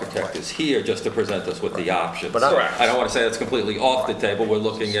the architect is here, just to present us with the options. But Correct. I don't want to say that's completely off the table, we're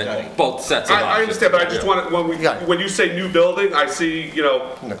looking at both sets of options. I understand, but I just want to, Yeah. when you say new building, I see,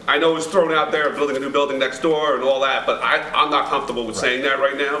 I know it's thrown out there, building a new building next door and all that, but I'm not comfortable with saying that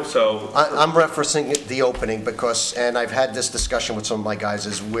right now, so. I'm referencing the opening because, and I've had this discussion with some of my guys,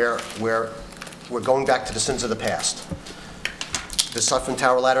 is we're going back to the sins of the past. The Sutphen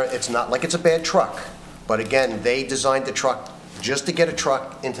Tower ladder, it's not like it's a bad truck, but again, they designed the truck just to get a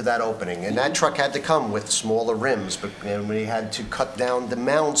truck into that opening, and that truck had to come with smaller rims, and we had to cut down the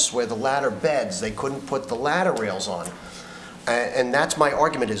mounts where the ladder beds, they couldn't put the ladder rails on. And that's my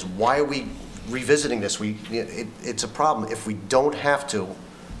argument, is why are we revisiting this? It's a problem if we don't have to,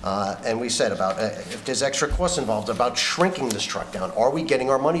 and we said about, if there's extra costs involved, about shrinking this truck down, are we getting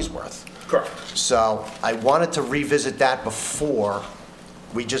our money's worth? Correct. So I wanted to revisit that before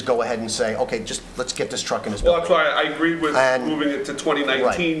we just go ahead and say, okay, just let's get this truck in this Well, building. that's why I agreed with And- moving it to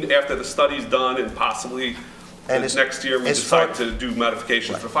 2019 after the study's done and possibly And next year we as far- decide to do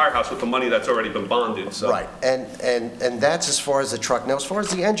modifications for firehouse with the money that's already been bonded, so. Right, and that's as far as the truck. Now, as far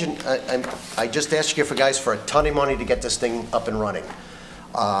as the engine, I just asked you for guys for a ton of money to get this thing up and running.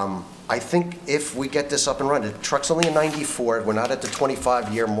 I think if we get this up and running, the truck's only a 94, we're not at the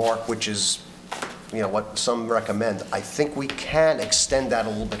 25-year mark, which is, what some recommend. I think we can extend that a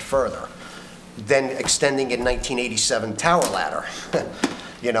little bit further than extending a 1987 tower ladder,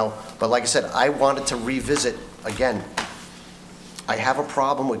 But like I said, I wanted to revisit, again, I have a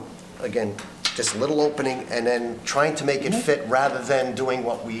problem with, again, this little opening and then trying to make it fit rather than doing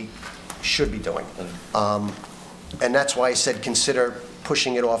what we should be doing. And that's why I said consider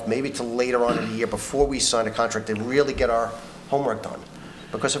pushing it off maybe to later on in the year before we sign a contract and really get our homework done.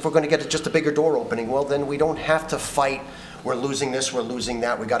 Because if we're going to get just a bigger door opening, well, then we don't have to fight, we're losing this, we're losing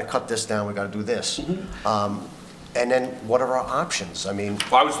that, we got to cut this down, we got to do this. And then what are our options? I mean,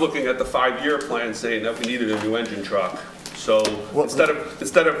 I was looking at the 5-year plan saying that we needed a new engine truck. So Well-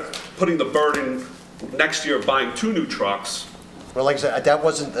 instead of putting the burden next year of buying 2 new trucks, well, like I said, that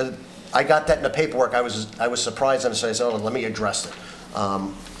wasn't, I got that in the paperwork, I was surprised, and I said, oh, let me address it.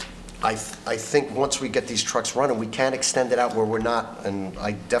 I think once we get these trucks running, we can extend it out where we're not, and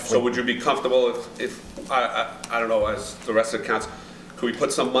I so definitely, would you be comfortable if I don't know, as the rest of the council, could we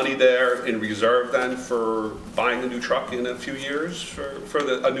put some money there in reserve then for buying a new truck in a few years for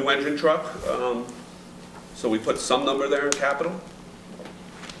a new engine truck? So we put some number there in capital?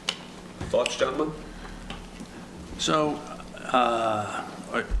 Thoughts, gentlemen? So,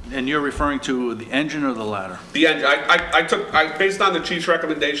 and you're referring to the engine or the ladder? The engine, based on the chief's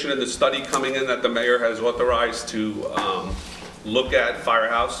recommendation and the study coming in that the mayor has authorized to look at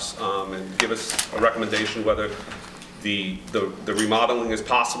firehouse and give us a recommendation whether the remodeling is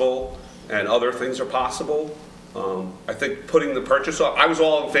possible and other things are possible. I think putting the purchase off, I was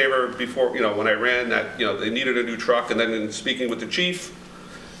all in favor before, when I ran that, they needed a new truck, and then in speaking with the chief,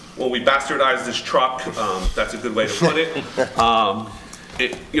 when we bastardized this truck, that's a good way to put it.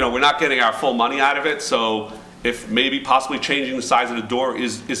 We're not getting our full money out of it, so if maybe possibly changing the size of the door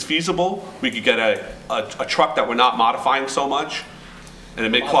is feasible, we could get a truck that we're not modifying so much, and it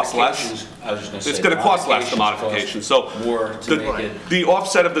may cost less. I was just gonna say, It's gonna cost less, the modifications modification, so. more to make it- The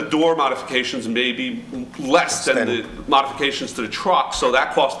offset of the door modifications may be less than the modifications to the truck, so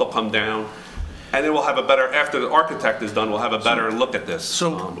that cost will come down. And then we'll have a better, after the architect is done, we'll have a better look at this.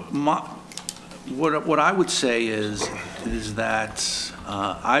 So what I would say is that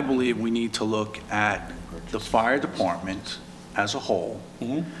I believe we need to look at the fire department as a whole,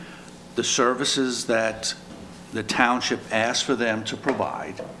 the services that the township asks for them to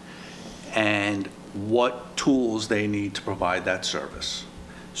provide, and what tools they need to provide that service.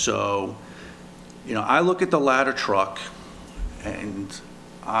 So, I look at the ladder truck and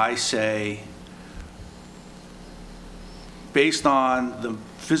I say, based on the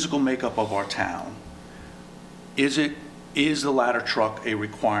physical makeup of our town, is the ladder truck a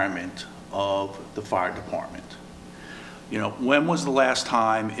requirement of the fire department? When was the last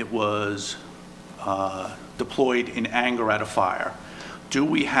time it was deployed in anger at a fire? Do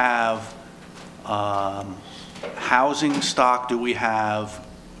we have housing stock? Do we have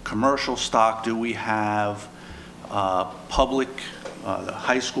commercial stock? Do we have public, the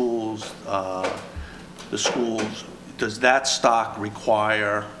high schools, the schools, does that stock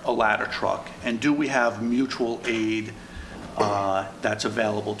require a ladder truck? And do we have mutual aid that's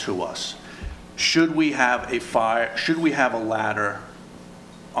available to us? Should we have a ladder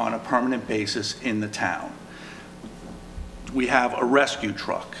on a permanent basis in the town? We have a rescue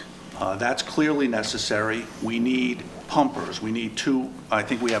truck. That's clearly necessary. We need pumpers. We need I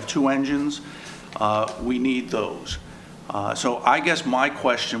think we have 2 engines. We need those. So I guess my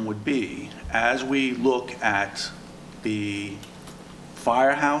question would be, as we look at the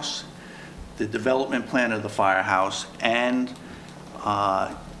firehouse, the development plan of the firehouse, and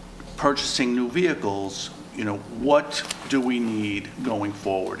purchasing new vehicles, what do we need going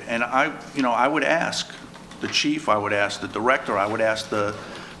forward? And I would ask the chief, I would ask the director, I would ask the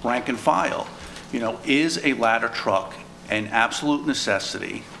rank and file, is a ladder truck an absolute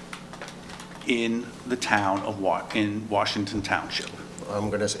necessity in the town of in Washington Township? I'm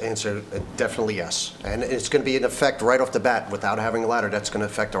going to answer definitely yes. And it's going to be in effect right off the bat. Without having a ladder, that's going to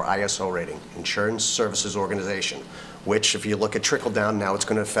affect our ISO rating, Insurance Services Organization, which if you look at trickle down now, it's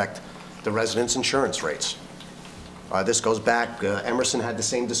going to affect the residents' insurance rates. This goes back, Emerson had the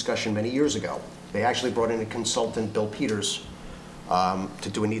same discussion many years ago. They actually brought in a consultant, Bill Peters, to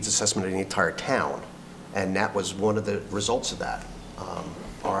do a needs assessment of the entire town. And that was one of the results of that.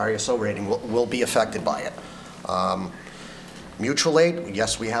 Our ISO rating will be affected by it. Mutual aid,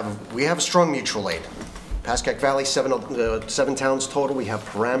 yes, we have a strong mutual aid. Pascack Valley, 7 towns total. We have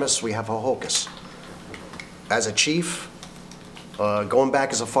Paramus, we have Hohokus. As a chief, going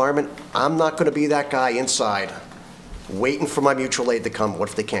back as a fireman, I'm not going to be that guy inside waiting for my mutual aid to come. What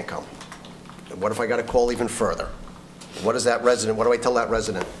if they can't come? What if I got to call even further? What is that resident? What do I tell that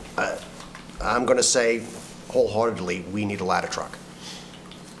resident? I'm going to say wholeheartedly, we need a ladder truck.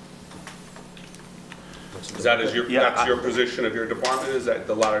 That's your position of your department, is that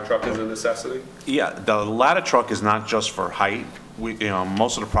the ladder truck is a necessity? Yeah, the ladder truck is not just for height.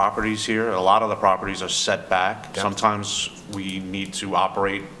 Most of the properties here, a lot of the properties are set back. Yep. Sometimes we need to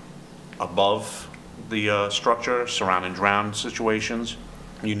operate above the structure, surrounding drown situations.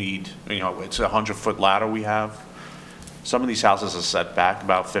 You need, it's a 100-foot ladder we have. Some of these houses are set back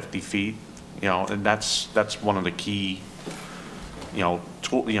about 50 feet, and that's one of the key,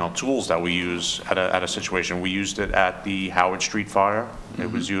 tools that we use at a situation. We used it at the Howard Street fire. Mm-hmm.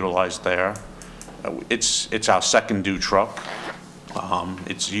 It was utilized there. It's our second due truck.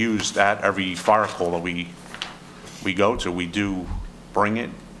 It's used at every fire call that we go to. We do bring it.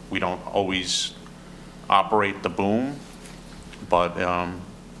 We don't always operate the boom, but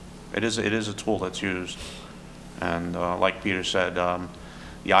it is a tool that's used. And like Peter said, the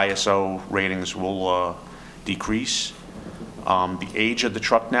ISO ratings will decrease. The age of the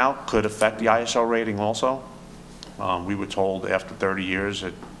truck now could affect the ISO rating also. We were told after 30 years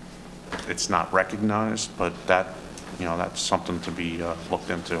it's not recognized, but that's something to be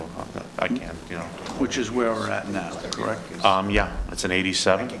looked into. I can't, Which is where we're at now, correct? Yeah, it's an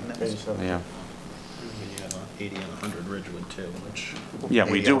 87. 87. Yeah. 80 and 100 Ridgewood too, which... Yeah,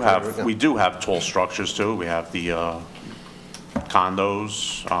 we do have tall structures too. We have the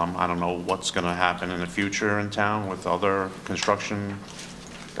condos. I don't know what's going to happen in the future in town with other construction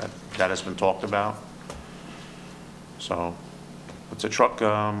that has been talked about. So it's a truck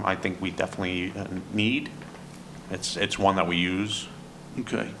I think we definitely need. It's one that we use.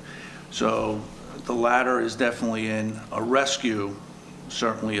 Okay. So the ladder is definitely in. A rescue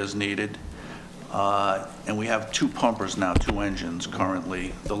certainly is needed. And we have 2 pumpers now, 2 engines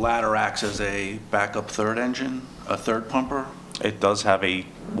currently. The ladder acts as a backup third engine, a third pumper? It does have a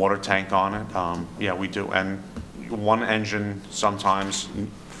water tank on it. Yeah, we do. And one engine sometimes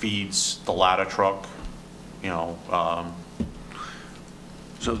feeds the ladder truck,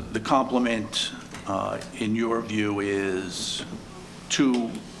 So the complement, in your view, is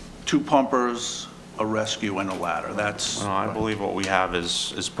two pumpers, a rescue, and a ladder. That's... I believe what we have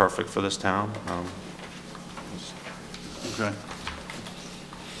is perfect for this town. Okay.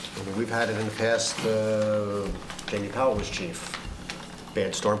 We've had it in the past. Jamie Powell was chief.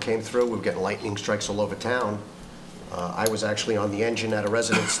 Bad storm came through. We were getting lightning strikes all over town. I was actually on the engine at a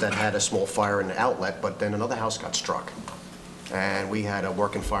residence that had a small fire in the outlet, but then another house got struck. And we had a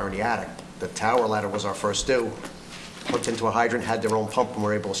working fire in the attic. The tower ladder was our first due. Hooked into a hydrant, had their own pump, and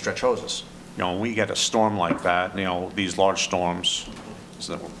were able to stretch hoses. When we get a storm like that, these large storms,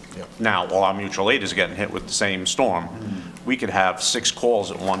 Yep. now all our mutual aid is getting hit with the same storm. We could have 6 calls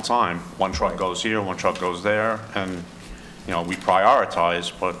at one time. One truck goes here, one truck goes there, and we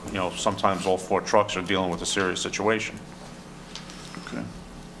prioritize, but sometimes all 4 trucks are dealing with a serious situation. Okay.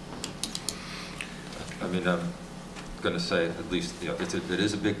 I mean, going to say, at least, you know, it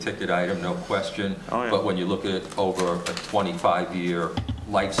is a big ticket item, no question. Oh, yeah. But when you look at it over a 25-year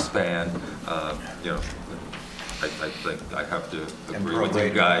lifespan, you know, I think I have to agree with you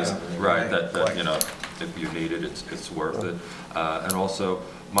guys, right, that, you know, if you need it, it's worth it. And also,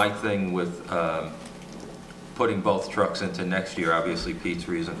 my thing with putting both trucks into next year, obviously Pete's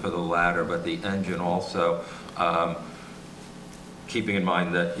reason for the latter, but the engine also, keeping in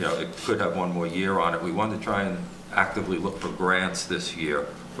mind that, you know, it could have one more year on it, we wanted to try and actively look for grants this year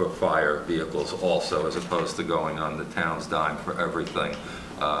for fire vehicles also, as opposed to going on the town's dime for everything.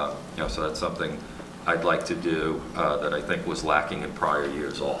 You know, so that's something I'd like to do that I think was lacking in prior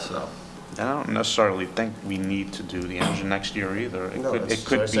years also. I don't necessarily think we need to do the engine next year either. No, It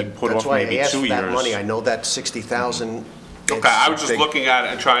could be put that's off why maybe I asked 2 for years. that money. I know that 60,000. Okay, I was just looking at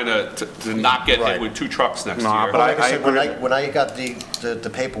it and trying to not get hit Right. with 2 trucks next No, year. but Like I said, agree. when I got the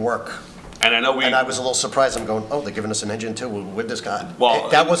paperwork, And I know we, and I was a little surprised, I'm going, oh, they're giving us an engine too, with this guy. Well,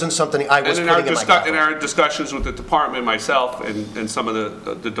 That wasn't something I was and putting in my in capital. our discussions with the department, myself and some of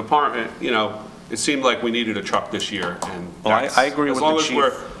the department, you know, it seemed like we needed a truck this year, and Well, that's- I agree as with long the as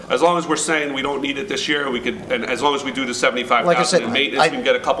chief. as long as we're saying we don't need it this year, we could, and as long as we do the 75,000 Like I said, in maintenance, we can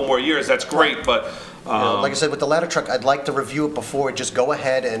get a couple more years, that's great, but, You know, like I said, with the ladder truck, I'd like to review it before, just go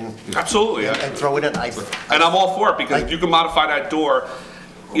ahead and absolutely. and throw it in. And I'm all for it, because if you can modify that door,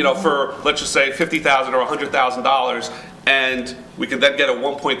 you know, for, let's just say, $50,000 or $100,000, and we can then get a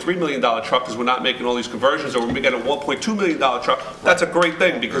 $1.3 million truck, because we're not making all these conversions, or we get a $1.2 million truck, that's a great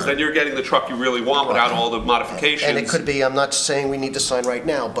thing, because then you're getting the truck you really want without all the modifications. And it could be, I'm not saying we need to sign right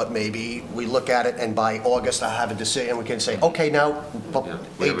now, but maybe we look at it and by August I have a decision, we can say, okay, now,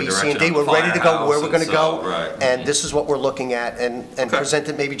 we A, have a B, C, and D, direction we're on ready to go, where we're gonna firehouse, go. and so, right. And this is what we're looking at, and present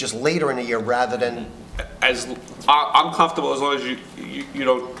it maybe just later in the year rather than, I'm comfortable as long as you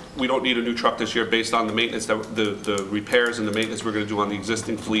don't, we don't need a new truck this year based on the maintenance, the repairs and the maintenance we're gonna do on the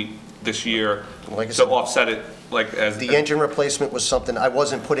existing fleet this year, Like I to said, offset it, like as. the engine replacement was something I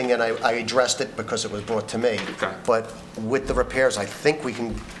wasn't putting in, I addressed it because it was brought to me. Okay. But with the repairs, I think we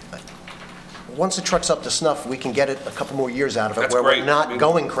can, once the truck's up to snuff, we can get it a couple more years out of it. That's where great. we're I not mean-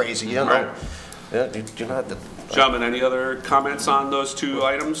 going crazy, you know? Right. Yeah, you know, Gentlemen, any other comments on those 2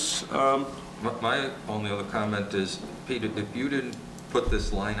 items? My only other comment is, Peter, if you didn't put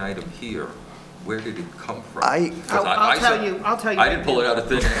this line item here, where did it come from? 'Cause I'll tell said- you. I didn't pull it out of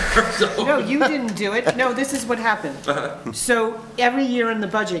thin air, so. No, you didn't do it. No, this is what happened. So every year in the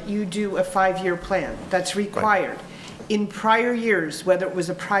budget, you do a 5-year plan. That's required. In prior years, whether it was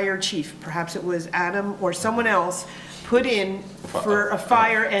a prior chief, perhaps it was Adam or someone else, put in for a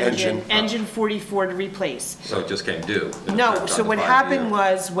fire engine 44 to replace. So it just came due. No, so what happened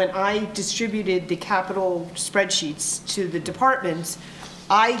was, when I distributed the capital spreadsheets to the departments,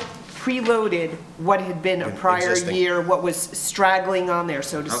 I preloaded what had been a prior Existing. year, what was straggling on there,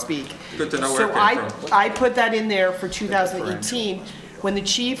 so to speak. Good to know where it came from. So I put that in there for 2018. When the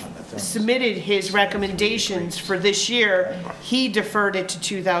chief submitted his recommendations for this year, he deferred it to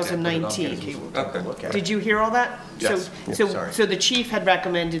 2019. Okay. Did you hear all that? Yes. So the chief had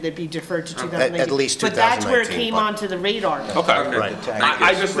recommended it be deferred to 2019. At least But that's where it 2019, came but- onto the radar. Okay. Right.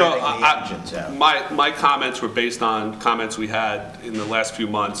 I just know, Spreading the engines out. my comments were based on comments we had in the last few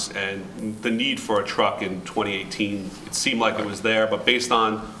months, and the need for a truck in 2018, it seemed like it was there, but based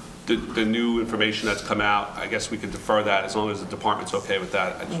on the new information that's come out, I guess we could defer that as long as the department's okay with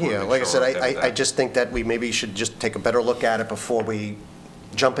that. I just wanna Yeah, make like I sure said, we're okay with I that. just think that we maybe should just take a better look at it before we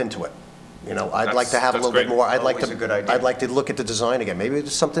jump into it. You know, I'd like to have a That's little bit great. more, I'd like Always a good idea. I'd like to look at the design again, maybe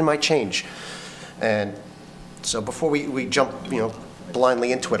something might change. And so before we jump, you know,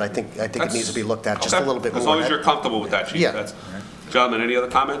 blindly into it, I think it needs to be looked at just a Okay. little bit more. As long as you're comfortable with that, Chief. Yeah. That's- Gentlemen, any other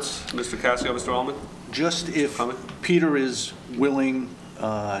comments? Mr. Cassio, Mr. Ullman? Just if Comment? Peter is willing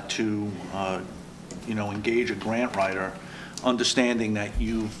to, you know, engage a grant writer, understanding that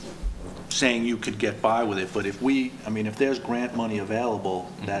saying you could get by with it, but if if there's grant money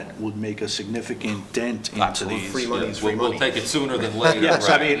available, that would make a significant dent into Absolutely. these. Free money is free We'll money. take it sooner than later, Yes,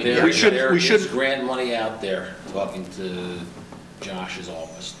 I right? mean, There we should, is grant money out there, talking to Josh's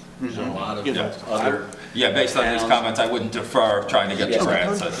office. There's a lot of You know, other. Yeah, based on these towns. comments, I wouldn't defer trying to get the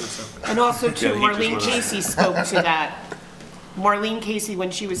grants. And also too, Yeah, he just Marlene went on. Casey spoke to that. Marlene Casey,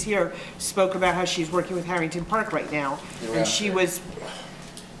 when she was here, spoke about how she's working with Harrington Park right now. And she was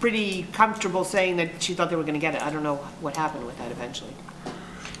pretty comfortable saying that she thought they were gonna get it. I don't know what happened with that eventually.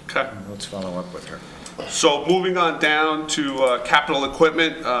 Okay. Let's follow up with her. So moving on down to capital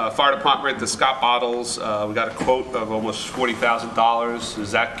equipment, fire department, the Scott bottles, we got a quote of almost $40,000.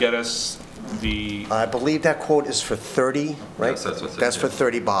 Does that get us the, I believe that quote is for 30, right? Yes, that's what's in That's for there.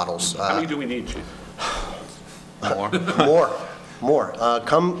 30 bottles. how many do we need, Chief? More.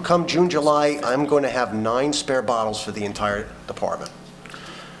 Come June, July, I'm going to have 9 spare bottles for the entire department.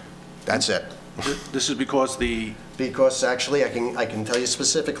 That's it. This is because Because actually, I can tell you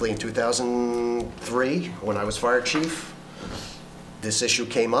specifically, in 2003, when I was fire chief, this issue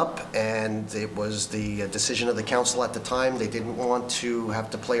came up, and it was the decision of the council at the time. They didn't want to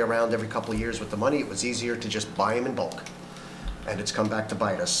have to play around every couple of years with the money. It was easier to just buy them in bulk. And it's come back to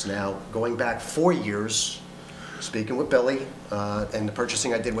bite us. Now, going back 4 years, speaking with Billy, and the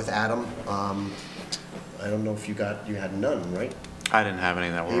purchasing I did with Adam, I don't know if you had none, right? I didn't have any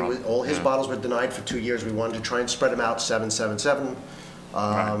that were up. All his bottles were denied for 2 years. We wanted to try and spread them out, 7, 7, 7.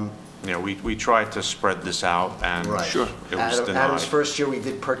 Right. Yeah, we tried to spread this out, and Right. it was denied. Adam's first year, we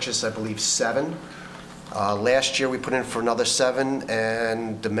did purchase, I believe, 7. Last year, we put in for another 7,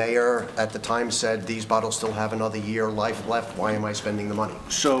 and the mayor at the time said, these bottles still have another year life left. Why am I spending the money?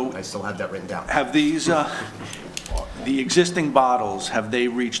 So I still have that written down. have these, the existing bottles, have they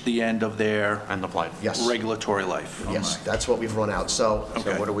reached the end of their End of life. Yes. regulatory life? Yes, that's what we've run out. So,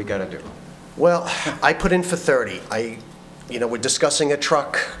 So what do we got to do? well, I put in for 30. We're discussing a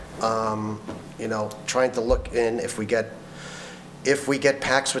truck, trying to look in if we get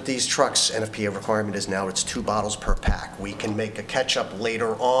packs with these trucks. NFPA requirement is now it's 2 bottles per pack. We can make a catch-up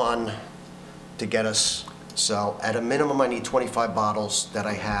later on to get us, so at a minimum, I need 25 bottles that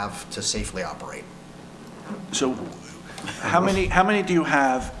I have to safely operate. So how many do you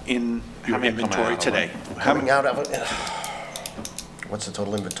have in your many come inventory out? today? Coming out of it, what's the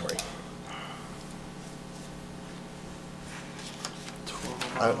total inventory?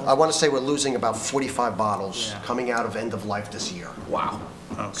 I want to say we're losing about 45 bottles coming out of end of life this year. Wow.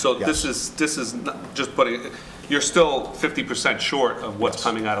 So Yes. this is not just putting, you're still 50% short of what's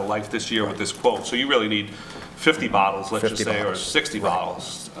coming out of life this year with this quote. So you really need 50 bottles, let's just 50 say, or bottles. 60 Right.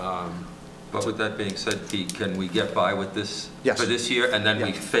 bottles. But with that being said, Pete, can we get by with this Yes. for this year, and then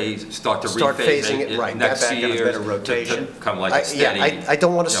we Start rephase phasing it, right. next Get back in a year bit of to rotation. come like I- a steady, yeah, I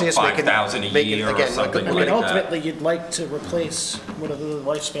don't wanna see us making- 5,000 a making- year or again, something I like mean, that? ultimately, you'd like to replace, what are the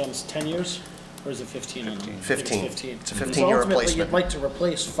lifespans, 10 years? Or is it 15? 15. It's 15. It's a 15-year Ultimately, replacement. you'd like to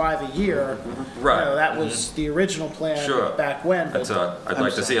replace 5 a year. Right. You know, that was the original plan Sure. back when. That's, but I'd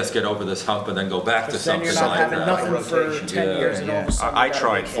like to see us get over this hump and then go back to because then something you're like not having that. nothing for 10 Yeah, years and all of a sudden. I you gotta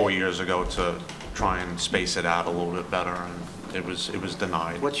tried make 4 hay. years ago to try and space it out a little bit better, and it was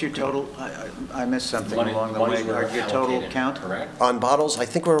denied. What's your total? I missed something Money- along the monies way. were Your total allocated, count? Correct? On bottles, I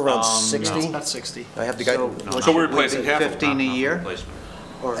think we're around 60. About 60. I have the guy. So we're replacing half of them. 15 a year? Replacement.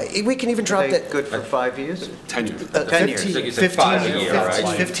 Or are We can even drop they that. good for 5 years? 10 years. 10 years. I think you said 5 a year, right?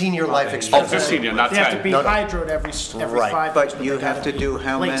 15-year life Oh, expectancy. 15, yeah, not They have to 10. be No, no. hydroed every Right. 5 years. But you they have gotta to be do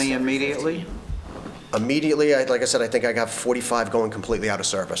how replaced many every immediately? Immediately, like I said, I think I got 45 going completely out of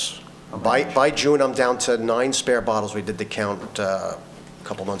service. By June, I'm down to 9 spare bottles. We did the count a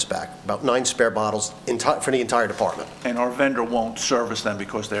couple months back. About 9 spare bottles for the entire department. And our vendor won't service them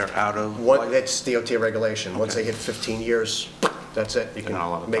because they're out of... It's DOT regulation. Once they hit 15 years, that's it. You They're not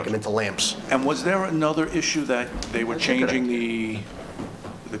allowed can to make touch them into lamps. And was there another issue that they were changing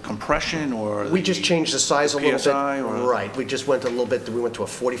the compression or? We just changed the size a little bit. PSI or? Right, we just went a little bit, we went to a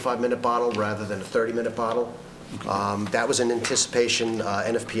 45-minute bottle rather than a 30-minute bottle. That was in anticipation,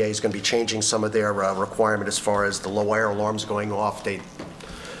 NFPA is going to be changing some of their requirement as far as the low air alarms going off.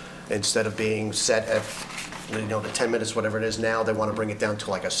 Instead of being set at, the 10 minutes, whatever it is now, they want to bring it down to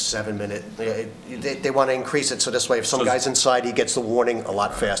like a 7-minute. They want to increase it, so this way, if some So- guy's inside, he gets the warning a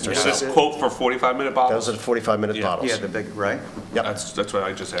lot faster. Is So this quote for 45-minute bottles? those are the 45-minute Yeah. bottles. Yeah, the big, right? Yep. That's what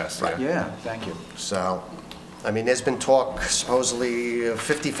I just asked, yeah. Yeah, thank you. So, I mean, there's been talk, supposedly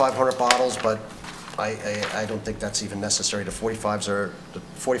 5,500 bottles, but I don't think that's even necessary. The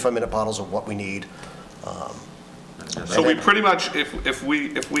 45-minute bottles are what we need. So we pretty much, if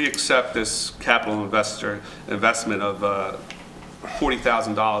we accept this capital investment of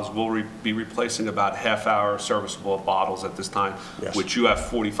 $40,000, we'll be replacing about half-hour serviceable bottles at this time, Yes. which you have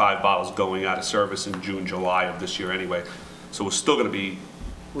 45 bottles going out of service in June, July of this year anyway. So we're still going to be,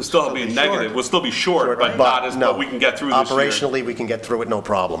 we'll still be negative, we'll still be short, but not as, no, but we can get through this year. Operationally, we can get through it, no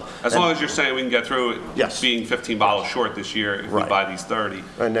problem. As long as you're saying we can get through it, Yes. being 15 bottles short this year if we Right. buy these 30.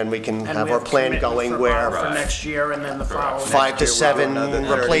 And then we can And have we our plan commitment going for where For next year and then the following. 5 to Next year we'll do 7 another 30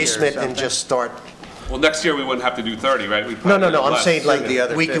 or replacement and something. just start. Well, next year we wouldn't have to do 30, right? We'd No, probably do I'm less. saying like, The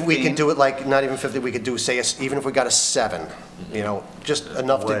other we could 15? do it like, not even 50, we could do, say, even if we got a 7, just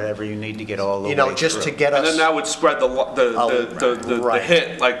enough to, Whatever you need to get all the way just to through. get And then us. that would spread the Right.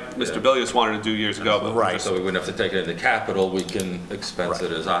 hit like Mr. Billius wanted to do years ago. But Right. So we wouldn't have to take it into capital, we can expense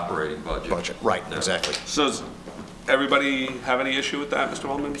it as operating budget. Right, Yeah. exactly. So, Everybody have any issue with that, Mr.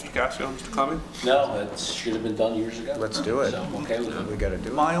 Holman, Mr. Cascio, Mr. Cumming? No, it should have been done years ago. Let's do it. So I'm okay with We it. gotta do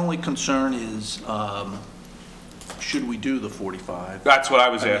it. My only concern is, should we do the 45? That's what I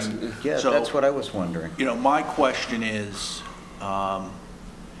was asking. Yeah, So- that's what I was wondering. You know, my question is,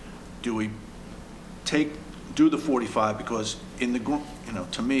 do we do the 45? Because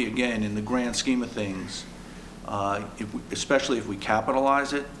to me, again, in the grand scheme of things, especially if we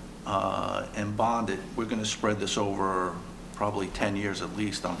capitalize it and bond it, we're going to spread this over probably 10 years at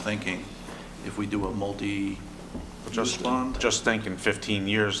least, I'm thinking, if we do a multi-use bond. Just thinking 15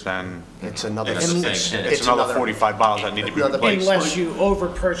 years, then It's another, it's another 45 bottles that need to be another- replaced. Unless you over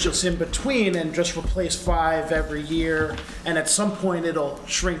purchase in between and just replace 5 every year, and at some point it'll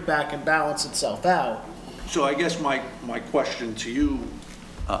shrink back and balance itself out. So I guess my question to you,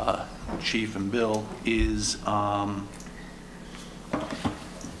 Chief and Bill, is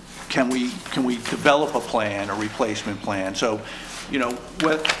can we develop a plan, a replacement plan? So,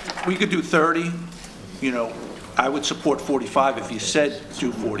 we could do 30, I would support 45 if you said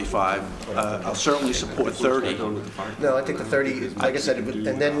do 45. I'll certainly support 30. no, I think the 30, like I said,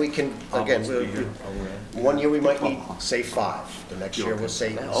 and then we can, again, one year we might need, say, 5. The next year we'll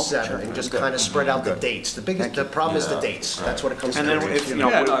say 7, and just kind of spread out the dates. The problem is the dates. That's what it comes And down then,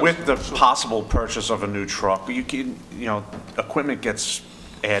 to. if, with the possible purchase of a new truck, you can, equipment gets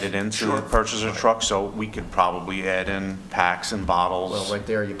added into the purchase of a truck, so we could probably add in packs and bottles. Well, right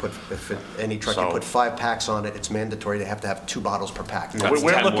there, any truck, you So- put 5 packs on it, it's mandatory, they have to have 2 bottles per pack. We're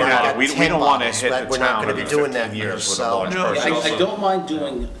 10 looking more at it, bottles. we don't want to 10 hit bottles, the but we're not town gonna be every doing that 15 year, years with a so- large No, purchase. I don't mind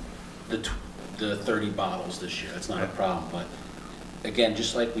doing the 30 bottles this year, that's not a problem, but again,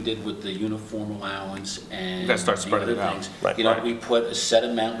 just like we did with the uniform allowance and gotta start the spreading other it out. things, Right. we put a set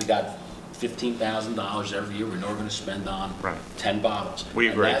amount, we got $15,000 every year, we're never gonna spend on Right. 10 bottles. We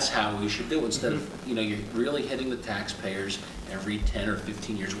agree. And that's how we should do, instead of, you're really hitting the taxpayers every 10 or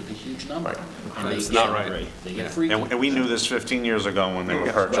 15 years with a huge number. And they It's get- not right. They get free. And we knew this 15 years ago when they were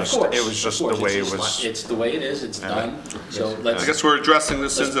Of purchased. course, It was just of the course. way it It's was. just- It's the way it is, it's done, so let's. I guess we're addressing the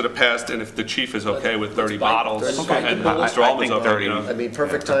sins of the past, and if the chief is okay with 30 Let's bite- bottles, let's bite the and bullet. Mr. Holman's I think okay, 30. I mean,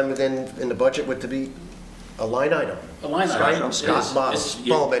 perfect time then in the budget would to be a line item. A line Scott- item. Scott bottles, It's-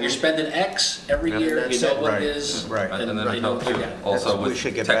 boom, and- You're spending X every year, you that's know it. what Right, it is. right. And And then they it know helps what you they get. also We with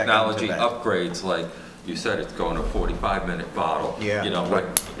should get back into technology that. upgrades, like you said, it's going to a 45-minute bottle. Yeah. Like,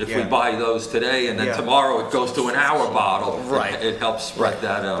 if we Yeah. buy those today and then Yeah. tomorrow it goes to an hour bottle. Right. It helps spread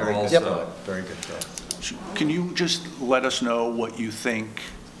that out Very good also. thought, very good thought. Can you just let us know what you think,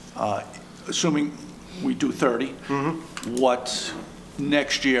 assuming we do 30, what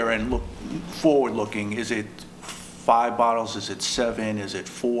next year and forward-looking, is it 5 bottles, is it 7, is it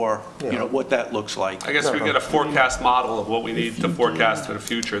 4? What that looks like. I guess we get a forecast model of what we need to forecast for the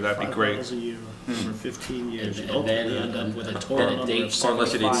future, that'd be 5 great. bottles a year over 15 years. And You'd then- ultimately end up with a and total a number date of certain.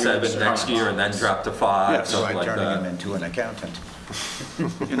 Unless you need 75 7 next year and then drop to 5, Yes. something Right, like turning him that. into an accountant.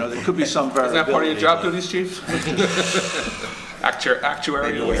 There could be some Isn't that part of your variability. job duties, chief?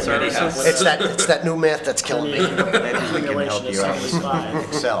 Actuarial services? It's that new math that's killing me. Maybe we can help Simulation is you out with 75,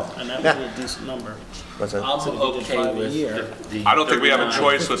 Excel. and that would be a decent number. What's that? I'm So if you did okay 5 a with year, the. I don't think we have a 39.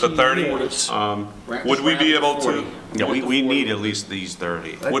 choice with the 30. Would we be able to, Yeah, we need at least these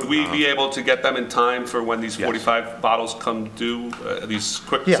 30. would we be able to get them in time for when these 45 bottles come due? These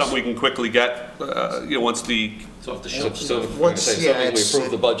quick, Yes. something we can quickly get, once the, So if the ship. So, Once- say, yeah, something we it's- approve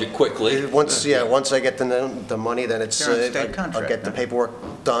the budget quickly. Once I get the money, then it's, They're on state I'll contract, get the no? paperwork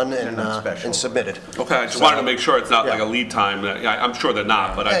done They're not special. and submitted. okay, I just wanted to make sure it's not like Yeah. a lead time. I'm sure they're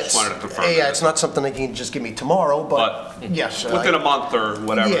not, but I just wanted to confirm. Yeah, that. it's not something that you can just give me tomorrow, but yes. Within a month or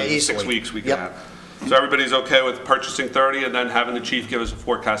whatever, Yeah, 6 easily. weeks we can Yep. have. So everybody's okay with purchasing 30 and then having the chief give us a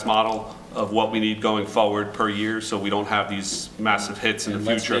forecast model of what we need going forward per year, so we don't have these massive hits in the And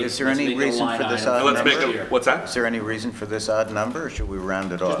let's future? make- Is there let's any make it a reason line for this item odd Let's make number? it, what's Is that? there any reason for this odd number, or should we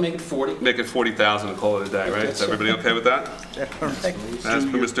round it off? Just make it 40. Make it 40,000 and call it a day, right? Is everybody okay with that? As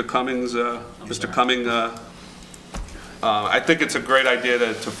for Mr. Cummings, I think it's a great idea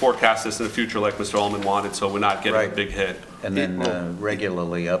to forecast this in the future like Mr. Ullman wanted, so we're not getting a Right. big hit. And then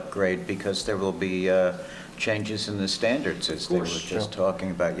regularly upgrade, because there will be changes in the standards, as they were just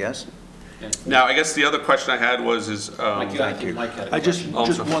talking about, yes? Now, I guess the other question I had was, Mike, Thank you. Mike had a I just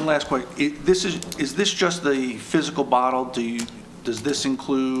question. one last question. Is this just the physical bottle? Does this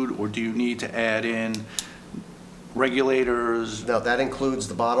include, or do you need to add in regulators? No, that includes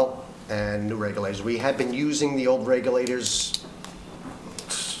the bottle and new regulators. We had been using the old regulators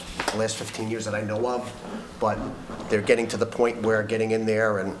the last 15 years that I know of, but they're getting to the point where getting in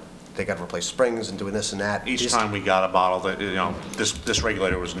there and they got to replace springs and doing this and that. Each time we got a bottle that, you know, this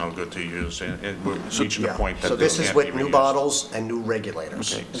regulator was no good to use, and we're reaching the Yeah. point that So they this is can't with be new reused. bottles and new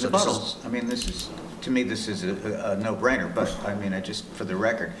regulators. Okay. So The this is- bottles, I mean, to me, this is a no-brainer, but, I mean, for the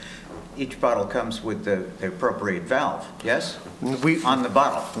record, each bottle comes with the appropriate valve, yes? On the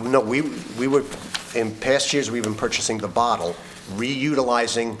bottle. No, we were, in past years, we've been purchasing the bottle,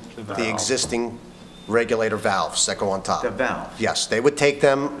 reutilizing the existing regulator valves that go on top. The valve. Yes, they would take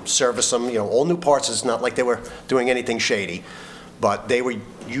them, service them, you know, all new parts. It's not like they were doing anything shady, but they were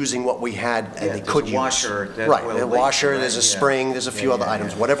using what we had and Yeah, they there's could a use. washer that Right, will a leak, washer, right? there's a Yeah. spring, there's a few Yeah, other yeah,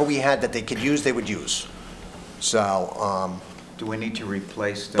 items. yeah. Whatever we had that they could use, they would use. So, Do we need to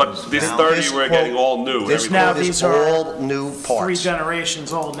replace those But this valves? 30 This we're quote- getting all new. this everything. Now quote is these are all new 3 parts.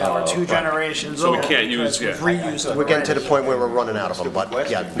 generations old now, or 2 generations So we old. can't use- because yeah. we've reused them We're getting to the already. point where we're running out of them, but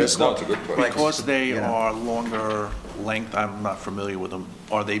yeah, there's No, no, it's a good question. Because they You know. are longer length, I'm not familiar with them,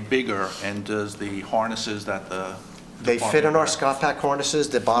 are they bigger, and does the harnesses that the... they fit in our Scott Pack harnesses.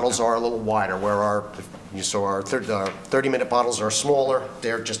 The bottles are a little wider, where our, you saw our 30-minute bottles are smaller,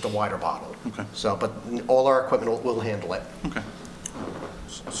 they're just a wider bottle. Okay. So, but all our equipment will handle it. Okay.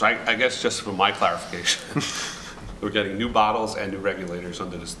 So I guess just for my clarification, we're getting new bottles and new regulators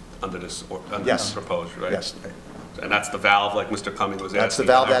under this Yes. proposed, right? Yes. And that's the valve, like Mr. Cumming was asking. That's the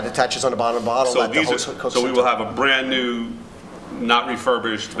valve that attaches on the bottom of the bottle. So that the these hose are, hooks so we into. will have a brand new, not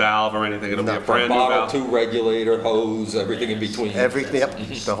refurbished valve or anything. It'll be a No. brand new Bottle, valve. 2 regulator, hose, everything in between. Yep,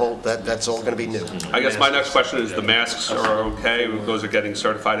 the whole, that's all gonna be new. I guess my next question is, the masks are okay? Those are getting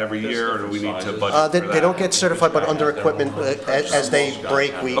certified every year, or do we need to budget for that? They don't get certified, but under equipment, as they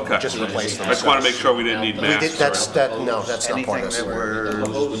break, we Okay. just replace them. I just want to make sure we didn't need We did, masks. no, that's not part Anything of this. that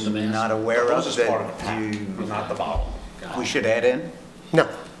we're not aware of that Not the bottle. we should add in? No.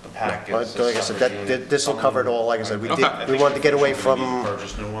 Pack Like I said, this will cover it all. Like I said, we wanted to get away from,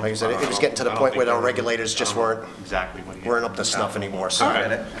 like I said, it was getting to the point where our regulators just weren't up to snuff anymore, so. All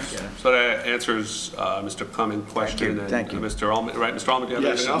right. So that answers Mr. Cumming's question. Thank you. And Mr. Ullman, right, Mr. Ullman, do you have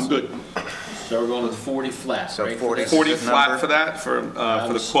anything else? good. So we're going with 40 flat, So right? 40 40 Is the flat number? for that, for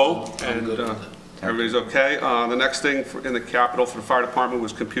the quote, I'm and good with it. everybody's okay. The next thing in the capital for the fire department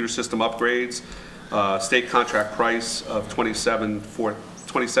was computer system upgrades. State contract price of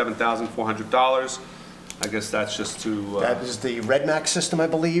 $27,400. I guess that's just to, That is the Red Max system, I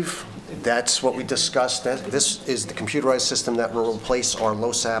believe. That's what we discussed. This is the computerized system that will replace our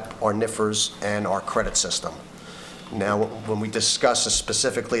LoSAP, our NIFRS, and our credit system. Now, when we discuss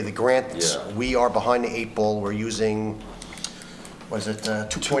specifically the grants, Yeah. we are behind the 8 ball. We're using, what is it, 2.0?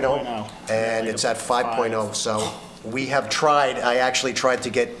 2.0. And it's at 5.0. So we have tried, I actually tried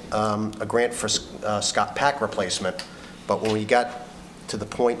to get a grant for Scott Pack replacement, but when we got to the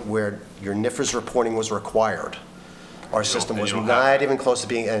point where your NIFRS reporting was required, our system was you don't have not even close to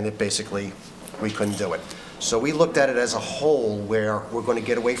being, and it basically, we couldn't do it. So we looked at it as a whole, where we're going to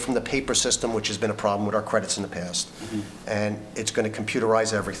get away from the paper system, which has been a problem with our credits in the past, and it's going to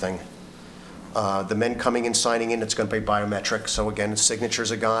computerize everything. The men coming and signing in, it's going to be biometric, so again, signatures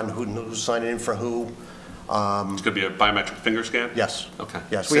are gone, who's signing in for who. it's going to be a biometric finger scan? Yes. Okay.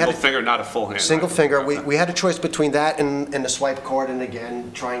 Yes, we had Single a- finger, not a full hand? Single right? finger, Okay. we had a choice between that and the swipe card, and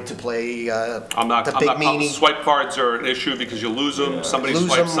again, trying to play I'm not, the big meanie. swipe cards are an issue because you lose them, somebody Lose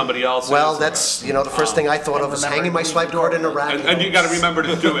swipes 'em. somebody else's. Well, that's, you know, the first thing I thought of was hanging my swipe card in a rack. And you got to remember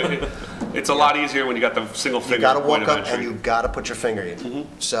to do it. It's a lot easier when you got the single You finger gotta point walk of up and entry. you gotta put your finger in.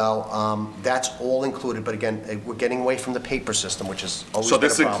 So, that's all included, but again, we're getting away from the paper system, which is always So been a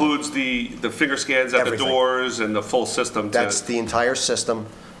this problem. includes the finger scans at the Everything. doors and the full system to... That's the entire system.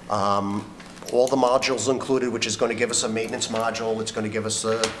 All the modules included, which is gonna give us a maintenance module, it's gonna give us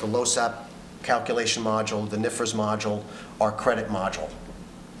the LoSAP calculation module, the NIFRS module, our credit module,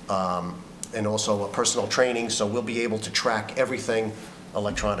 and also a personal training, so we'll be able to track everything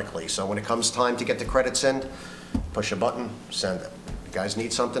electronically. So when it comes time to get the credits in, push a button, send it. You guys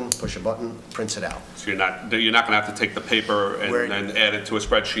need something, push a button, prints it out. So you're not going to have to take the paper We're- and then add it to a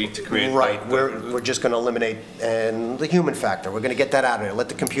spreadsheet to create... Right, we're just gonna eliminate, and the human factor, we're gonna get that out of there, let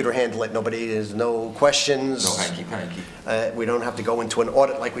the computer handle it, there's no questions. No hanky-panky. We don't have to go into an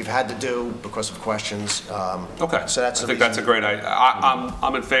audit like we've had to do because of questions. Okay, So that's I the think that's a reason. great idea.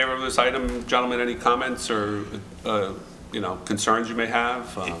 I'm in favor of this item. Gentlemen, any comments or, concerns you may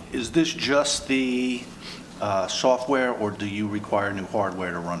have? Is this just the software, or do you require new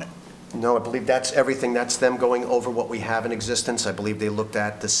hardware to run it? No, I believe that's everything, that's them going over what we have in existence. I believe they looked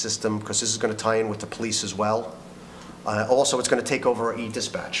at the system, because this is gonna tie in with the police as well. Also, it's gonna take over our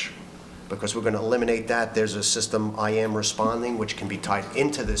e-dispatch, because we're gonna eliminate that. There's a system, I Am Responding, which can be tied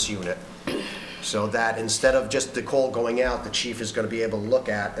into this unit. So that instead of just the call going out, the chief is going to be able to look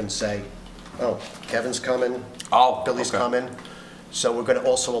at and say, oh, Kevin's coming, Billy's okay. coming. So we're going to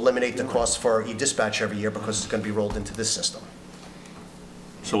also eliminate the cost for e-dispatch every year because it's going to be rolled into this system.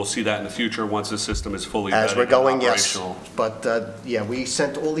 So we'll see that in the future once the system is fully As vetted we're and going, yes. operational. But, yeah, we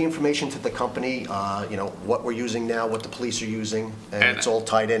sent all the information to the company, you know, what we're using now, what the police are using, and And- it's all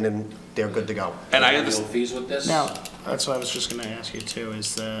tied in and they're good to go. And I Annual understand, fees with this? Now, that's what I was just gonna ask you too,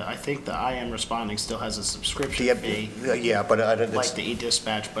 is I think the I Am Responding still has a subscription fee, Yeah, but I don't, like the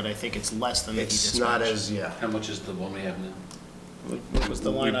e-dispatch, but I think it's less than the it's e-dispatch. not as, yeah. How much is the one we have now? What was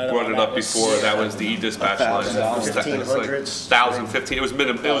the we line item brought on it that? up before, that was the e-dispatch line. It was like 1,500. 1,000, 15, it was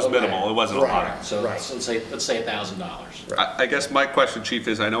minimal, it wasn't a lot. Right. So Right. let's say $1,000. I guess my question, Chief,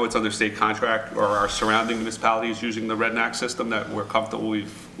 is I know it's under state contract, or our surrounding municipalities using the Rednac system, that we're comfortable,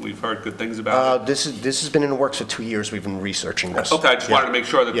 we've heard good things about it. This has been in the works for 2 years, we've been researching this. Okay, I just wanted to make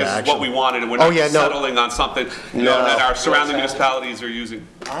sure that this Yeah, is what we actually. wanted, and we're Oh, not yeah, no. settling on something, you know, No. that our surrounding municipalities are using.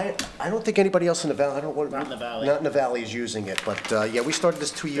 I don't think anybody else in the valley, Not in the valley. Not in the valley is using it, but, yeah, we started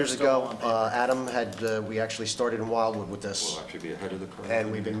this 2 years They're still ago. on paper. Adam had, we actually started in Wildwood with this, We'll actually be ahead of the curve.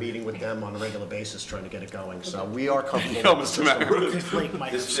 and we've been meeting with them on a regular basis, trying to get it going, so we are comfortable. You know, with the Mr. system. Mayor. If Lake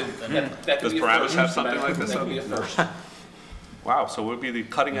might have something. That could Does be a Paramus first. have something like this? That could be a first. Wow, so we'll be the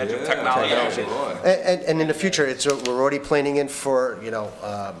cutting edge of Yeah, technology. technology. Boy. And in the future, we're already planning in for, you know,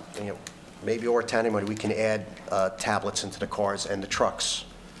 maybe over town money, we can add tablets into the cars and the trucks.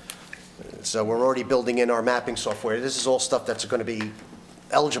 So we're already building in our mapping software. This is all stuff that's going to be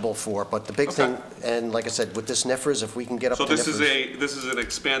eligible for, but the big Okay. thing, and like I said, with this NIFRS, if we can get up to So NIFRS. this is an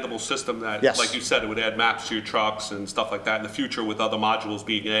expandable system that, Yes. like you said, it would add maps to your trucks and stuff like that in the future with other modules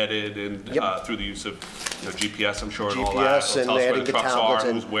being added and Yep. through the use of, you know, GPS, I'm sure, and all that. GPS It'll and tell us where adding the the trucks tablets are,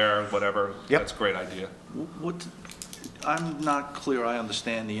 and- who's where, whatever. Yep. That's a great idea. What, I'm not clear, I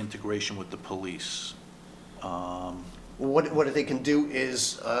understand the integration with the police. What they can do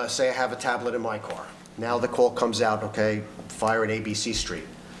is, say I have a tablet in my car. Now the call comes out, okay, fire at ABC Street.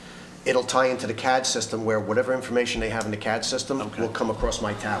 It'll tie into the CAD system where whatever information they have in the CAD system Okay. will come across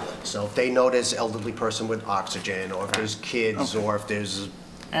my tablet. So if they know there's elderly person with oxygen, or if there's kids, or if there's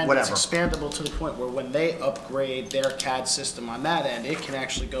And whatever. it's expandable to the point where when they upgrade their CAD system on that end, it can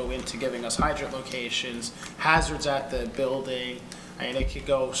actually go into giving us hydrant locations, hazards at the building, and it could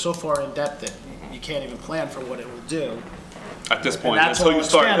go so far in depth that you can't even plan for what it will do. At this And point, that's until all you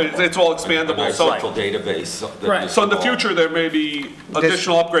start, expandable. it's all A expandable. nice So, central database. that Right. you so in the can future, there may be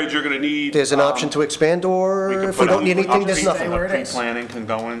additional upgrades you're gonna need. There's an option to expand, or we can if we put don't on- need anything, there's Stay nothing. where it is. Pre-planning can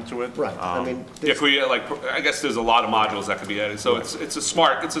go into it. Right, I mean, If we, like, I guess there's a lot of modules that could be added, so it's a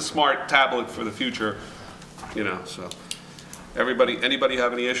smart tablet for the future, you know, so. Anybody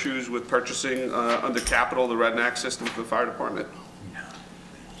have any issues with purchasing, under capital, the Rednac system for the fire department?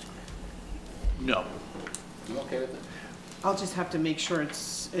 No. You okay with it? I'll just have to make sure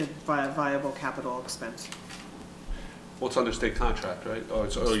it's a viable capital expense. Well, it's under state contract, right? Oh,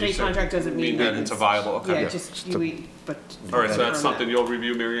 you State said- contract doesn't mean that it's a viable, okay. Yeah, just, but. All right, so that's on something that. you'll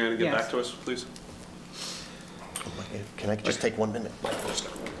review, Mary Ann, and get Yes. back to us, please? can I just take 1 minute?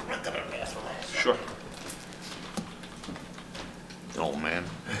 Sure. Old man.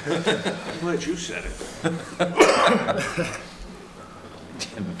 I'm glad you said it.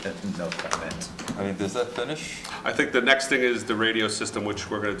 No comment. I mean, does that finish? I think the next thing is the radio system, which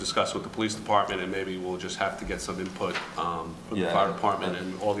we're gonna discuss with the police department, and maybe we'll just have to get some input, from the Yeah. fire department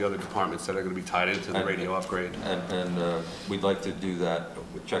and all the other departments that are gonna be tied into the And- radio upgrade. And we'd like to do that,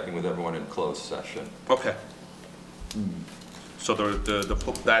 checking with everyone in closed session. Okay. So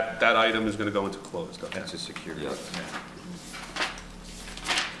that item is gonna go into closed, okay? That's a security. Yeah.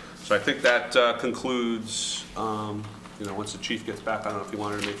 So I think that concludes, you know, once the chief gets back, I don't know if he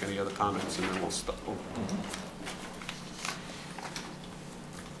wanted to make any other comments, and then we'll stop.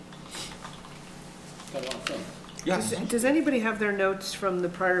 Got one thing. Yes. Does anybody have their notes from the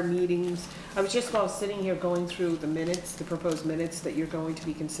prior meetings? I was just while sitting here going through the minutes, the proposed minutes that you're going to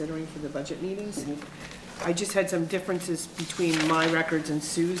be considering for the budget meetings. I just had some differences between my records and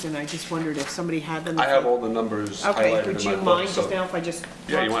Sue's, and I just wondered if somebody had them. I have all the numbers Okay, highlighted would in my you book, mind so. just now if I just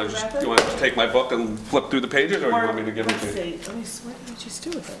Yeah, walk through that then? you want to just take my book and flip through the pages, or you want me to give them to you? Let's see, let me see, what did I just do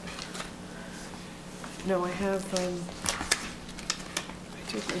with it? No, I have, I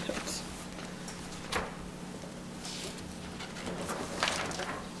took my notes.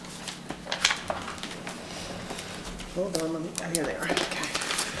 Hold on, let me, oh, here they are, okay.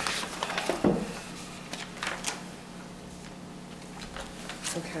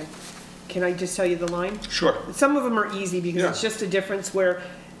 Okay, can I just tell you the line? Sure. Some of them are easy because it's Yeah. just a difference where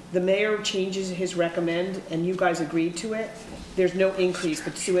the mayor changes his recommend, and you guys agreed to it, there's no increase,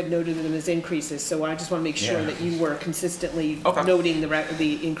 but Sue had noted them as increases, so I just want to make sure Yeah. that you were consistently Okay. noting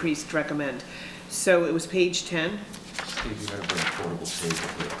the increased recommend. So it was page 10,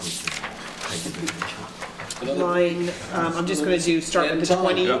 line, I'm just going to start with the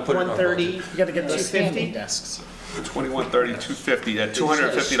 20, Yeah, put it on 130, You gotta get those standing 250. desks. 2130, 250, at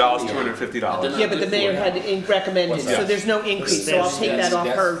 $250, $250. Yeah, but the mayor had recommended, so there's no increase, so I'll take that off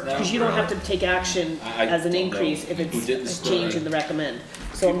her, because you don't have to take action as an increase if it's a change in the recommend.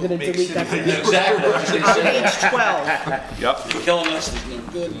 So I'm gonna delete that. Exactly. On page 12, Yep. Killing us is no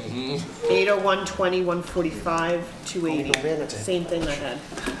good. 801, 20, 145, 280, same thing I had.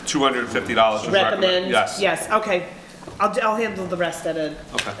 $250 was recommended. Recommend, Yes. yes, okay. I'll handle the rest at a,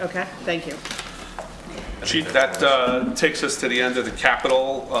 Okay. okay, thank you. Chief, that takes us to the end of the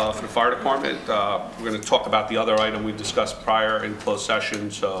capital for the fire department. We're going to talk about the other item we discussed prior in closed session,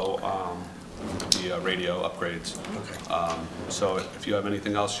 so the radio upgrades. So if you have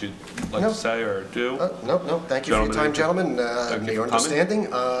anything else you'd like No. to say or do? No, thank you for your time, gentlemen, Thank and you your for coming. understanding.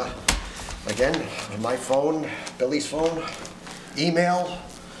 Again, my phone, Billy's phone, email,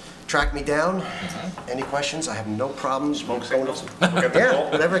 track me down. Any questions? I have no problems. Smoke going signals? Yeah,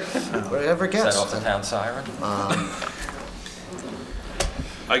 whatever Set gets. off the town siren?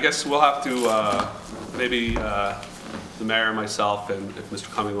 I guess we'll have to, maybe the mayor and myself, and if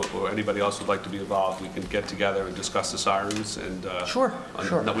Mr. Cumming or anybody else would like to be involved, we can get together and discuss the sirens and. Sure. We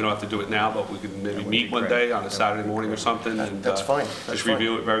don't have to do it now, but we can maybe meet one day on a Saturday morning or something and. That's fine. That's Just fine.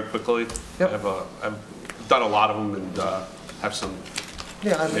 review it very quickly. Yep. I've done a lot of them and have some,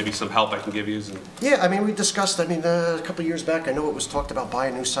 Yeah, maybe some help I can give you. And Yeah, I mean, we discussed, a couple of years back, I know it was talked about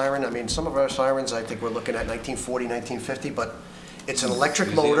buying a new siren. I mean, some of our sirens, I think we're looking at 1940, 1950, but it's an electric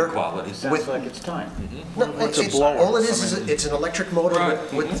Museum motor. quality. Sounds With- like it's time. No, it's, all it is it's an electric motor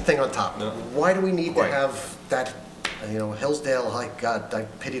Right. with the thing on top. Yeah. Why do we need to Right. have that, Hillsdale, God, I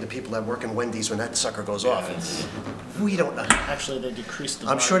pity the people that work in Wendy's when that sucker goes off. We don't know. Actually, they decreased the.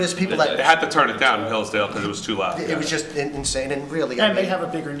 I'm sure there's people they that, had to turn it down in Hillsdale because it was too loud. it was just insane, and really, I And they mean, have a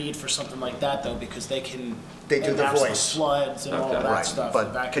bigger need for something like that though, because they can. They do the announce voice. Floods and all Okay. of that right, stuff.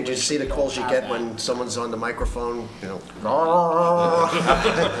 but could you see the evacuation, we calls don't you have get that. when someone's on the microphone,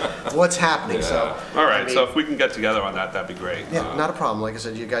 what's happening, so. All I right, mean, so if we can get together on that, that'd be great. Yeah, not a problem. Like I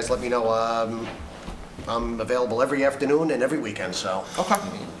said, you guys let me know. I'm available every afternoon and every weekend, so. Okay.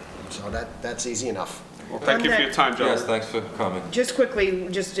 So that's easy enough. Well, thank you for your time, Yes, gentlemen. thanks for coming. Just quickly,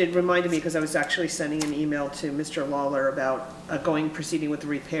 it reminded me, because I was actually sending an email to Mr. Lawler about proceeding with the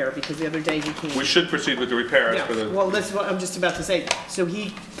repair, because the other day he came. We should proceed with the repairs Yeah, for the. well, that's what I'm just about to say. So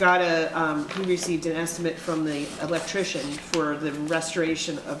he got he received an estimate from the electrician for the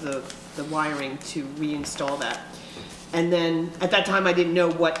restoration of the wiring to reinstall that. And then, at that time, I didn't know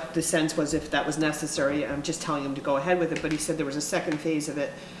what the sense was, if that was necessary. I'm just telling him to go ahead with it, but he said there was a second phase of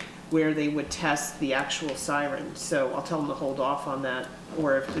it where they would test the actual siren. So I'll tell him to hold off on that,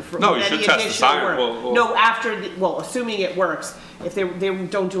 or if. No, you any should test the additional siren. work. Well- No, after, assuming it works, if they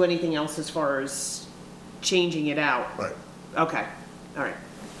don't do anything else as far as changing it out. Right. Okay, all right.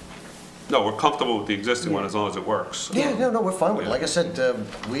 No, we're comfortable with the existing one as long as it works. Yeah, no, we're fine with it. Like I said,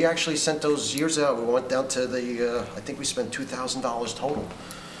 we actually sent those years out. We went down to I think we spent $2,000 total.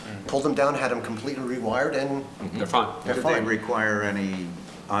 Pulled them down, had them completely rewired, and They're fine. they're Do they fine. require any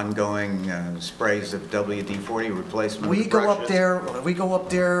ongoing sprays of WD-40 replacement? We of go up brushes? there,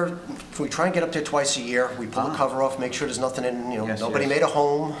 we try and get up there twice a year. We pull the cover off, make sure there's nothing in, Yes, nobody yes. made a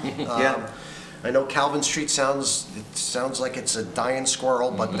home. Yeah. I know Calvin Street sounds like it's a dying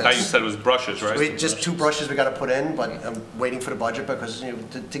squirrel, but Now you that's, said it was brushes, right? just 2 brushes we gotta put in, but I'm waiting for the budget because,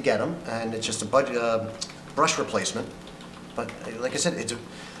 to get them, and it's just a brush replacement. But like I said,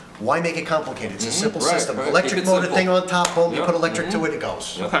 why make it complicated? It's a simple Right, system. right. Electric Keep it motor simple. thing on top, boom, you Yep. put electric to it, it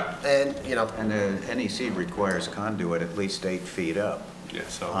goes. Okay. And, And the NEC requires conduit at least 8 feet up. Yeah,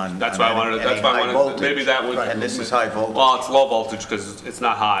 so On- that's on why I wanted, any that's why I high wanted, voltage. maybe that would. And this is high voltage. Well, it's low voltage because it's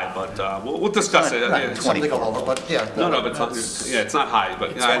not high, but we'll discuss it. Right, Yeah, something to go over, but yeah. No, but it's not, yeah, it's not high,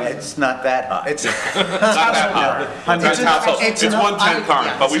 but It's not that high. It's, not that high. That's household. It's 110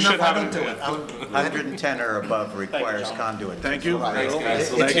 current, but we should have it. to it. 110 or above requires conduit. Thank you. Thank you, Thank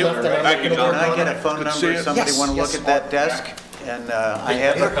Thank you, Can John. I get a phone number if somebody Yes, want to look yes. at that desk? And I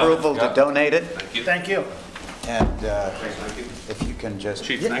have approval to donate it. Thank you. And if you can just,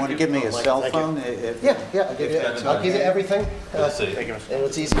 Chief, you thank want to you. give me a cell phone? if- Yeah, I'll give you everything. Thank you. And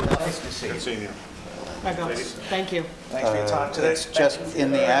it's easy enough. Nice to see you. Seeing you. Bye, Bill. Thank you. Thanks for your time today. It's just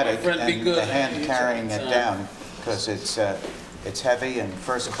in the attic Friend, be and good. the hand carrying it down, because it's It's heavy and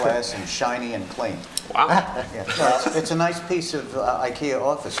first class and shiny and clean. Wow. Yeah, no, it's a nice piece of IKEA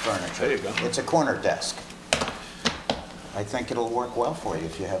office furniture. There you go. It's a corner desk. I think it'll work well for you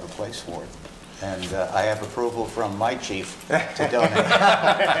if you have a place for it. And I have approval from my chief to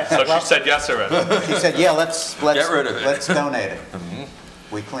donate. So she said yes already. She said, yeah, let's Get rid of it. let's donate it.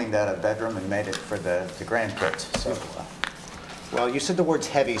 We cleaned out a bedroom and made it for the grandkids, so. Well, you said the words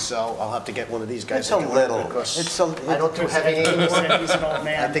heavy, so I'll have to get one of these guys. It's a to do it little, because it's a. I don't do heavy anymore. He's an old I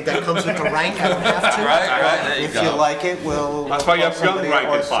man. think that comes with the rank, I don't have to. Right, there you If you go. like it, we'll. That's why you have young somebody rank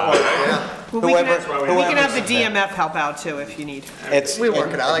and else- file, right? Well, we can Whoever- have the DMF help out too if you need. It's We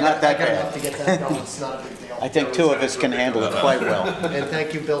work it out. I not got that enough bad. to get that going. It's not a big deal. I think two of us can handle it quite well. And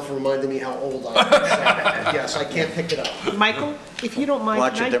thank you, Bill, for reminding me how old I am. Yes, I can't pick it up. Michael, if you don't mind,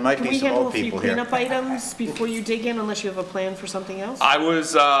 Watch it, there might can be we some handle old a few people here. cleanup items before you dig in, unless you have a plan for something else? I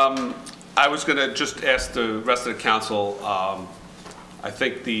was gonna just ask the rest of the council, I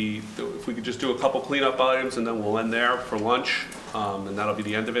think if we could just do a couple cleanup items and then we'll end there for lunch, and that'll be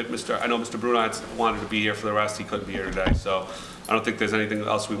the end of it. I know Mr. Brunei wanted to be here for the rest, he couldn't be here today, so I don't think there's anything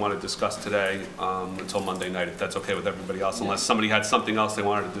else we want to discuss today until Monday night, if that's okay with everybody else, unless somebody had something else they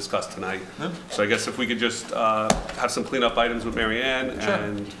wanted to discuss tonight. So I guess if we could just have some cleanup items with Mary Ann,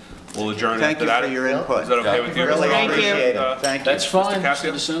 and we'll adjourn Thank after you that. for your input. Is that okay with you? Really Thank you. appreciate it. Thank you. That's fine,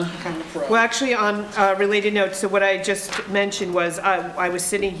 Cassio? citizen. Well, actually, on a related note, so what I just mentioned was, I was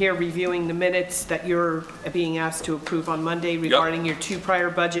sitting here reviewing the minutes that you're being asked to approve on Monday regarding your 2 prior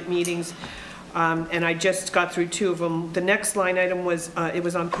budget meetings, and I just got through 2 of them. The next line item was, it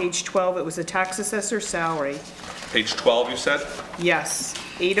was on page 12, it was a tax assessor salary. Page 12, you said? Yes,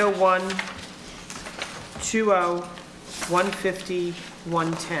 801, 20, 150,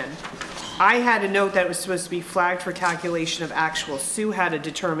 110. I had a note that it was supposed to be flagged for calculation of actual. Sue had a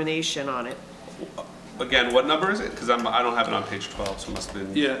determination on it. Again, what number is it? Because I don't have it on page 12, so it must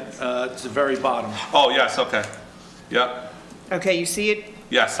have been. Yeah, it's the very bottom. Oh, yes, okay. Yep. Okay, you see it?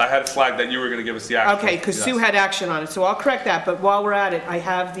 Yes, I had it flagged that you were going to give us the actual. Okay, because Sue Yes. had action on it, so I'll correct that, but while we're at it, I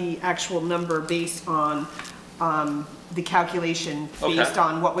have the actual number based on the calculation, Okay. based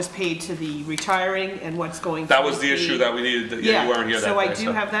on what was paid to the retiring and what's going to That be was the paid. issue that we needed, yeah, you weren't here that day. So I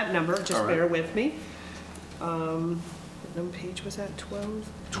do have that number, just All right. bear with me. What number page was that, 12?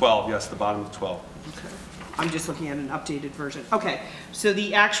 12, yes, the bottom of 12. Okay. I'm just looking at an updated version. Okay, so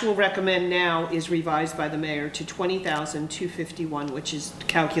the actual recommend now is revised by the mayor to $20,251, which is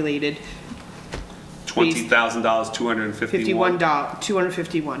calculated $20,000, 251.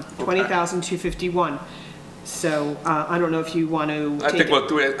 $251, $20,251. So I don't know if you want to I take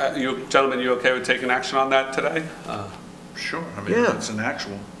think, it. you gentlemen, you okay with taking action on that today? Sure, I mean, Yeah. it's an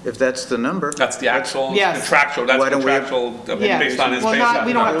actual. If that's the number. That's the actual Yes. contractual, that's Why don't we- contractual, Yeah. based on his. Well, based on-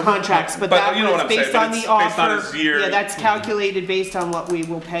 we don't have contracts, but But that you know what was I'm saying, based but on the it's offer. based on his year. Yeah, that's calculated based on what we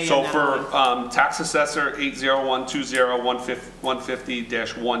will pay in So that for month. tax assessor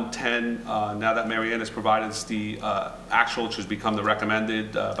 80120-150-110, now that Mary Ann has provided us the actual, which has become the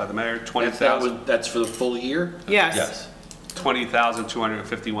recommended by the mayor, That's for the full year? Yes.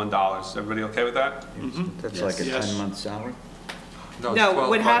 $20,251. Everybody okay with that? That's like a Yes. 10-month salary? No, it's 12 what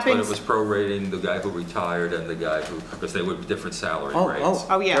months, happens- But it was prorating the guy who retired and the guy who, because they would be different salary rates.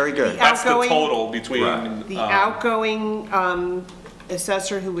 Oh, yeah. Very good. The That's the outgoing- total between. Right. The outgoing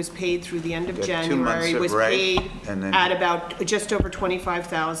assessor who was paid through the end of Got 2 months January of was reg, paid and then- at about just over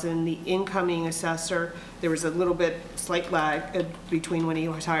 25,000. The incoming assessor, there was a little bit slight lag between when he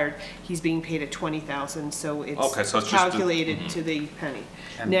was hired. He's being paid at 20,000, so Okay, so it's it's just the- calculated to the penny.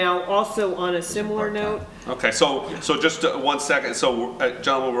 Now, also on a similar note, Okay, so just 1 second. So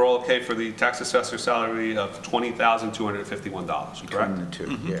gentlemen, we're all okay for the tax assessor salary of $20,251, correct? Between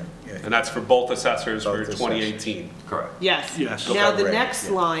the two, yeah, yeah. And that's for both assessors for Both assessors. 2018? Correct. yes. Yes. Now, the Okay, next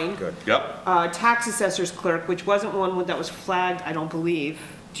yeah. line, Good. Yep. tax assessor's clerk, which wasn't one that was flagged, I don't believe.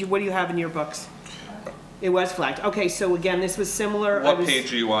 What do you have in your books? It was flagged. Okay, so again, this was similar. I What was-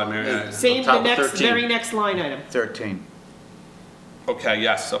 page are you on, Mary Ann? Same, Top the of next, 13. very next line item, 13. Okay,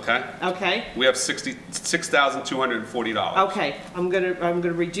 yes, okay. okay? We have $66,240. Okay, I'm gonna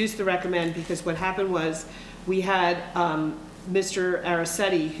reduce the recommend, because what happened was, we had, Mr.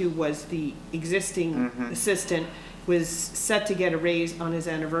 Aracetti, who was the existing assistant, was set to get a raise on his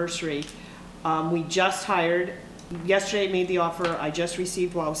anniversary. We just hired, yesterday made the offer, I just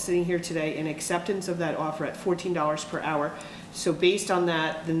received while I was sitting here today, an acceptance of that offer at $14 per hour. So based on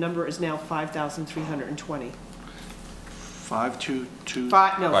that, the number is now 5,320. 522.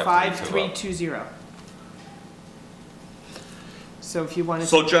 5320. 5320. So if you wanted to.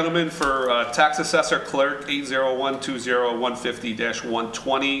 So gentlemen, for tax assessor clerk,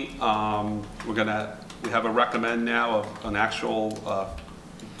 80120-150-120, we're gonna We have a recommend now of an actual,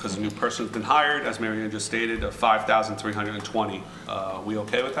 because a new person's been hired, as Mary Ann just stated, of $5,320. We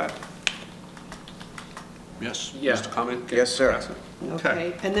okay with that? Yes. Yeah. Mr. Cummings? Yes, sir.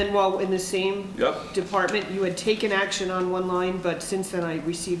 Okay, and then while in the same Yep. department, you had taken action on one line, but since then I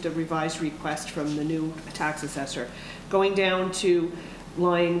received a revised request from the new tax assessor. Going down to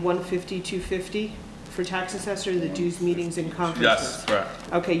line 150-250 for tax assessor, the dues, meetings, and conferences. Yes, correct.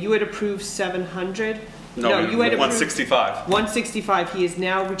 Okay, you had approved 700? No, you had approved 165. 165. He has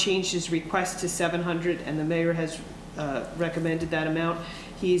now changed his request to 700, and the mayor has recommended that amount.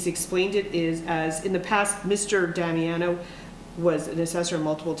 He's explained it is as, in the past, Mr. Damiano was an assessor in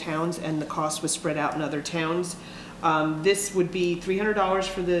multiple towns, and the cost was spread out in other towns. This would be $300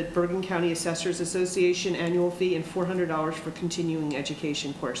 for the Bergen County Assessors Association annual fee and $400 for continuing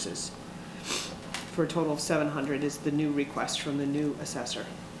education courses. For a total of 700 is the new request from the new assessor.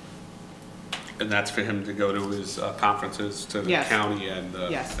 And that's for him to go to his conferences to the Yes. county and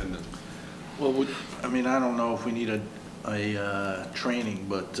Yes. and the Well, I mean, I don't know if we need a training,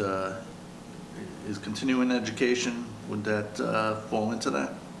 but is continuing education, would that fall into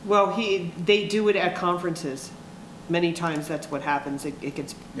that? Well, they do it at conferences. Many times that's what happens. It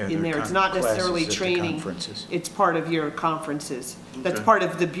gets Yeah, in there there. are It's not necessarily classes at the training. conferences. It's part of your conferences. That's Okay. part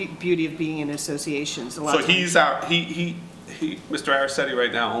of the beauty of being in associations. A lot So of times- he's out, Mr. Arisetti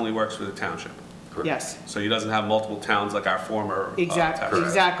right now only works for the township. Yes, So he doesn't have multiple towns like our former tax assessor.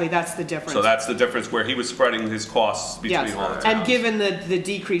 exactly. That's the difference. So that's the difference where he was spreading his costs Yes, between all the towns. and given the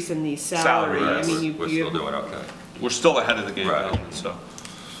decrease in the salary, Salary, I yes. mean, We're you still doing okay. We're still ahead of the game, Right. gentlemen, so.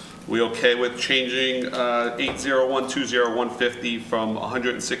 We okay with changing 801-20150 from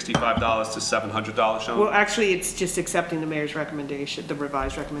 $165 to $700, Sean? well, actually, it's just accepting the mayor's recommendation, the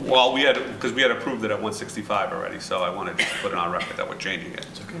revised recommendation. Well, because we had approved it at 165 already, so I wanted to put it on record that we're changing it.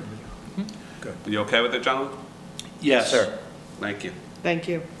 Good. Are you okay with it, gentlemen? Yes. Sir. Thank you. Thank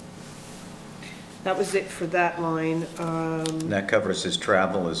you. That was it for that line. That covers his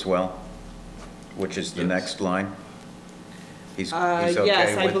travel as well, which is the Yes. next line. He's Yes, okay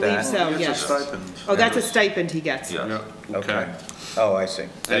I with believe that? so, It's a yes. stipend. Oh, that's a stipend he gets. Yeah. Okay. Oh, I see.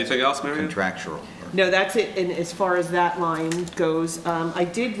 Anything else, Mary Ann? Contractual. No, that's it, and as far as that line goes, I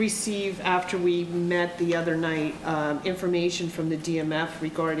did receive, after we met the other night, information from the DMF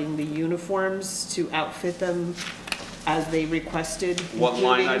regarding the uniforms to outfit them as they requested. What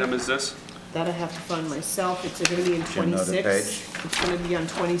line including- item is this? That I have to find myself, it's gonna be in Do you know the 26. It's gonna be on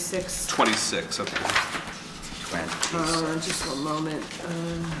 26. 26, okay. Just one moment.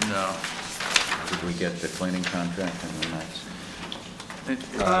 No. Did we get the cleaning contract and the nights?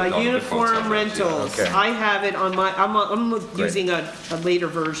 the Uniform quotes on that, rentals, yeah. Okay. I have it on my, I'm Great. using a later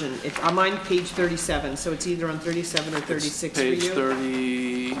version. It's on mine, page 37, so it's either on 37 or 36 for Page you.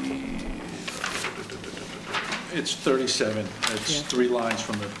 30, it's 37. It's Yeah. 3 lines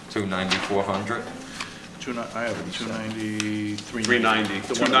from the, 290,400? I have it, 290, 390, The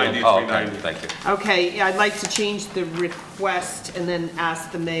one 290, Oh, okay, 390. thank you. Okay, yeah, I'd like to change the request and then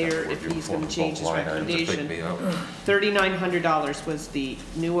ask the mayor if he's gonna change his Line items, it picked recommendation. me up. $3,900 was the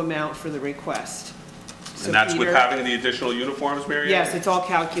new amount for the request. So And that's with Peter- having the additional uniforms, Mary Ann? Yes, it's all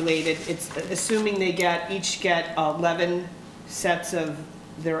calculated. It's assuming they each get 11 sets of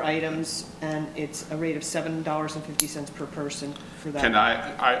their items, and it's a rate of $7.50 per person for that. Can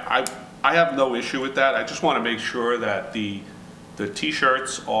I have no issue with that. I just want to make sure that the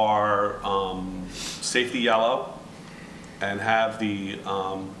T-shirts are safety yellow and have the,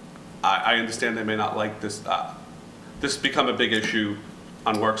 I understand they may not like this. This has become a big issue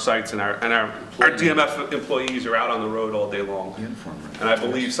on work sites, and our DMF employees are out on the road all day long. Uniform. And I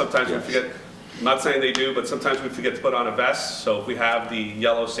believe sometimes we forget, I'm not saying they do, but sometimes we forget to put on a vest. So if we have the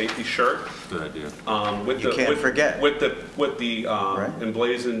yellow safety shirt, Good idea. with You the, can't forget. with the Right.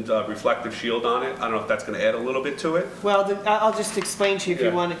 emblazoned reflective shield on it, I don't know if that's gonna add a little bit to it. Well, I'll just explain to you if you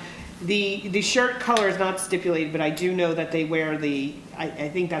Yeah. want. The shirt color is not stipulated, but I do know that they wear I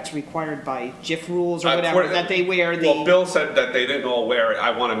think that's required by JIF rules or whatever, that they wear the. Well, Bill said that they didn't all wear it. I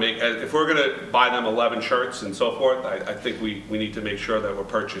wanna make, if we're gonna buy them 11 shirts and so forth, I think we need to make sure that we're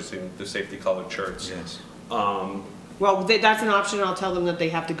purchasing the safety colored shirts. Yes. Well, that's an option, I'll tell them that they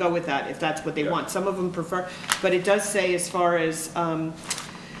have to go with that if that's what they Yeah. want. Some of them prefer, but it does say as far as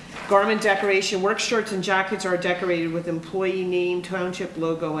garment decoration, work shirts and jackets are decorated with employee name, township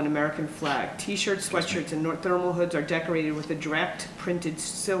logo, and American flag. T-shirts, sweatshirts, and thermal hoods are decorated with a direct printed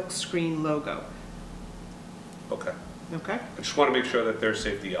silk screen logo. Okay. Okay? I just wanna make sure that they're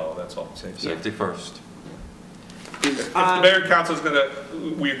safety yellow, that's all. Safety first. If the mayor and council is gonna,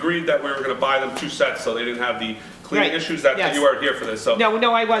 we agreed that we were gonna buy them 2 sets, so they didn't have the cleaning Right. issues, that Yes. you weren't here for this, so.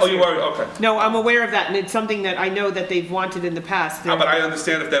 No, I wasn't. Oh, you were, okay. No, I'm aware of that, and it's something that I know that they've wanted in the past. But I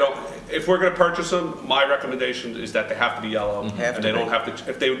understand if they don't, if we're gonna purchase them, my recommendation is that they have to be yellow. Have And to they don't be. have to,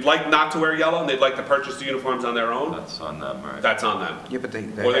 if they would like not to wear yellow and they'd like to purchase the uniforms on their own, That's on them, right? that's on them. Yeah, but they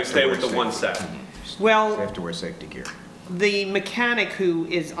Or they have to stay wear with the one safety. set. Well, They have to wear safety gear. the mechanic who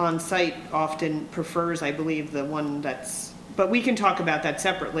is on site often prefers, I believe, the one that's, but we can talk about that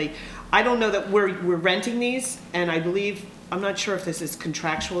separately. I don't know that we're renting these, and I believe, I'm not sure if this is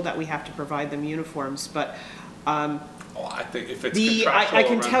contractual that we have to provide them uniforms, but Oh, I think if it's the, contractual. I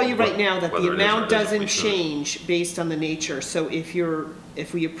can or tell you rental- right now that the Whether it is or amount isn't, we doesn't should. change based on the nature. So if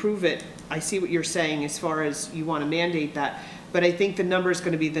we approve it, I see what you're saying as far as you want to mandate that, but I think the number is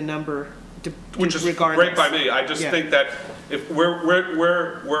going to be the number Which is regardless. great by me. I just Yeah. think that if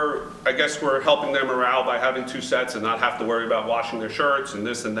I guess we're helping their morale by having two sets and not have to worry about washing their shirts and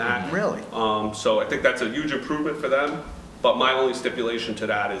this and that. Really? So I think that's a huge improvement for them, but my only stipulation to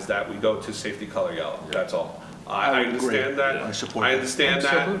that is that we go to safety color yellow, that's all. I would agree. understand that. I support I that. understand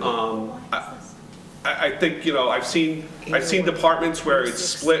that. I think, you know, I've seen departments where it's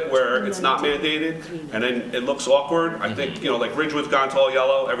split, where it's not mandated, and then it looks awkward. I think, you know, like Ridgewood's gone to all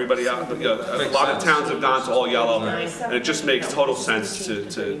yellow, everybody out, you know, a lot of towns have gone to all yellow, and it just makes total sense to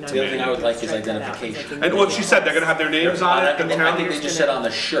The other thing I would mandate. like is identification. And what she said, they're gonna have their names on it, the I think town. they just said on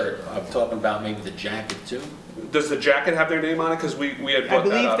the shirt. I'm talking about maybe the jacket too. Does the jacket have their name on it? Because we had I brought that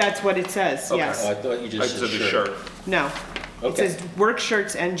believe up. that's what it says, Okay. yes. Oh, I thought you I just said said the shirt. shirt. No. It Okay. says work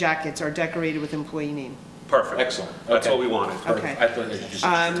shirts and jackets are decorated with employee name. Perfect. Excellent. That's Okay. what we wanted. Okay. I thought it just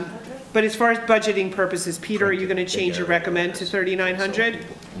said shirt. But as far as budgeting purposes, Peter, are you gonna change your recommend to 3,900?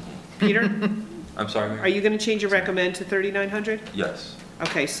 Peter, I'm sorry, are Mayor? you gonna change your recommend to 3,900? Yes.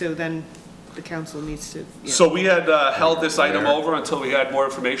 Okay, so then the council needs to, yeah. So we had held this item over until we had more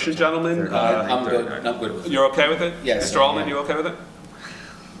information, gentlemen. I'm good with it. You're okay with it? Yes. Mr. Allman, you okay with it?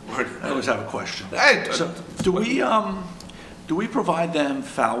 I always have a question. Hey, So, do we provide them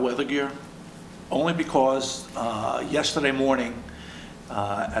foul weather gear? Only because yesterday morning,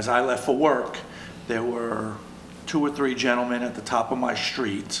 as I left for work, there were 2 or 3 gentlemen at the top of my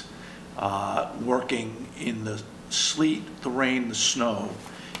street working in the sleet, the rain, the snow,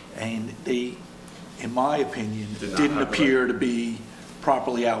 and they, in my opinion, Did not didn't have the appear to be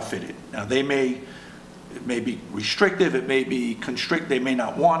properly outfitted. Now, it may be restrictive, it may be constrict, they may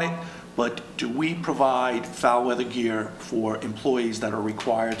not want it, but do we provide foul weather gear for employees that are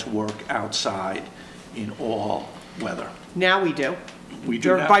required to work outside in all weather? Now we do. We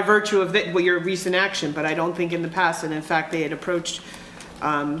do now? By virtue of your recent action, but I don't think in the past, and in fact, they had approached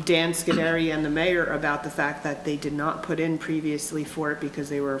Dan Scuderi and the mayor about the fact that they did not put in previously for it because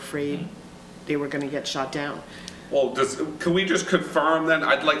they were afraid they were gonna get shot down. well, can we just confirm then?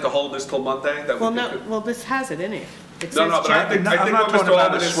 I'd like to hold this till Monday. That we Well, can- no, well, this has it in it. It No, says no, but I think I'm not what talking Mr.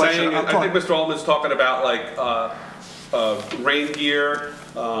 about Allman a is sweatshirt. saying, I'm I think Mr. Allman's talking about like rain gear,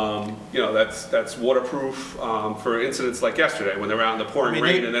 you know, that's waterproof for incidents like yesterday when they're out in the pouring I mean,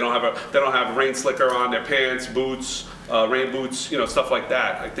 rain they- and they don't have rain slicker on their pants, boots, rain boots, you know, stuff like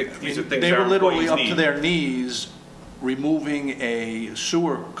that. I think these are things They our were literally employees up need. to their knees removing a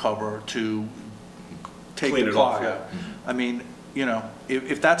sewer cover to take Clean the it off, clog yeah. out. I mean, you know,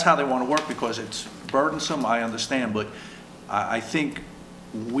 if that's how they want to work because it's burdensome, I understand, but I think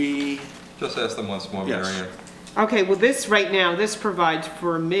we, Just ask them once more, Yes. Marion. Okay, well, this, right now, this provides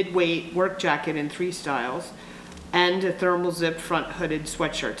for a mid-weight work jacket in 3 styles and a thermal zip front hooded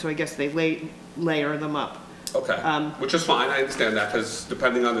sweatshirt, so I guess they layer them up. Okay, which is fine, I understand that, because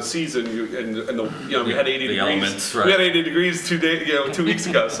depending on the season, and the, you know, we had 80 The degrees. elements, right. We had 80 degrees 2 weeks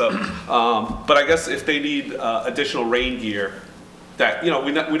ago, so, but I guess if they need additional rain gear, that, you know,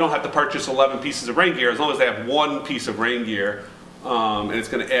 we don't have to purchase 11 pieces of rain gear, as long as they have 1 piece of rain gear, and it's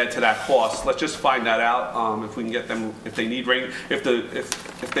gonna add to that cost. Let's just find that out, if we can get them, if they need rain, if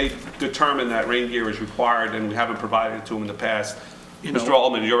they determine that rain gear is required and we haven't provided it to them in the past. You know- Mr.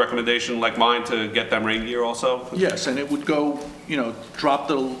 Altman, your recommendation, like mine, to get them rain gear also? yes, and it would go, you know, drop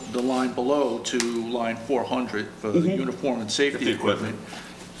the line below to line 400 for the uniform and safety Safety equipment.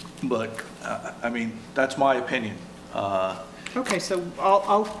 equipment. But, I mean, that's my opinion. Okay, so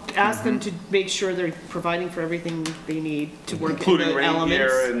I'll ask them to make sure they're providing for everything they need to work in Including the rain gear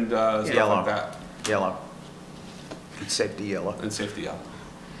elements. and stuff Yellow. like that, Yellow. It's safety yellow, and safety, yeah.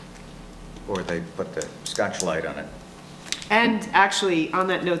 or they put the Scotch light on it. And actually, on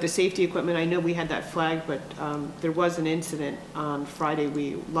that note, the safety equipment, I know we had that flag, but there was an incident on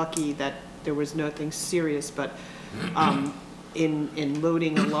Friday. Lucky that there was nothing serious, but in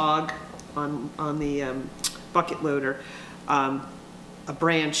loading a log on the bucket loader, a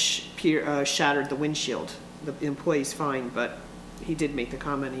branch shattered the windshield the employee's fine, but he did make the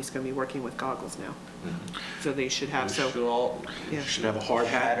comment he's gonna be working with goggles now. So they should have, Should so, all- yeah. Should have a hard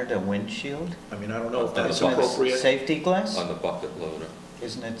hat. Added a windshield? I mean, I don't know if that's Isn't it appropriate. safety glass? On the bucket loader.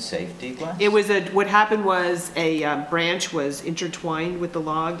 Isn't it safety glass? It was what happened was a branch was intertwined with the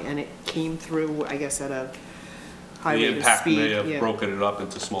log and it came through, I guess, at a high The rate of impact may speed. have Yeah. broken it up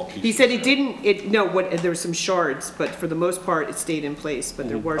into small pieces. He said it didn't, no, there were some shards, but for the most part, it stayed in place, but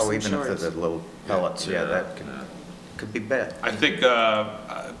there were Oh, some even if shards. they're little pellets, yeah, that could be bad. I think,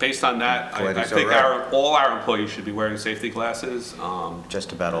 based on that, Glad I he's think all right. all our employees should be wearing safety glasses.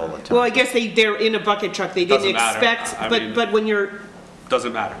 Just about all the time. Well, I guess they're in a bucket truck, they didn't Doesn't matter. expect, I mean- but when you're,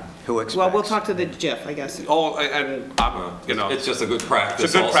 Doesn't matter. Who expects? well, we'll talk to the Jeff, I guess. Oh, and, you know. It's just a good practice.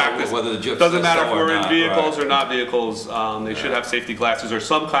 It's a good also, practice. Whether the gyps Doesn't matter if so or we're in not, vehicles right. or not vehicles, they should have safety glasses or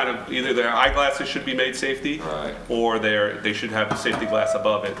some kind of, either their eyeglasses should be made safety. Right. Or they should have a safety glass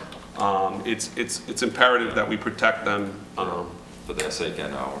above it. It's imperative that we protect them, For their sake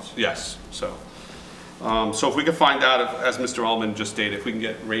and ours. yes, so. So if we can find out, as Mr. Ullman just stated, if we can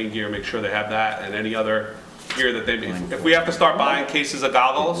get rain gear, make sure they have that and any other gear that they, if we have to start buying cases of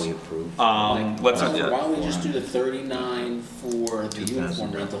goggles, let's, Why don't we just do the 39 for the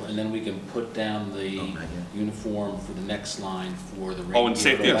uniform rental, and then we can put down the uniform for the next line for the. oh, and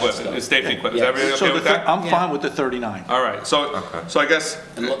safety equipment, and safety equipment, is everybody So okay with that? I'm fine with the 39. All right, so I guess,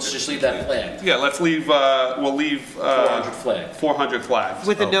 And let's just leave that flag, yeah, let's leave, we'll leave, 400 flag. 400 flags.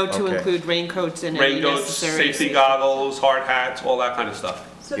 With a note to okay. include raincoats and any Raincoats, necessary. safety goggles, hard hats, all that kind of stuff.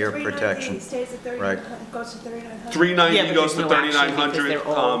 So Ear 390 protection. stays at 30, Right. goes to 3,900. 390 Yeah, but goes to there's no action because 3,900, they're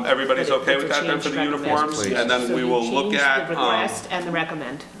all- everybody's but okay it's with a that then change for the recommend. uniforms? Yes, And then So we you will look change at, the request and the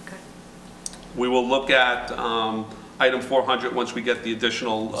recommend. item 400, once we get the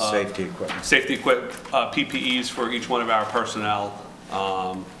additional. Safety equipment. Safety PPEs for each one of our personnel,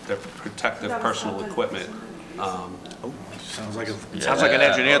 their protective That was personal something- equipment. Sounds like Yeah, an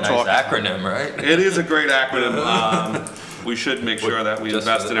engineer nice talking. acronym, right? It is a great acronym. We should make sure that we Just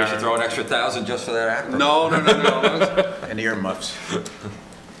invest for in the- We should throw our. an extra 1,000 just for that acronym. No. And earmuffs.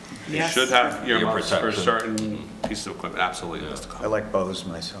 You Yes. should have Ear earmuffs for protection. certain pieces of equipment, absolutely, Mr. I Cobb. like bows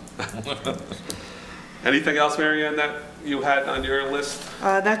myself. Anything else, Mary Ann, that you had on your list?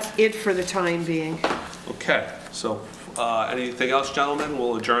 That's it for the time being. Okay, so, anything else, gentlemen?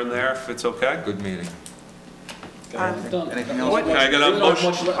 We'll adjourn there if it's okay. Good meeting. Done. Anything else? What- Can I get a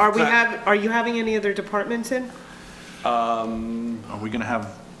motion? Are you having any other departments in? Are we going to have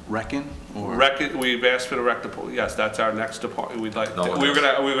Reckon? Or We've asked for the rec department, yes, that's our next department, we'd like, No, it we're is.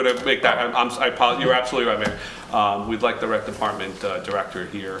 gonna make that, I apologize, you're absolutely right, Mayor. We'd like the rec department director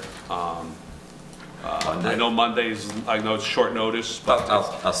here. I know Mondays, I know it's short notice, but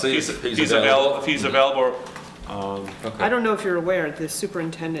I'll see if if he's he's available. if he's available, I don't know if you're aware, the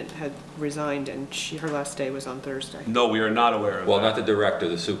superintendent had resigned and her last day was on Thursday. no, we are not aware of Well, not that. the director,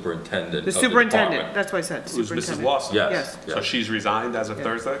 the superintendent The of the superintendent, department. that's what I said, Who's Mrs. superintendent. Lawson? Yes, Yes. So she's resigned as of Yeah.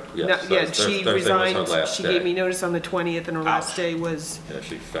 Thursday? No, yes. yeah, Thursday she was her resigned, last she day. gave me notice on the 20th and her last Ouch. day was, Yeah,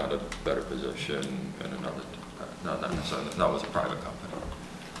 she found a better position in another, no, not necessarily, no, it was a private company.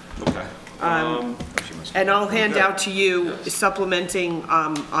 Okay. and I'll hand out to you supplementing,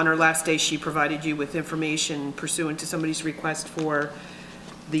 on her last day, she provided you with information pursuant to somebody's request for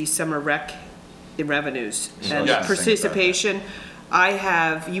the summer rec revenues and Yes. participation.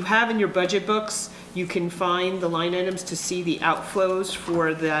 You have in your budget books, you can find the line items to see the outflows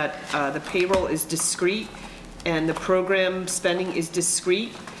for that, the payroll is discrete and the program spending is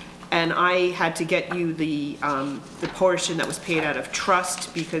discrete. And I had to get you the portion that was paid out of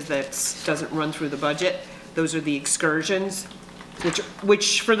trust because that doesn't run through the budget. Those are the excursions,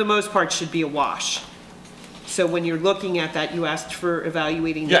 which for the most part should be a wash. So when you're looking at that, you asked for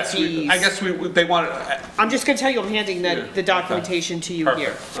evaluating the Yes, fees. I guess they want, I'm just gonna tell you, I'm handing Yeah, the documentation to you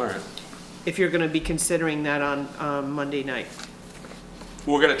here, perfect, all right. if you're gonna be considering that on Monday night.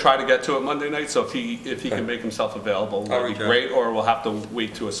 We're gonna try to get to it Monday night, so if he can make himself available, I'll that'd be reach out. great, or we'll have to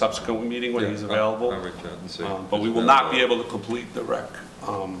wait to a subsequent meeting when Yeah, he's I'll available. reach out and see. But we will not be able to complete the rec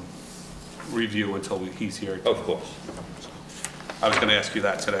review until he's here. Of course. I was gonna ask you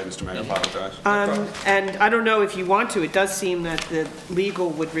that today, Mr. Mayor, I apologize. And I don't know if you want to, it does seem that the legal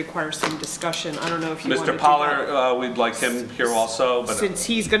would require some discussion. I don't know if you want to Mr. do that. Pollard, we'd like him here also, but Since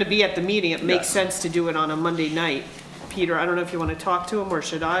he's gonna be at the meeting, it makes Yes. sense to do it on a Monday night. Peter, I don't know if you want to talk to him, or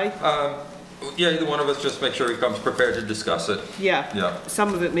should I? Yeah, either one of us, just make sure he comes prepared to discuss it. Yeah. Yeah.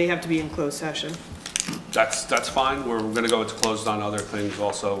 Some of it may have to be in closed session. that's fine. We're gonna go into closed on other things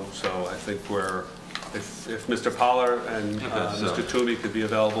also, so I think we're, If Mr. Poller and Mr. Toomey could be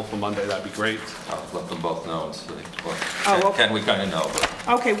available for Monday, that'd be great. I'll let them both know and see. Oh, okay. Ken, we kind of know, but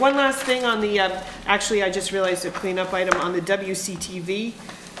Okay, one last thing on the, actually, I just realized a cleanup item on the WCTV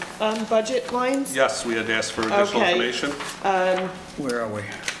budget lines. Yes, we had asked for additional Okay. information. Where are we?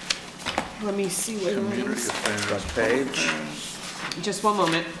 Let me see where it is. Front page. Just one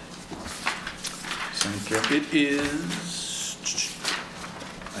moment. Thank you. It is,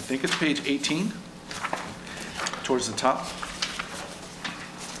 I think it's page 18, towards the top,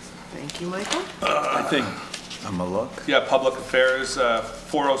 Thank you, Michael. I think. I'm a look. Yeah, Public Affairs,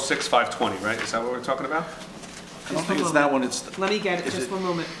 406-520, right? Is that what we're talking about? I don't think it's that one, it's Let me get it, Is just it- one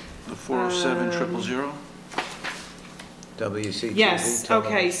moment. the 407-000. WCTV. Yes,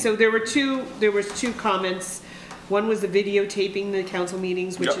 okay, so there was two comments. One was the videotaping the council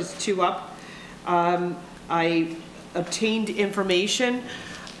meetings, which Yep. is 2 up. I obtained information,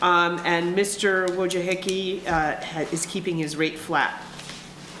 and Mr. Wojciechowski is keeping his rate flat.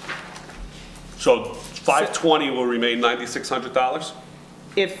 So 520 will remain $9,600?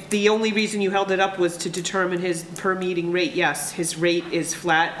 If the only reason you held it up was to determine his per meeting rate, yes, his rate is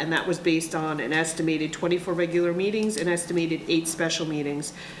flat, and that was based on an estimated 24 regular meetings, an estimated 8 special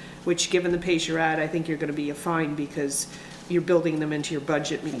meetings, which, given the pace you're at, I think you're gonna be fine, because you're building them into your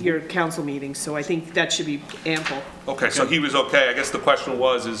budget, your council meetings, so I think that should be ample. Okay, so he was okay. I guess the question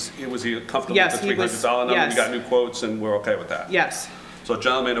was he comfortable Yes, with the he was, $300 number? yes. We got new quotes, and we're okay with that? Yes, So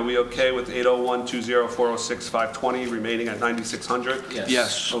gentlemen, are we okay with 801-20-406-520 remaining at 9,600?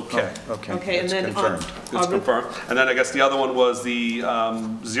 Yes. Okay, Okay. okay, and that's then, confirmed. it's confirmed. And then I guess the other one was the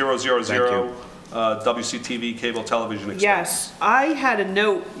 000 WCTV cable television expense. yes, I had a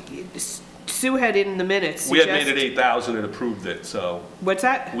note, Sue had in the minutes. We had made suggest- it 8,000 and approved it, so. What's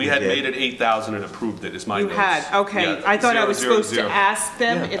that? We had did. made it 8,000 and approved it, is my You notes. had, okay, Yeah, I thought I was 000. supposed to ask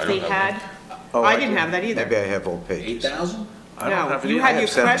them if they had, Oh, I didn't have that either. Maybe I have old pages. 8,000? I don't No, have it you either. I had have your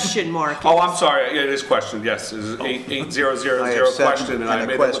 7. question mark. Oh, I'm sorry, it is question, yes, it's I 8000 have 7 question, and I and a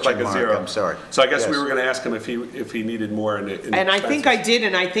made it look like question a mark, 0. I'm sorry. So I guess we Yes. were gonna ask him if he needed more in And I think I expenses. did,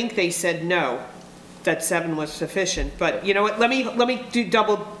 and I think they said no, that 7 was sufficient, but you know what, let me do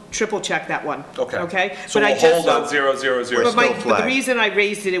triple check that one. Okay. Okay? So But I we'll just- hold on 000. We're But still the flat. reason I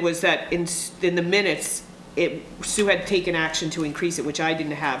raised it was that in the minutes, Sue had taken action to increase it, which I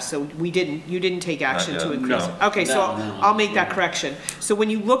didn't have, so you didn't take action to yet. increase it. No. Okay, so No. I'll make that correction. So when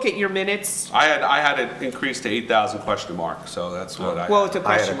you look at your minutes, I had it increased to 8,000 question mark, so that's what I. well, it's a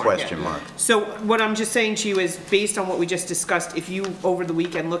I had question a mark. yeah. question mark. So what I'm just saying to you is, based on what we just discussed, if you, over the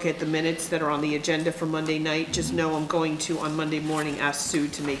weekend, look at the minutes that are on the agenda for Monday night, just know I'm going to, on Monday morning, ask Sue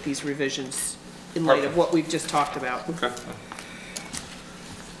to make these revisions in light of Perfect. what we've just talked about. Okay.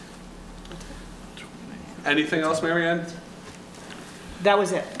 Anything else, Mary Ann? That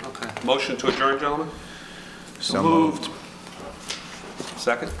was it. Okay. Motion to adjourn, gentlemen? So moved.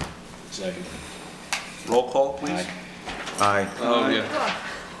 Second? Second. Roll call, please. Aye. Aye. Oh, yeah.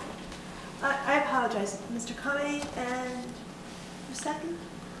 I apologize, Mr. Conway and who's second?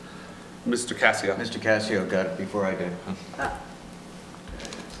 Mr. Cassio. Mr. Cassio got it before I did.